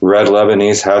 Red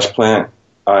Lebanese hash plant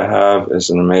I have is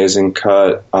an amazing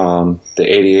cut. The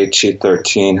 88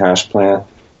 G13 hash plant.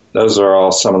 Those are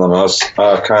all some of the most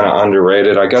kind of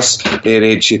underrated. I guess the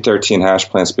 88 G13 hash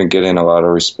plant's been getting a lot of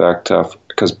respect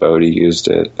because Bodie used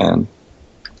it, and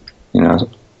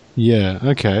Yeah,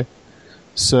 okay.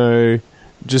 So,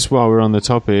 just while we're on the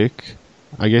topic,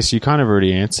 I guess you kind of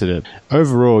already answered it.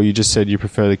 Overall, you just said you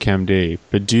prefer the Chem D,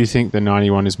 but do you think the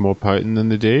 91 is more potent than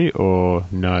the D, or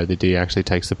no, the D actually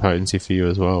takes the potency for you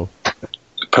as well?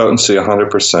 Potency,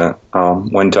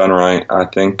 100%. When done right, I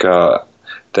think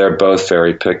they're both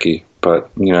very picky,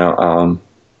 but,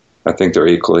 I think they're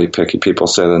equally picky. People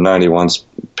say the 91's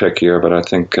pickier, but I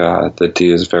think the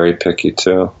D is very picky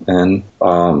too. And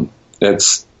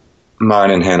it's mine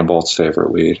and Hannah Bolt's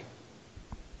favorite weed.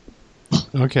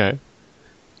 Okay.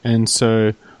 And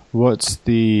so what's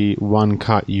the one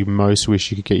cut you most wish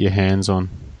you could get your hands on?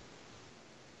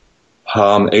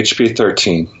 HB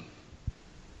 13.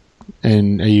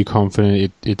 And are you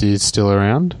confident it is still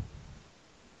around?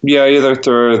 Yeah, either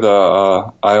through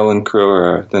the Island crew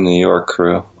or the New York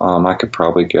crew. I could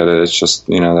probably get it. It's just,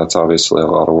 that's obviously a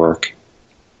lot of work.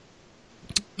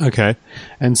 Okay.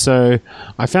 And so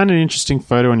I found an interesting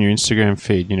photo on your Instagram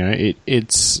feed.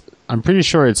 I'm pretty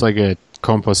sure it's like a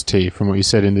compost tea from what you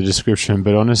said in the description,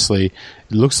 but honestly,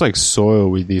 it looks like soil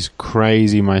with this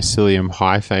crazy mycelium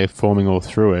hyphae forming all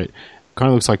through it. Kind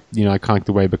of looks like, kind of like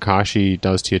the way Bokashi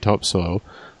does to your topsoil.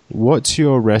 What's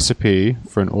your recipe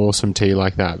for an awesome tea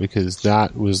like that? Because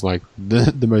that was like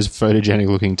the most photogenic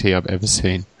looking tea I've ever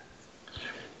seen.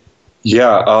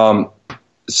 Yeah.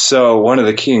 So one of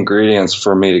the key ingredients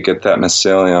for me to get that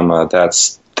mycelium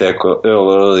that's thick, it'll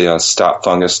literally stop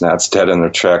fungus gnats dead in their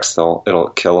tracks.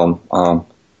 It'll kill them.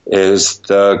 Is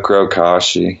the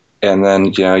Bokashi. And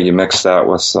then, you mix that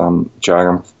with some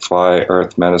dragonfly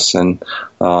earth medicine,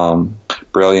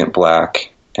 brilliant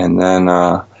black, and then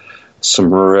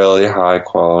some really high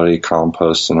quality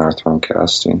compost and earthworm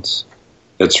castings.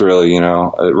 It's really,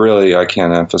 I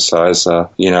can't emphasize,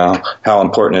 how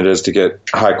important it is to get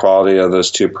high quality of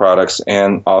those two products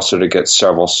and also to get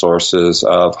several sources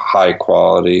of high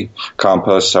quality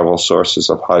compost, several sources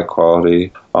of high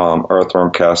quality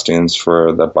earthworm castings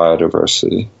for the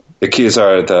biodiversity. The keys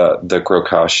are the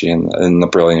Bokashi and the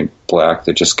brilliant black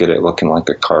that just get it looking like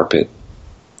a carpet.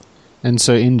 And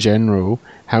so in general,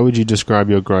 how would you describe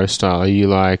your grow style? Are you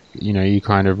like, you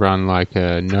kind of run like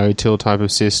a no-till type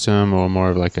of system or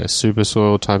more of like a super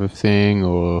soil type of thing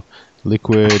or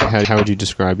liquid? How would you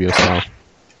describe your style?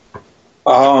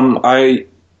 I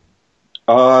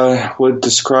would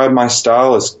describe my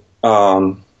style as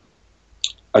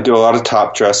I do a lot of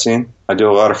top dressing. I do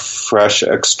a lot of fresh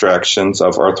extractions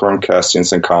of earthworm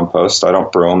castings and compost. I don't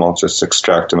brew them. I'll just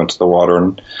extract them into the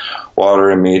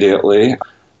water immediately.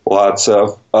 Lots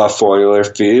of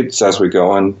foliar feeds as we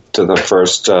go into the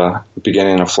first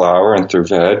beginning of flower and through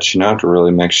veg, to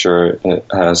really make sure it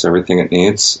has everything it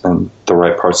needs and the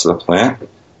right parts of the plant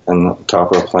and the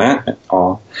top of the plant.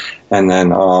 And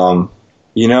then,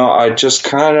 I just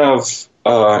kind of,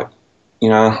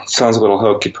 sounds a little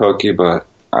hokey pokey, but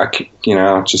I,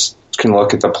 just can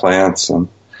look at the plants and,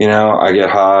 I get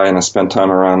high and I spend time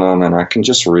around them and I can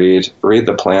just read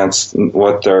the plants,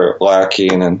 what they're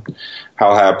lacking and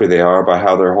how happy they are by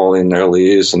how they're holding their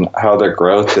leaves and how their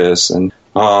growth is. And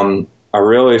I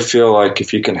really feel like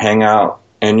if you can hang out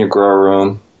in your grow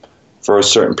room for a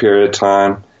certain period of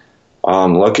time,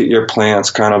 look at your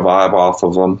plants, kind of vibe off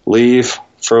of them, leave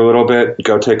for a little bit,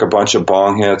 go take a bunch of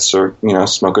bong hits or,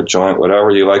 smoke a joint,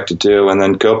 whatever you like to do, and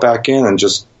then go back in and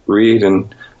just read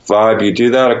and vibe. You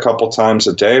do that a couple times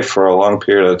a day for a long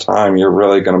period of time, you're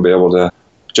really going to be able to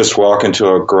just walk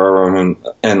into a grow room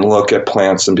and look at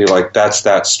plants and be like, that's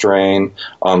that strain.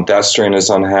 That strain is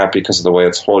unhappy because of the way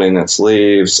it's holding its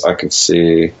leaves. I can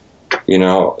see,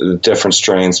 different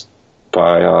strains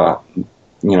by,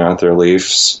 their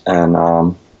leaves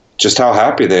and just how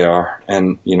happy they are.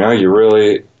 And, you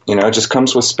really, it just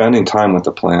comes with spending time with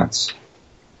the plants.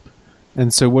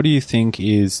 And so what do you think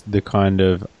is the kind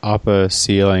of upper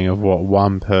ceiling of what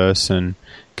one person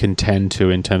can tend to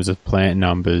in terms of plant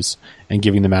numbers and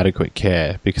giving them adequate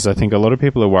care? Because I think a lot of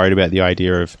people are worried about the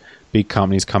idea of big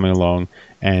companies coming along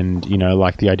and,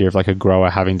 like the idea of like a grower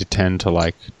having to tend to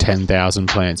like 10,000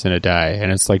 plants in a day.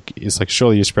 And it's like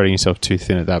surely you're spreading yourself too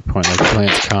thin at that point. Like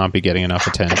plants can't be getting enough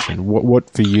attention. What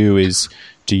for you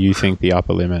do you think the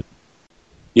upper limit?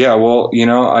 Yeah, well,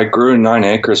 I grew 9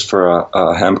 acres for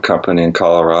a hemp company in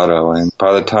Colorado, and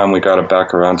by the time we got it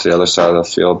back around to the other side of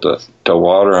the field to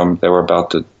water them, they were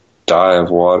about to die of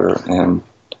water, and,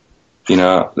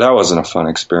 that wasn't a fun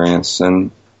experience.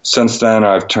 And since then,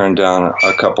 I've turned down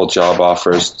a couple job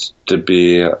offers to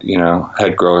be,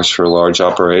 head growers for large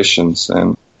operations,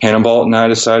 and Hannah Bolt and I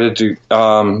decided to,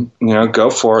 go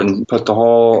for it and put the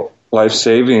whole life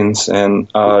savings and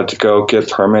to go get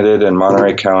permitted in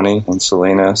Monterey County in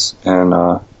Salinas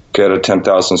and get a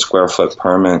 10,000 square foot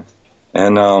permit.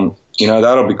 And,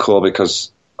 that'll be cool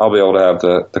because I'll be able to have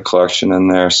the collection in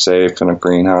there safe in a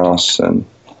greenhouse. And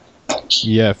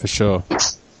yeah, for sure.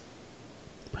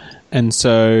 And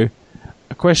so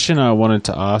a question I wanted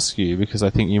to ask you, because I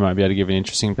think you might be able to give an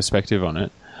interesting perspective on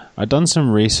it. I've done some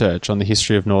research on the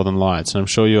history of Northern Lights, and I'm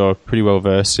sure you're pretty well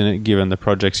versed in it given the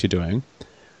projects you're doing.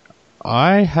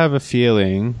 I have a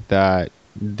feeling that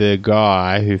the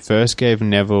guy who first gave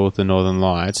Neville the Northern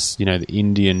Lights, the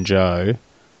Indian Joe,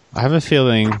 I have a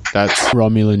feeling that's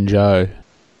Romulan Joe.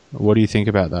 What do you think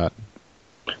about that?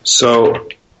 So,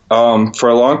 for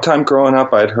a long time growing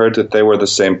up, I'd heard that they were the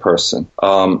same person.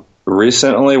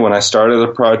 Recently, when I started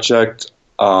the project,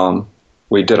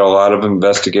 we did a lot of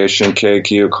investigation,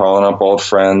 KQ, calling up old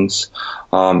friends,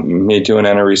 me doing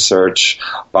any research,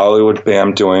 Bollywood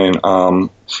BAM doing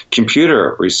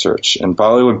computer research. And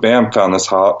Bollywood BAM found this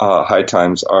High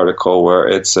Times article where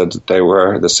it said that they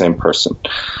were the same person.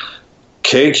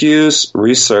 KQ's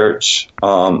research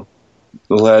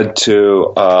led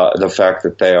to the fact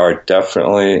that they are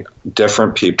definitely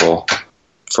different people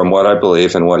from what I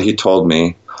believe and what he told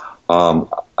me.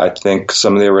 I think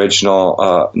some of the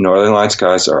original Northern Lights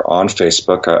guys are on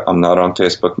Facebook. I'm not on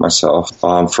Facebook myself.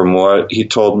 From what he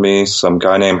told me, some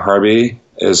guy named Herbie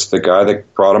is the guy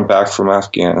that brought him back from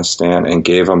Afghanistan and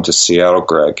gave him to Seattle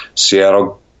Greg.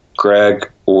 Seattle Greg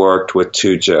worked with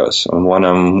two Joes, and one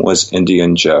of them was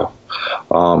Indian Joe.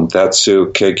 That's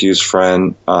who KQ's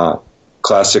friend,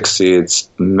 Classic Seeds,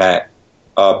 met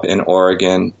up in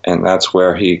Oregon, and that's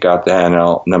where he got the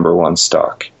NL #1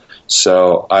 stock.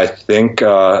 So I think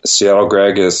Seattle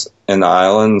Greg is in the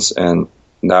islands, and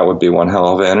that would be one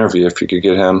hell of an interview if you could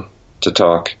get him to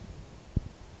talk.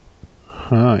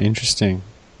 Interesting.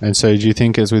 And so do you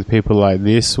think it's with people like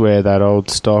this where that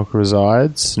old stock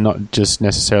resides, not just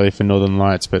necessarily for Northern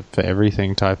Lights, but for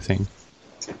everything type thing?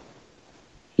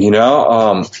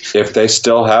 If they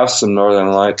still have some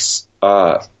Northern Lights,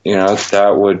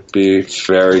 that would be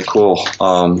very cool.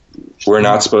 We're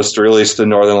not supposed to release the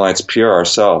Northern Lights pure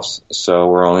ourselves, so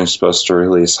we're only supposed to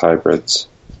release hybrids.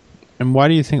 And why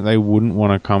do you think they wouldn't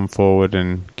want to come forward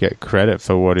and get credit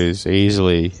for what is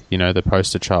easily, the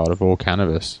poster child of all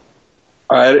cannabis?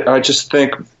 I just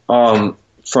think,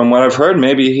 from what I've heard,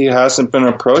 maybe he hasn't been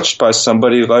approached by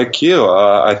somebody like you.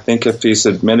 I think if he's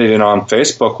admitted it on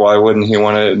Facebook, why wouldn't he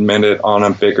want to admit it on a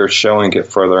bigger show and get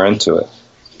further into it?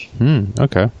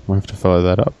 Okay. We'll have to follow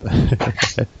that up.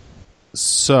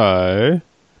 So,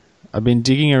 I've been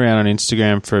digging around on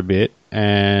Instagram for a bit,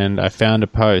 and I found a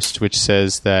post which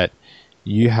says that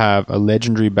you have a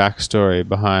legendary backstory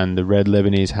behind the red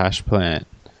Lebanese hash plant,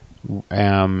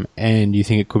 and you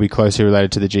think it could be closely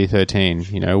related to the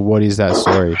G13. What is that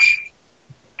story?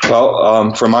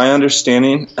 Well, from my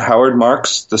understanding, Howard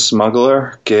Marks, the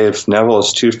smuggler, gave Neville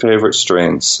his two favorite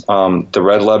strains, the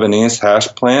red Lebanese hash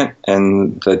plant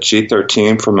and the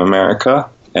G13 from America.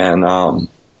 And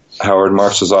Howard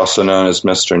Marks was also known as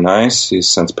Mr. Nice. He's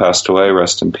since passed away,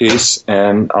 rest in peace.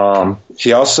 And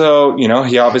he also,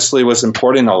 he obviously was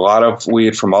importing a lot of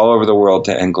weed from all over the world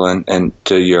to England and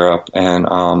to Europe.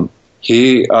 And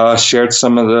he shared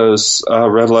some of those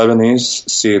red Lebanese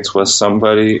seeds with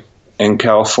somebody in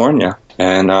California.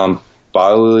 And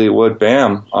Bollywood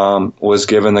BAM was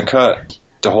given the cut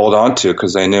to hold on to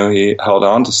because they knew he held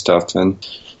on to stuff. And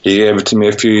he gave it to me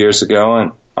a few years ago,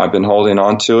 and I've been holding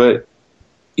on to it.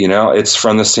 It's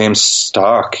from the same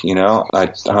stock, I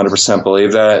 100%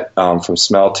 believe that, from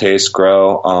smell, taste,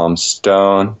 grow,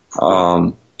 stone.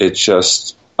 It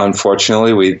just,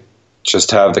 unfortunately, we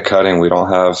just have the cutting. We don't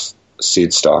have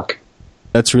seed stock.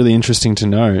 That's really interesting to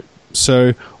know.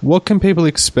 So what can people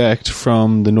expect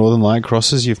from the Northern Light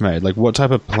crosses you've made? Like, what type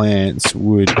of plants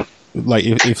would,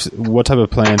 what type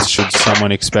of plants should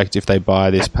someone expect if they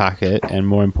buy this packet? And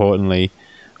more importantly,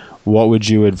 what would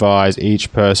you advise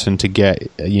each person to get?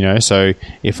 So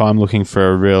if I'm looking for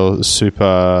a real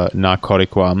super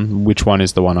narcotic one, which one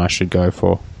is the one I should go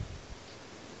for?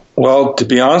 Well, to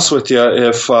be honest with you,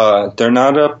 if they're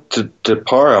not up to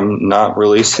par, I'm not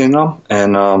releasing them.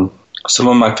 And some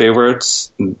of my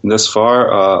favorites this far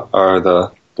are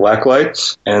the Black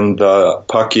Lights and the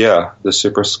Puck, the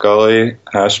Super Scully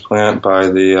hash plant by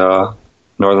the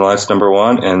Northern Lights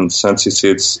 #1, and Sensi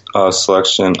Seeds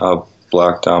selection of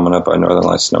Black Dominant by Northern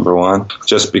Lights #1,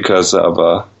 just because of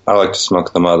I like to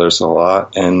smoke the mothers a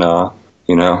lot, and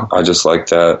I just like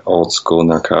that old school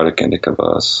narcotic indica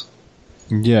buzz.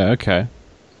 Yeah, okay.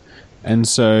 And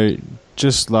so,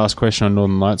 just last question on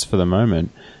Northern Lights for the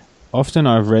moment. Often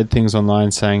I've read things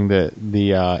online saying that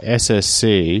the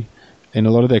SSC, in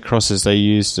a lot of their crosses, they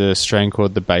used a strain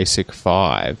called the Basic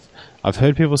 5. I've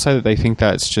heard people say that they think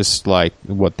that's just like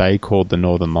what they called the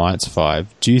Northern Lights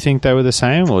 5. Do you think they were the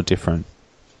same or different?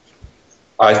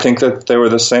 I think that they were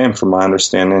the same from my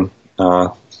understanding.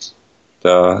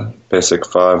 The basic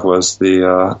 5 was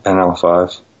the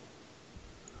NL5.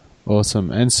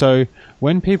 Awesome. And so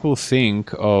when people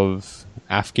think of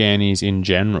Afghanis in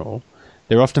general,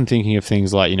 they're often thinking of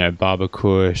things like, Baba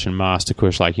Kush and Master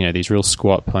Kush, like, these real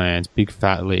squat plants, big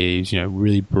fat leaves,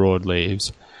 really broad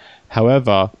leaves.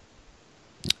 However,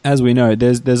 as we know,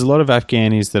 there's a lot of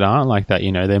Afghanis that aren't like that.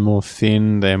 They're more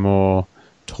thin, they're more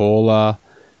taller.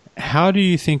 How do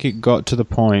you think it got to the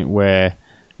point where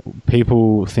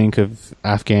people think of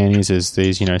Afghanis as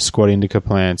these, squat indica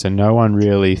plants, and no one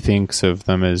really thinks of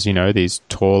them as, these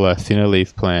taller, thinner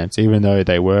leaf plants, even though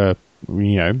they were,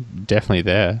 definitely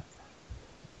there?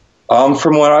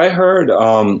 From what I heard,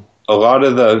 a lot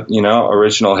of the,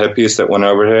 original hippies that went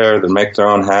over there to make their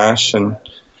own hash, and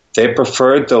they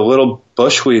preferred the little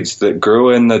bushweeds that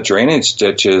grew in the drainage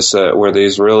ditches that were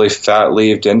these really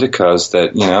fat-leaved indicas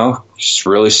that, just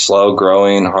really slow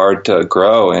growing, hard to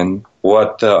grow. And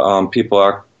what the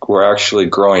people were actually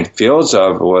growing fields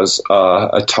of was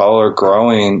a taller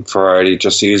growing variety,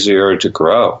 just easier to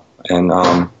grow. And,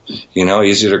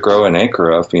 easier to grow an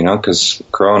acre of, because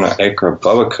growing an acre of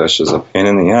Bubba Kush is a pain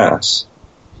in the ass.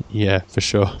 Yeah, for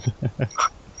sure.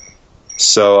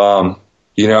 So,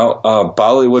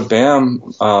 Bollywood Bam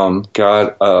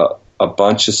got a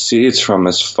bunch of seeds from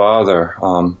his father.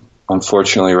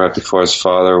 Unfortunately, right before his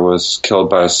father was killed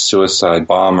by a suicide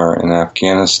bomber in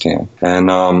Afghanistan. And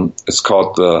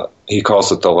he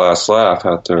calls it the last laugh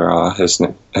after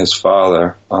his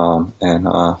father.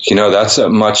 That's a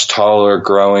much taller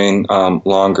growing,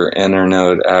 longer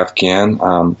internode Afghan.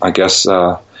 I guess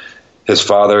his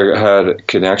father had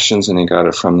connections, and he got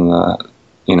it from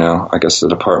the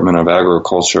Department of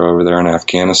Agriculture over there in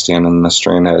Afghanistan, and the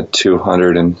strain had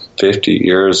 250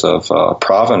 years of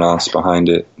provenance behind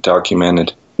it,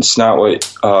 documented. It's not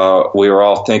what we were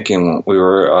all thinking. We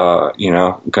were,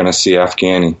 going to see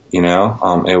Afghani.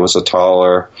 It was a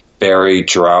taller, very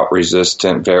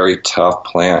drought-resistant, very tough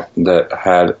plant that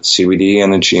had CBD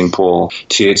in the gene pool,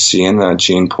 THC in the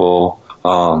gene pool,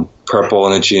 purple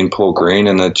in the gene pool, green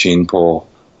in the gene pool.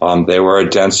 They were a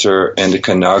denser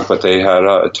indica nug, but they had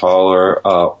a taller,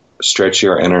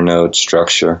 stretchier internode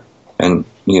structure, and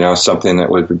something that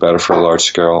would be better for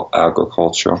large-scale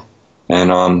agriculture.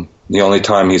 And the only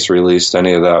time he's released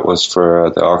any of that was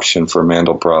for the auction for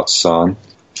Mandelbrot's son,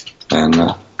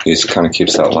 and he kind of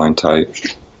keeps that line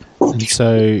tight. And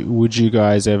so, would you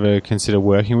guys ever consider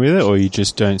working with it, or you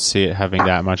just don't see it having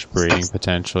that much breeding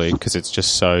potentially because it's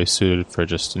just so suited for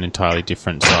just an entirely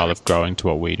different style of growing to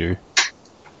what we do?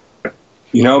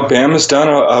 Bam has done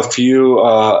a few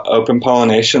open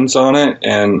pollinations on it,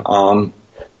 and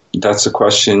that's a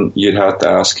question you'd have to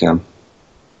ask him.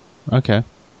 Okay.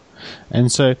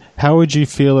 And so how would you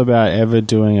feel about ever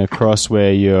doing a cross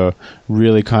where you're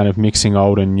really kind of mixing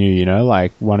old and new,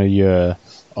 like one of your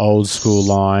old school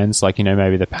lines, like,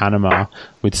 maybe the Panama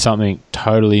with something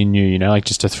totally new, like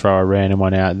just to throw a random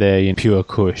one out there, pure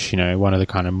Kush, one of the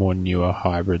kind of more newer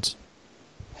hybrids?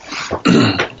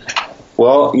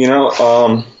 Well,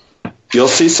 you'll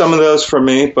see some of those from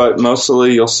me, but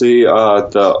mostly you'll see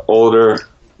the older,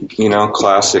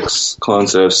 classics,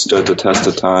 clones that have stood the test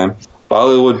of time.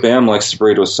 Bollywood Bam likes to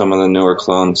breed with some of the newer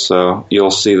clones, so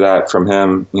you'll see that from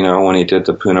him, when he did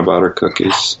the Puna Butter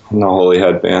cookies and the Holy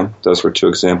Headband. Those were two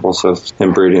examples of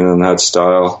him breeding in that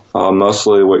style.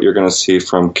 Mostly what you're going to see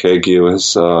from Kegu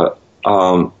is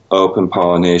open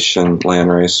pollination,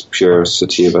 landrace, pure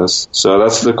sativas. So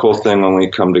that's the cool thing when we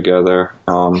come together.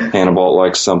 Hannibal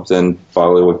likes something,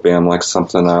 Bollywood Bam likes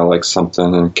something, I like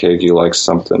something, and Kegu likes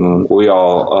something. And we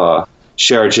all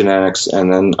share genetics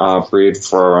and then breed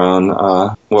for our own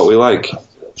what we like.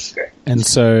 And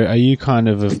so are you kind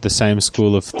of the same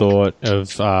school of thought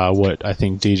of what I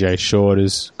think DJ Short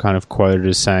is kind of quoted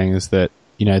as saying is that,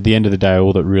 at the end of the day,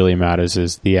 all that really matters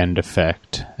is the end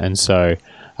effect. And so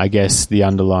I guess the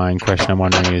underlying question I'm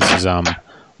wondering is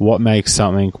what makes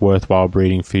something worthwhile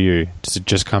breeding for you? Does it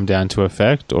just come down to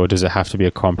effect, or does it have to be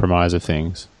a compromise of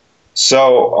things?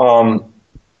 So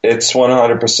it's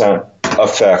 100%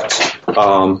 effect.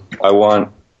 I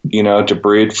want, to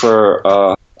breed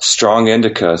for strong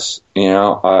indicas.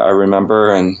 I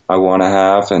remember and I want to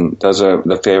have, and those are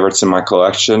the favorites in my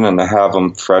collection, and to have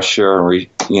them fresher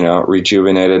and,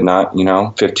 rejuvenated, not,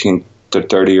 15 to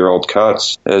 30-year-old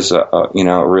cuts is a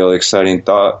really exciting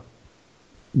thought.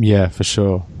 Yeah, for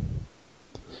sure.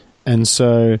 And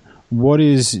so what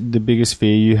is the biggest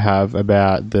fear you have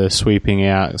about the sweeping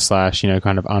out /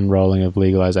 kind of unrolling of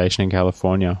legalization in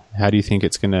California? How do you think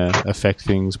it's going to affect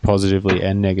things positively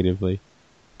and negatively?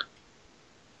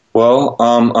 Well,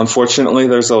 unfortunately,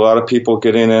 there's a lot of people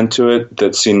getting into it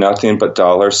that see nothing but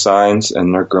dollar signs,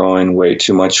 and they're growing way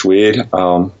too much weed.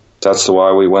 That's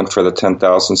why we went for the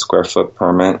 10,000 square foot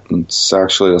permit. It's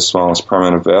actually the smallest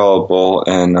permit available,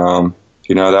 and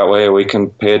that way we can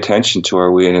pay attention to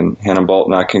our weed, and Hannah Bolt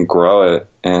and I can grow it,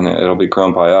 and it'll be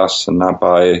grown by us and not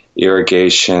by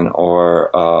irrigation or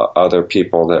other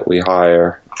people that we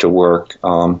hire to work.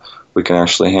 We can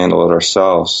actually handle it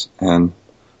ourselves, and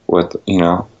with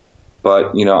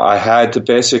But, I had to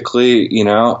basically,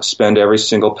 spend every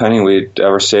single penny we'd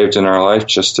ever saved in our life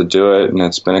just to do it. And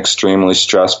it's been extremely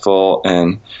stressful.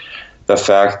 And the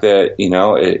fact that,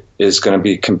 it is going to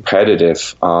be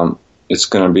competitive. It's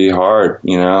going to be hard,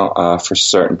 for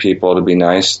certain people to be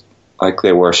nice, like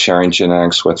they were sharing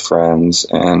genetics with friends,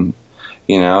 and,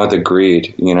 the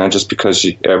greed, just because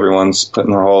everyone's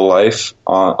putting their whole life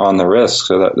on the risk.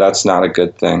 So that's not a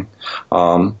good thing.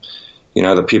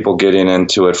 The people getting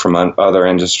into it from other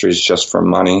industries just for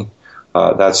money,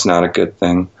 that's not a good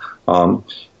thing.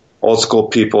 Old school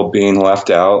people being left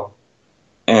out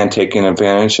and taken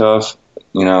advantage of,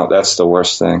 that's the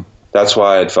worst thing. That's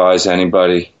why I advise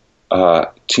anybody,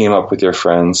 team up with your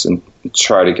friends and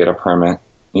try to get a permit.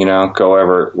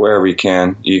 Go wherever you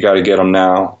can. You got to get them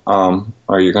now,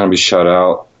 or you're going to be shut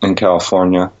out in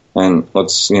California. And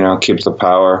let's, keep the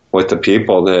power with the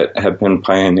people that have been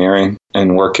pioneering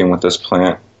and working with this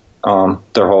plant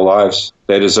their whole lives.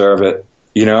 They deserve it.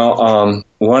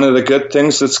 One of the good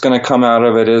things that's going to come out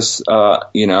of it is,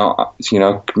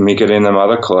 me getting them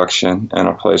other collection and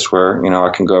a place where, I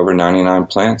can go over 99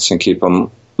 plants and keep them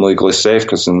legally safe,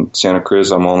 because in Santa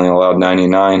Cruz I'm only allowed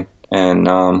 99. And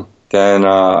then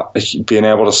being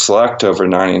able to select over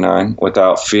 99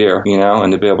 without fear,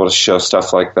 and to be able to show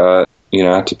stuff like that,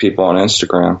 to people on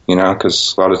Instagram,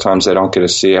 because a lot of times they don't get to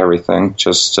see everything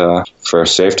just for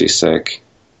safety's sake.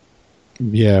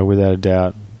 Yeah, without a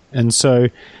doubt. And so,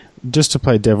 just to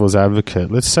play devil's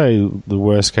advocate, let's say the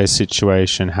worst case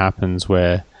situation happens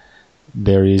where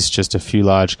there is just a few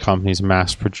large companies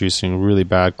mass producing really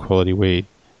bad quality weed.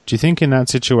 Do you think in that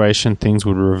situation things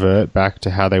would revert back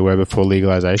to how they were before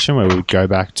legalization, where we would go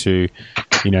back to,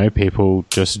 people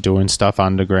just doing stuff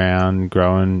underground,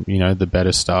 growing, the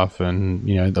better stuff, and,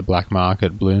 the black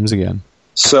market blooms again?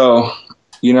 So,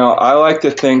 I like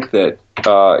to think that,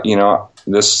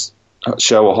 this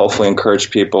show will hopefully encourage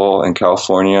people in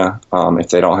California, if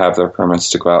they don't have their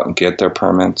permits, to go out and get their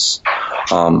permits.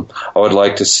 I would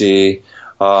like to see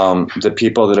the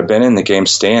people that have been in the game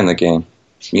stay in the game,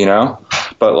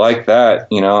 But like that,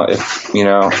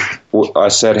 if, I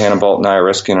said Hannah Bolt and I are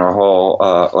risking our whole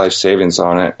life savings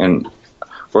on it, and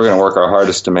we're going to work our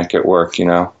hardest to make it work,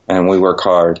 and we work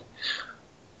hard.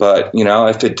 But,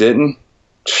 if it didn't,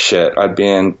 shit, I'd be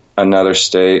in another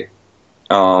state,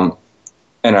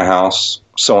 in a house,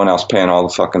 someone else paying all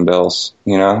the fucking bills,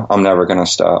 I'm never going to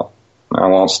stop. I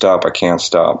won't stop. I can't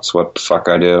stop. It's what the fuck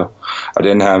I do. I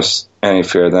didn't have any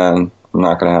fear then. I'm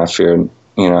not going to have fear,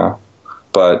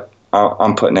 but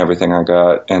I'm putting everything I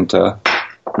got into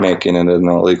making it in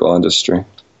the legal industry.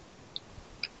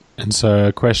 And so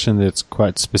a question that's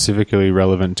quite specifically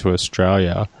relevant to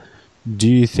Australia, do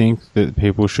you think that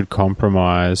people should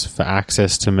compromise for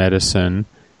access to medicine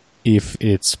if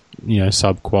it's,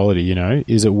 sub-quality,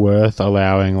 Is it worth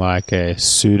allowing like a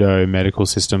pseudo-medical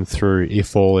system through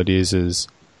if all it is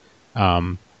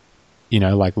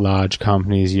like large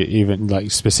companies, even like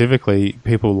specifically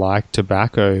people like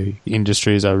tobacco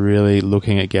industries are really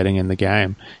looking at getting in the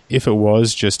game. If it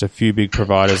was just a few big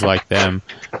providers like them,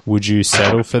 would you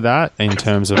settle for that in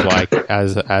terms of like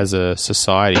as a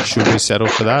society? Should we settle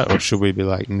for that, or should we be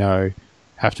like, no,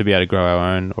 have to be able to grow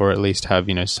our own, or at least have,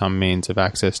 some means of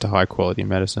access to high quality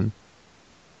medicine?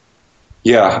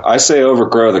 Yeah, I say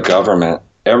overgrow the government.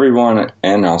 Everyone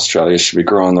in Australia should be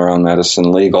growing their own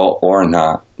medicine, legal or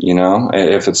not.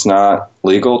 If it's not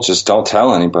legal, just don't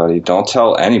tell anybody. Don't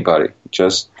tell anybody.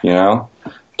 Just, do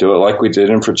it like we did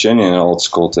in Virginia in old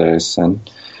school days, and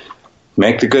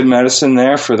make the good medicine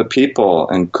there for the people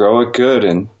and grow it good,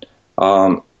 and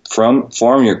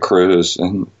form your crews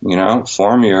and,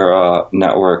 form your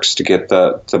networks to get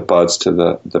the buds to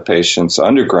the patients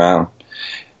underground.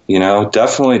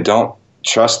 Definitely don't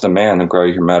trust the man to grow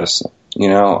your medicine.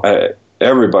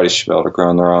 Everybody should be able to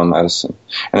grow their own medicine.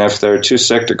 And if they're too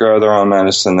sick to grow their own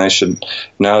medicine, they should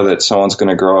know that someone's going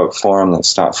to grow it for them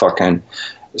that's not fucking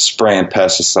spraying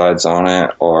pesticides on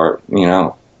it, or,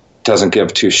 doesn't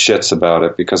give two shits about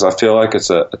it, because I feel like it's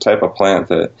a type of plant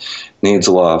that needs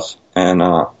love, and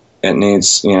it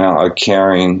needs, a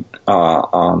caring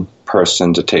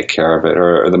person to take care of it,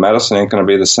 or the medicine ain't going to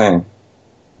be the same.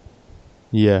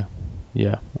 Yeah,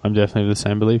 I'm definitely of the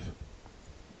same belief.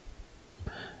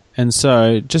 And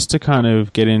so, just to kind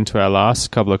of get into our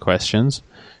last couple of questions,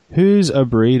 who's a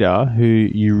breeder who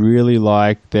you really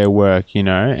like their work,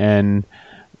 and,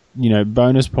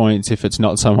 bonus points if it's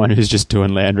not someone who's just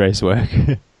doing landrace work?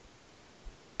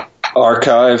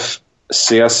 Archive,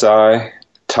 CSI,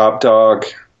 Top Dog,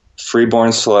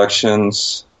 Freeborn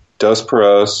Selections, Dos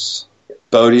Peros,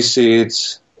 Bodhi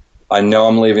Seeds. I know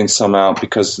I'm leaving some out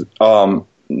because,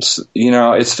 it's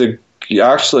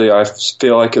actually, I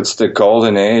feel like it's the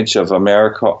golden age of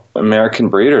American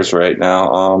breeders right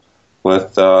now,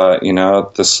 with,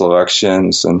 the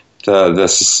selections and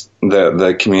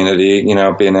the community,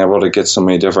 being able to get so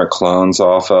many different clones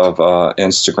off of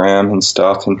Instagram and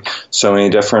stuff, and so many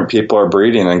different people are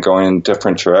breeding and going in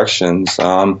different directions.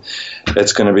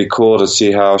 It's going to be cool to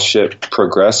see how shit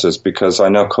progresses, because I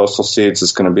know Coastal Seeds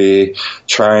is going to be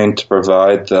trying to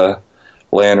provide the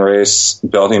landrace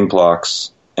building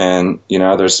blocks, and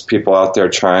there's people out there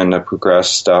trying to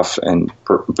progress stuff and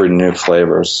bring new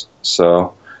flavors.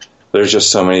 So there's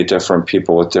just so many different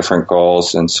people with different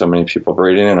goals, and so many people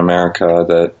breeding in America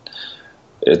that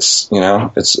it's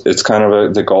kind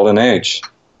of the golden age.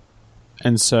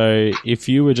 And so if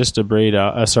you were just a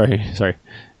breeder,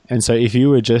 and so if you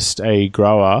were just a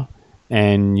grower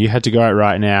and you had to go out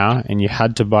right now and you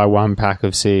had to buy one pack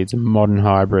of seeds, a modern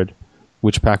hybrid,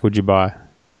 which pack would you buy?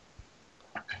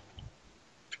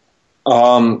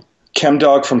 Chem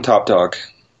Dog from Top Dog.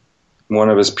 One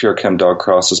of his pure Chem Dog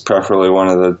crosses, preferably one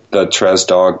of the Trez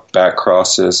Dog back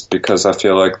crosses, because I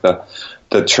feel like the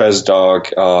Trez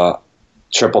Dog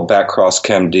triple back cross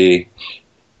Chem D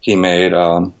he made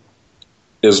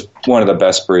is one of the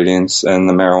best breedings in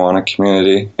the marijuana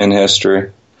community in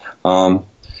history.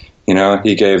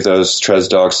 He gave those Trez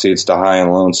Dog seeds to High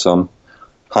and Lonesome.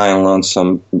 High and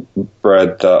Lonesome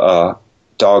bred the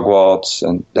Dog Waltz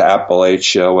and the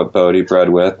Appalachia, what Bodie bred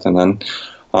with, and then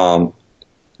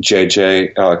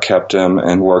JJ kept him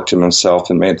and worked him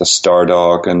himself and made the Star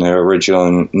Dog and the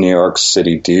original New York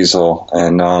City Diesel.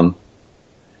 And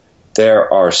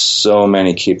there are so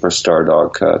many keeper Star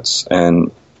Dog cuts.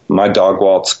 And my Dog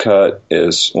Waltz cut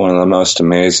is one of the most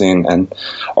amazing, and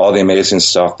all the amazing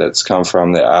stuff that's come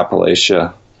from the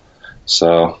Appalachia.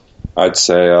 So I'd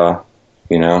say,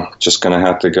 just going to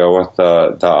have to go with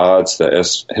the odds that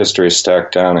history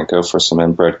stacked down and go for some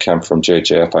inbred Chem from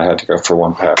JJ if I had to go for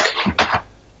one pack.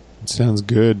 Sounds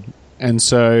good. And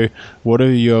so what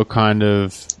are your kind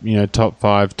of, top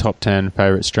 5, top 10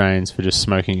 favorite strains for just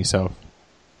smoking yourself?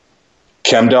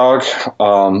 Chem Dog,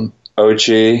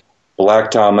 OG,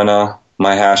 Black Domina,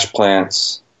 my hash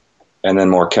plants, and then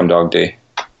more Chem Dog D.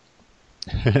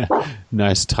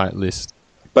 Nice tight list.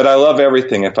 But I love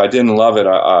everything. If I didn't love it,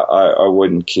 I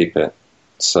wouldn't keep it.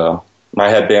 So my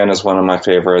headband is one of my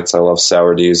favorites. I love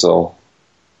Sour Diesel.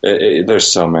 There's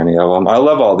so many of them. I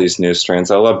love all these new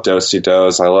strains. I love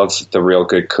Do-Si-Dos. I love the real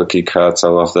good cookie cuts. I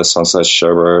love this Sunset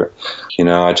Sherbet.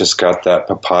 I just got that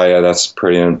papaya. That's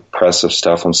pretty impressive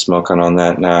stuff. I'm smoking on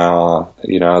that now.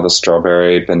 The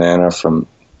strawberry banana from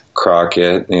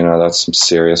Crockett. That's some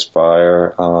serious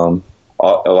fire. A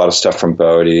lot of stuff from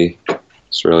Bodie.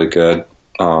 It's really good.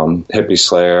 Hippie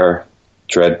Slayer,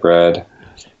 Dread Bread.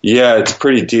 Yeah, it's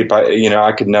pretty deep.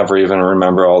 I could never even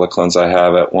remember all the clones I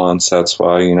have at once. That's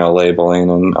why, labeling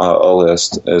and a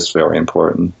list is very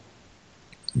important.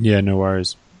 Yeah, no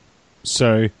worries.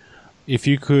 So, if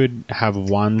you could have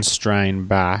one strain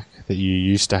back that you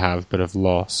used to have but have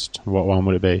lost, what one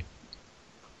would it be?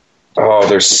 Oh,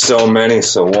 there's so many,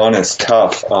 so one is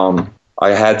tough. I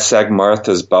had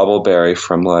Sagmartha's Bubbleberry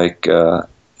from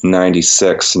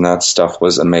 96, and that stuff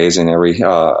was amazing. Every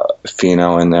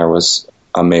pheno in there was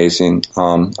amazing.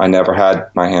 I never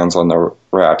had my hands on the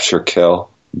Rapture Kill,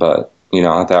 but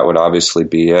that would obviously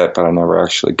be it, but I never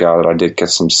actually got it. I did get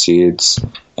some seeds,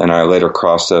 and I later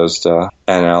crossed those to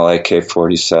NL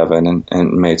AK-47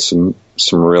 and made some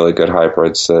really good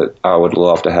hybrids that I would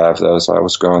love to have those. I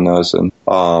was growing those in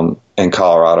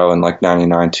Colorado in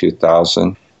 99,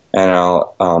 2000.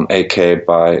 NL AK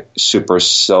by Super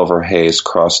Silver Haze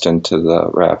crossed into the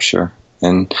Rapture.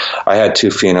 And I had 2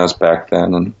 phenos back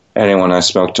then, and anyone I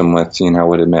smoked them with,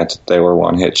 would admit that they were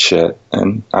one-hit shit,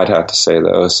 and I'd have to say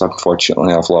those.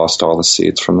 Unfortunately, I've lost all the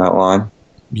seeds from that line.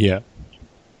 Yeah.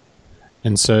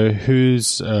 And so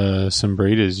who's some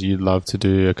breeders you'd love to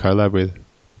do a collab with?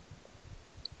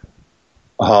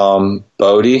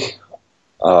 Bodie,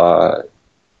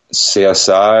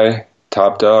 CSI,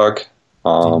 Top Dog.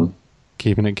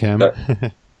 Keeping it Chem.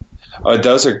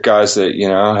 Those are guys that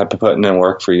have been putting in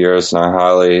work for years, and I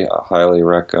highly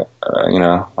respect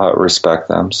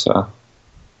them. So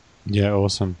yeah,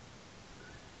 awesome.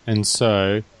 And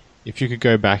so If you could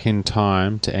go back in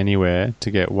time to anywhere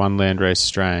to get one landrace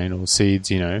strain or seeds,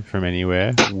 from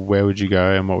anywhere, where would you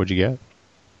go and what would you get?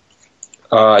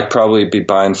 I'd probably be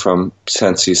buying from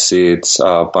Sensi Seeds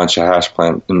a bunch of hash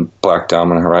plant and Black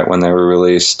Dominant right when they were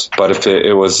released. But if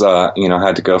it was,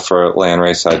 had to go for a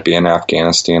landrace, I'd be in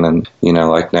Afghanistan in,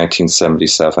 like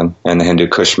 1977, and the Hindu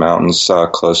Kush Mountains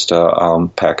close to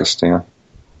Pakistan.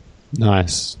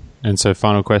 Nice. And so,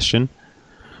 final question.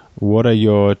 What are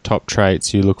your top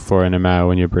traits you look for in a male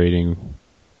when you're breeding?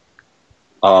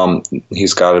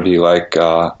 He's got to be like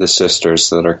the sisters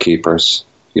that are keepers.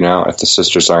 If the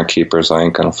sisters aren't keepers, I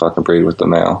ain't going to fucking breed with the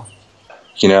male.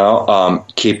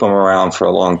 Keep them around for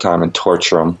a long time and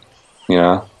torture them,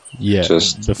 Yeah.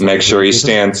 Just make sure he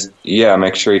stands,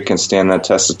 make sure he can stand that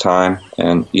test of time.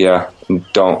 And,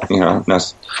 don't,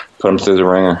 put him through the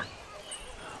ringer.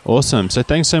 Awesome. So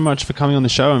thanks so much for coming on the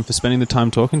show and for spending the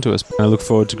time talking to us. I look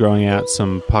forward to growing out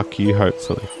some Puck U,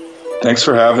 hopefully. Thanks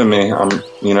for having me.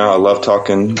 I love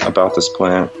talking about this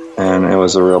plant. And it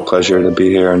was a real pleasure to be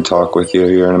here and talk with you.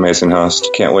 You're an amazing host.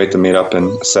 Can't wait to meet up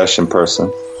in session person.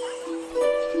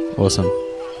 Awesome.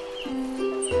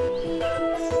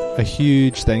 A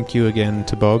huge thank you again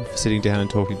to Bob for sitting down and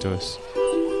talking to us.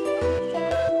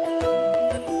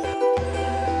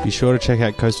 Be sure to check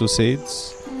out Coastal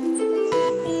Seeds.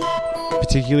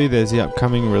 Particularly, there's the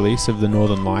upcoming release of the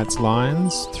Northern Lights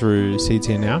lines through Seeds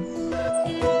Here Now.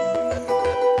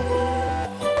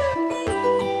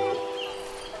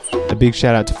 A big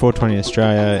shout out to 420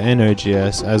 Australia and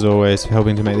OGS, as always, for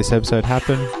helping to make this episode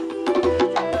happen.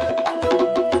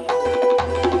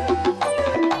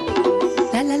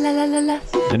 La, la, la, la, la.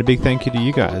 And a big thank you to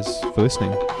you guys for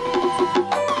listening.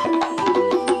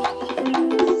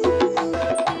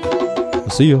 I'll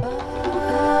see you.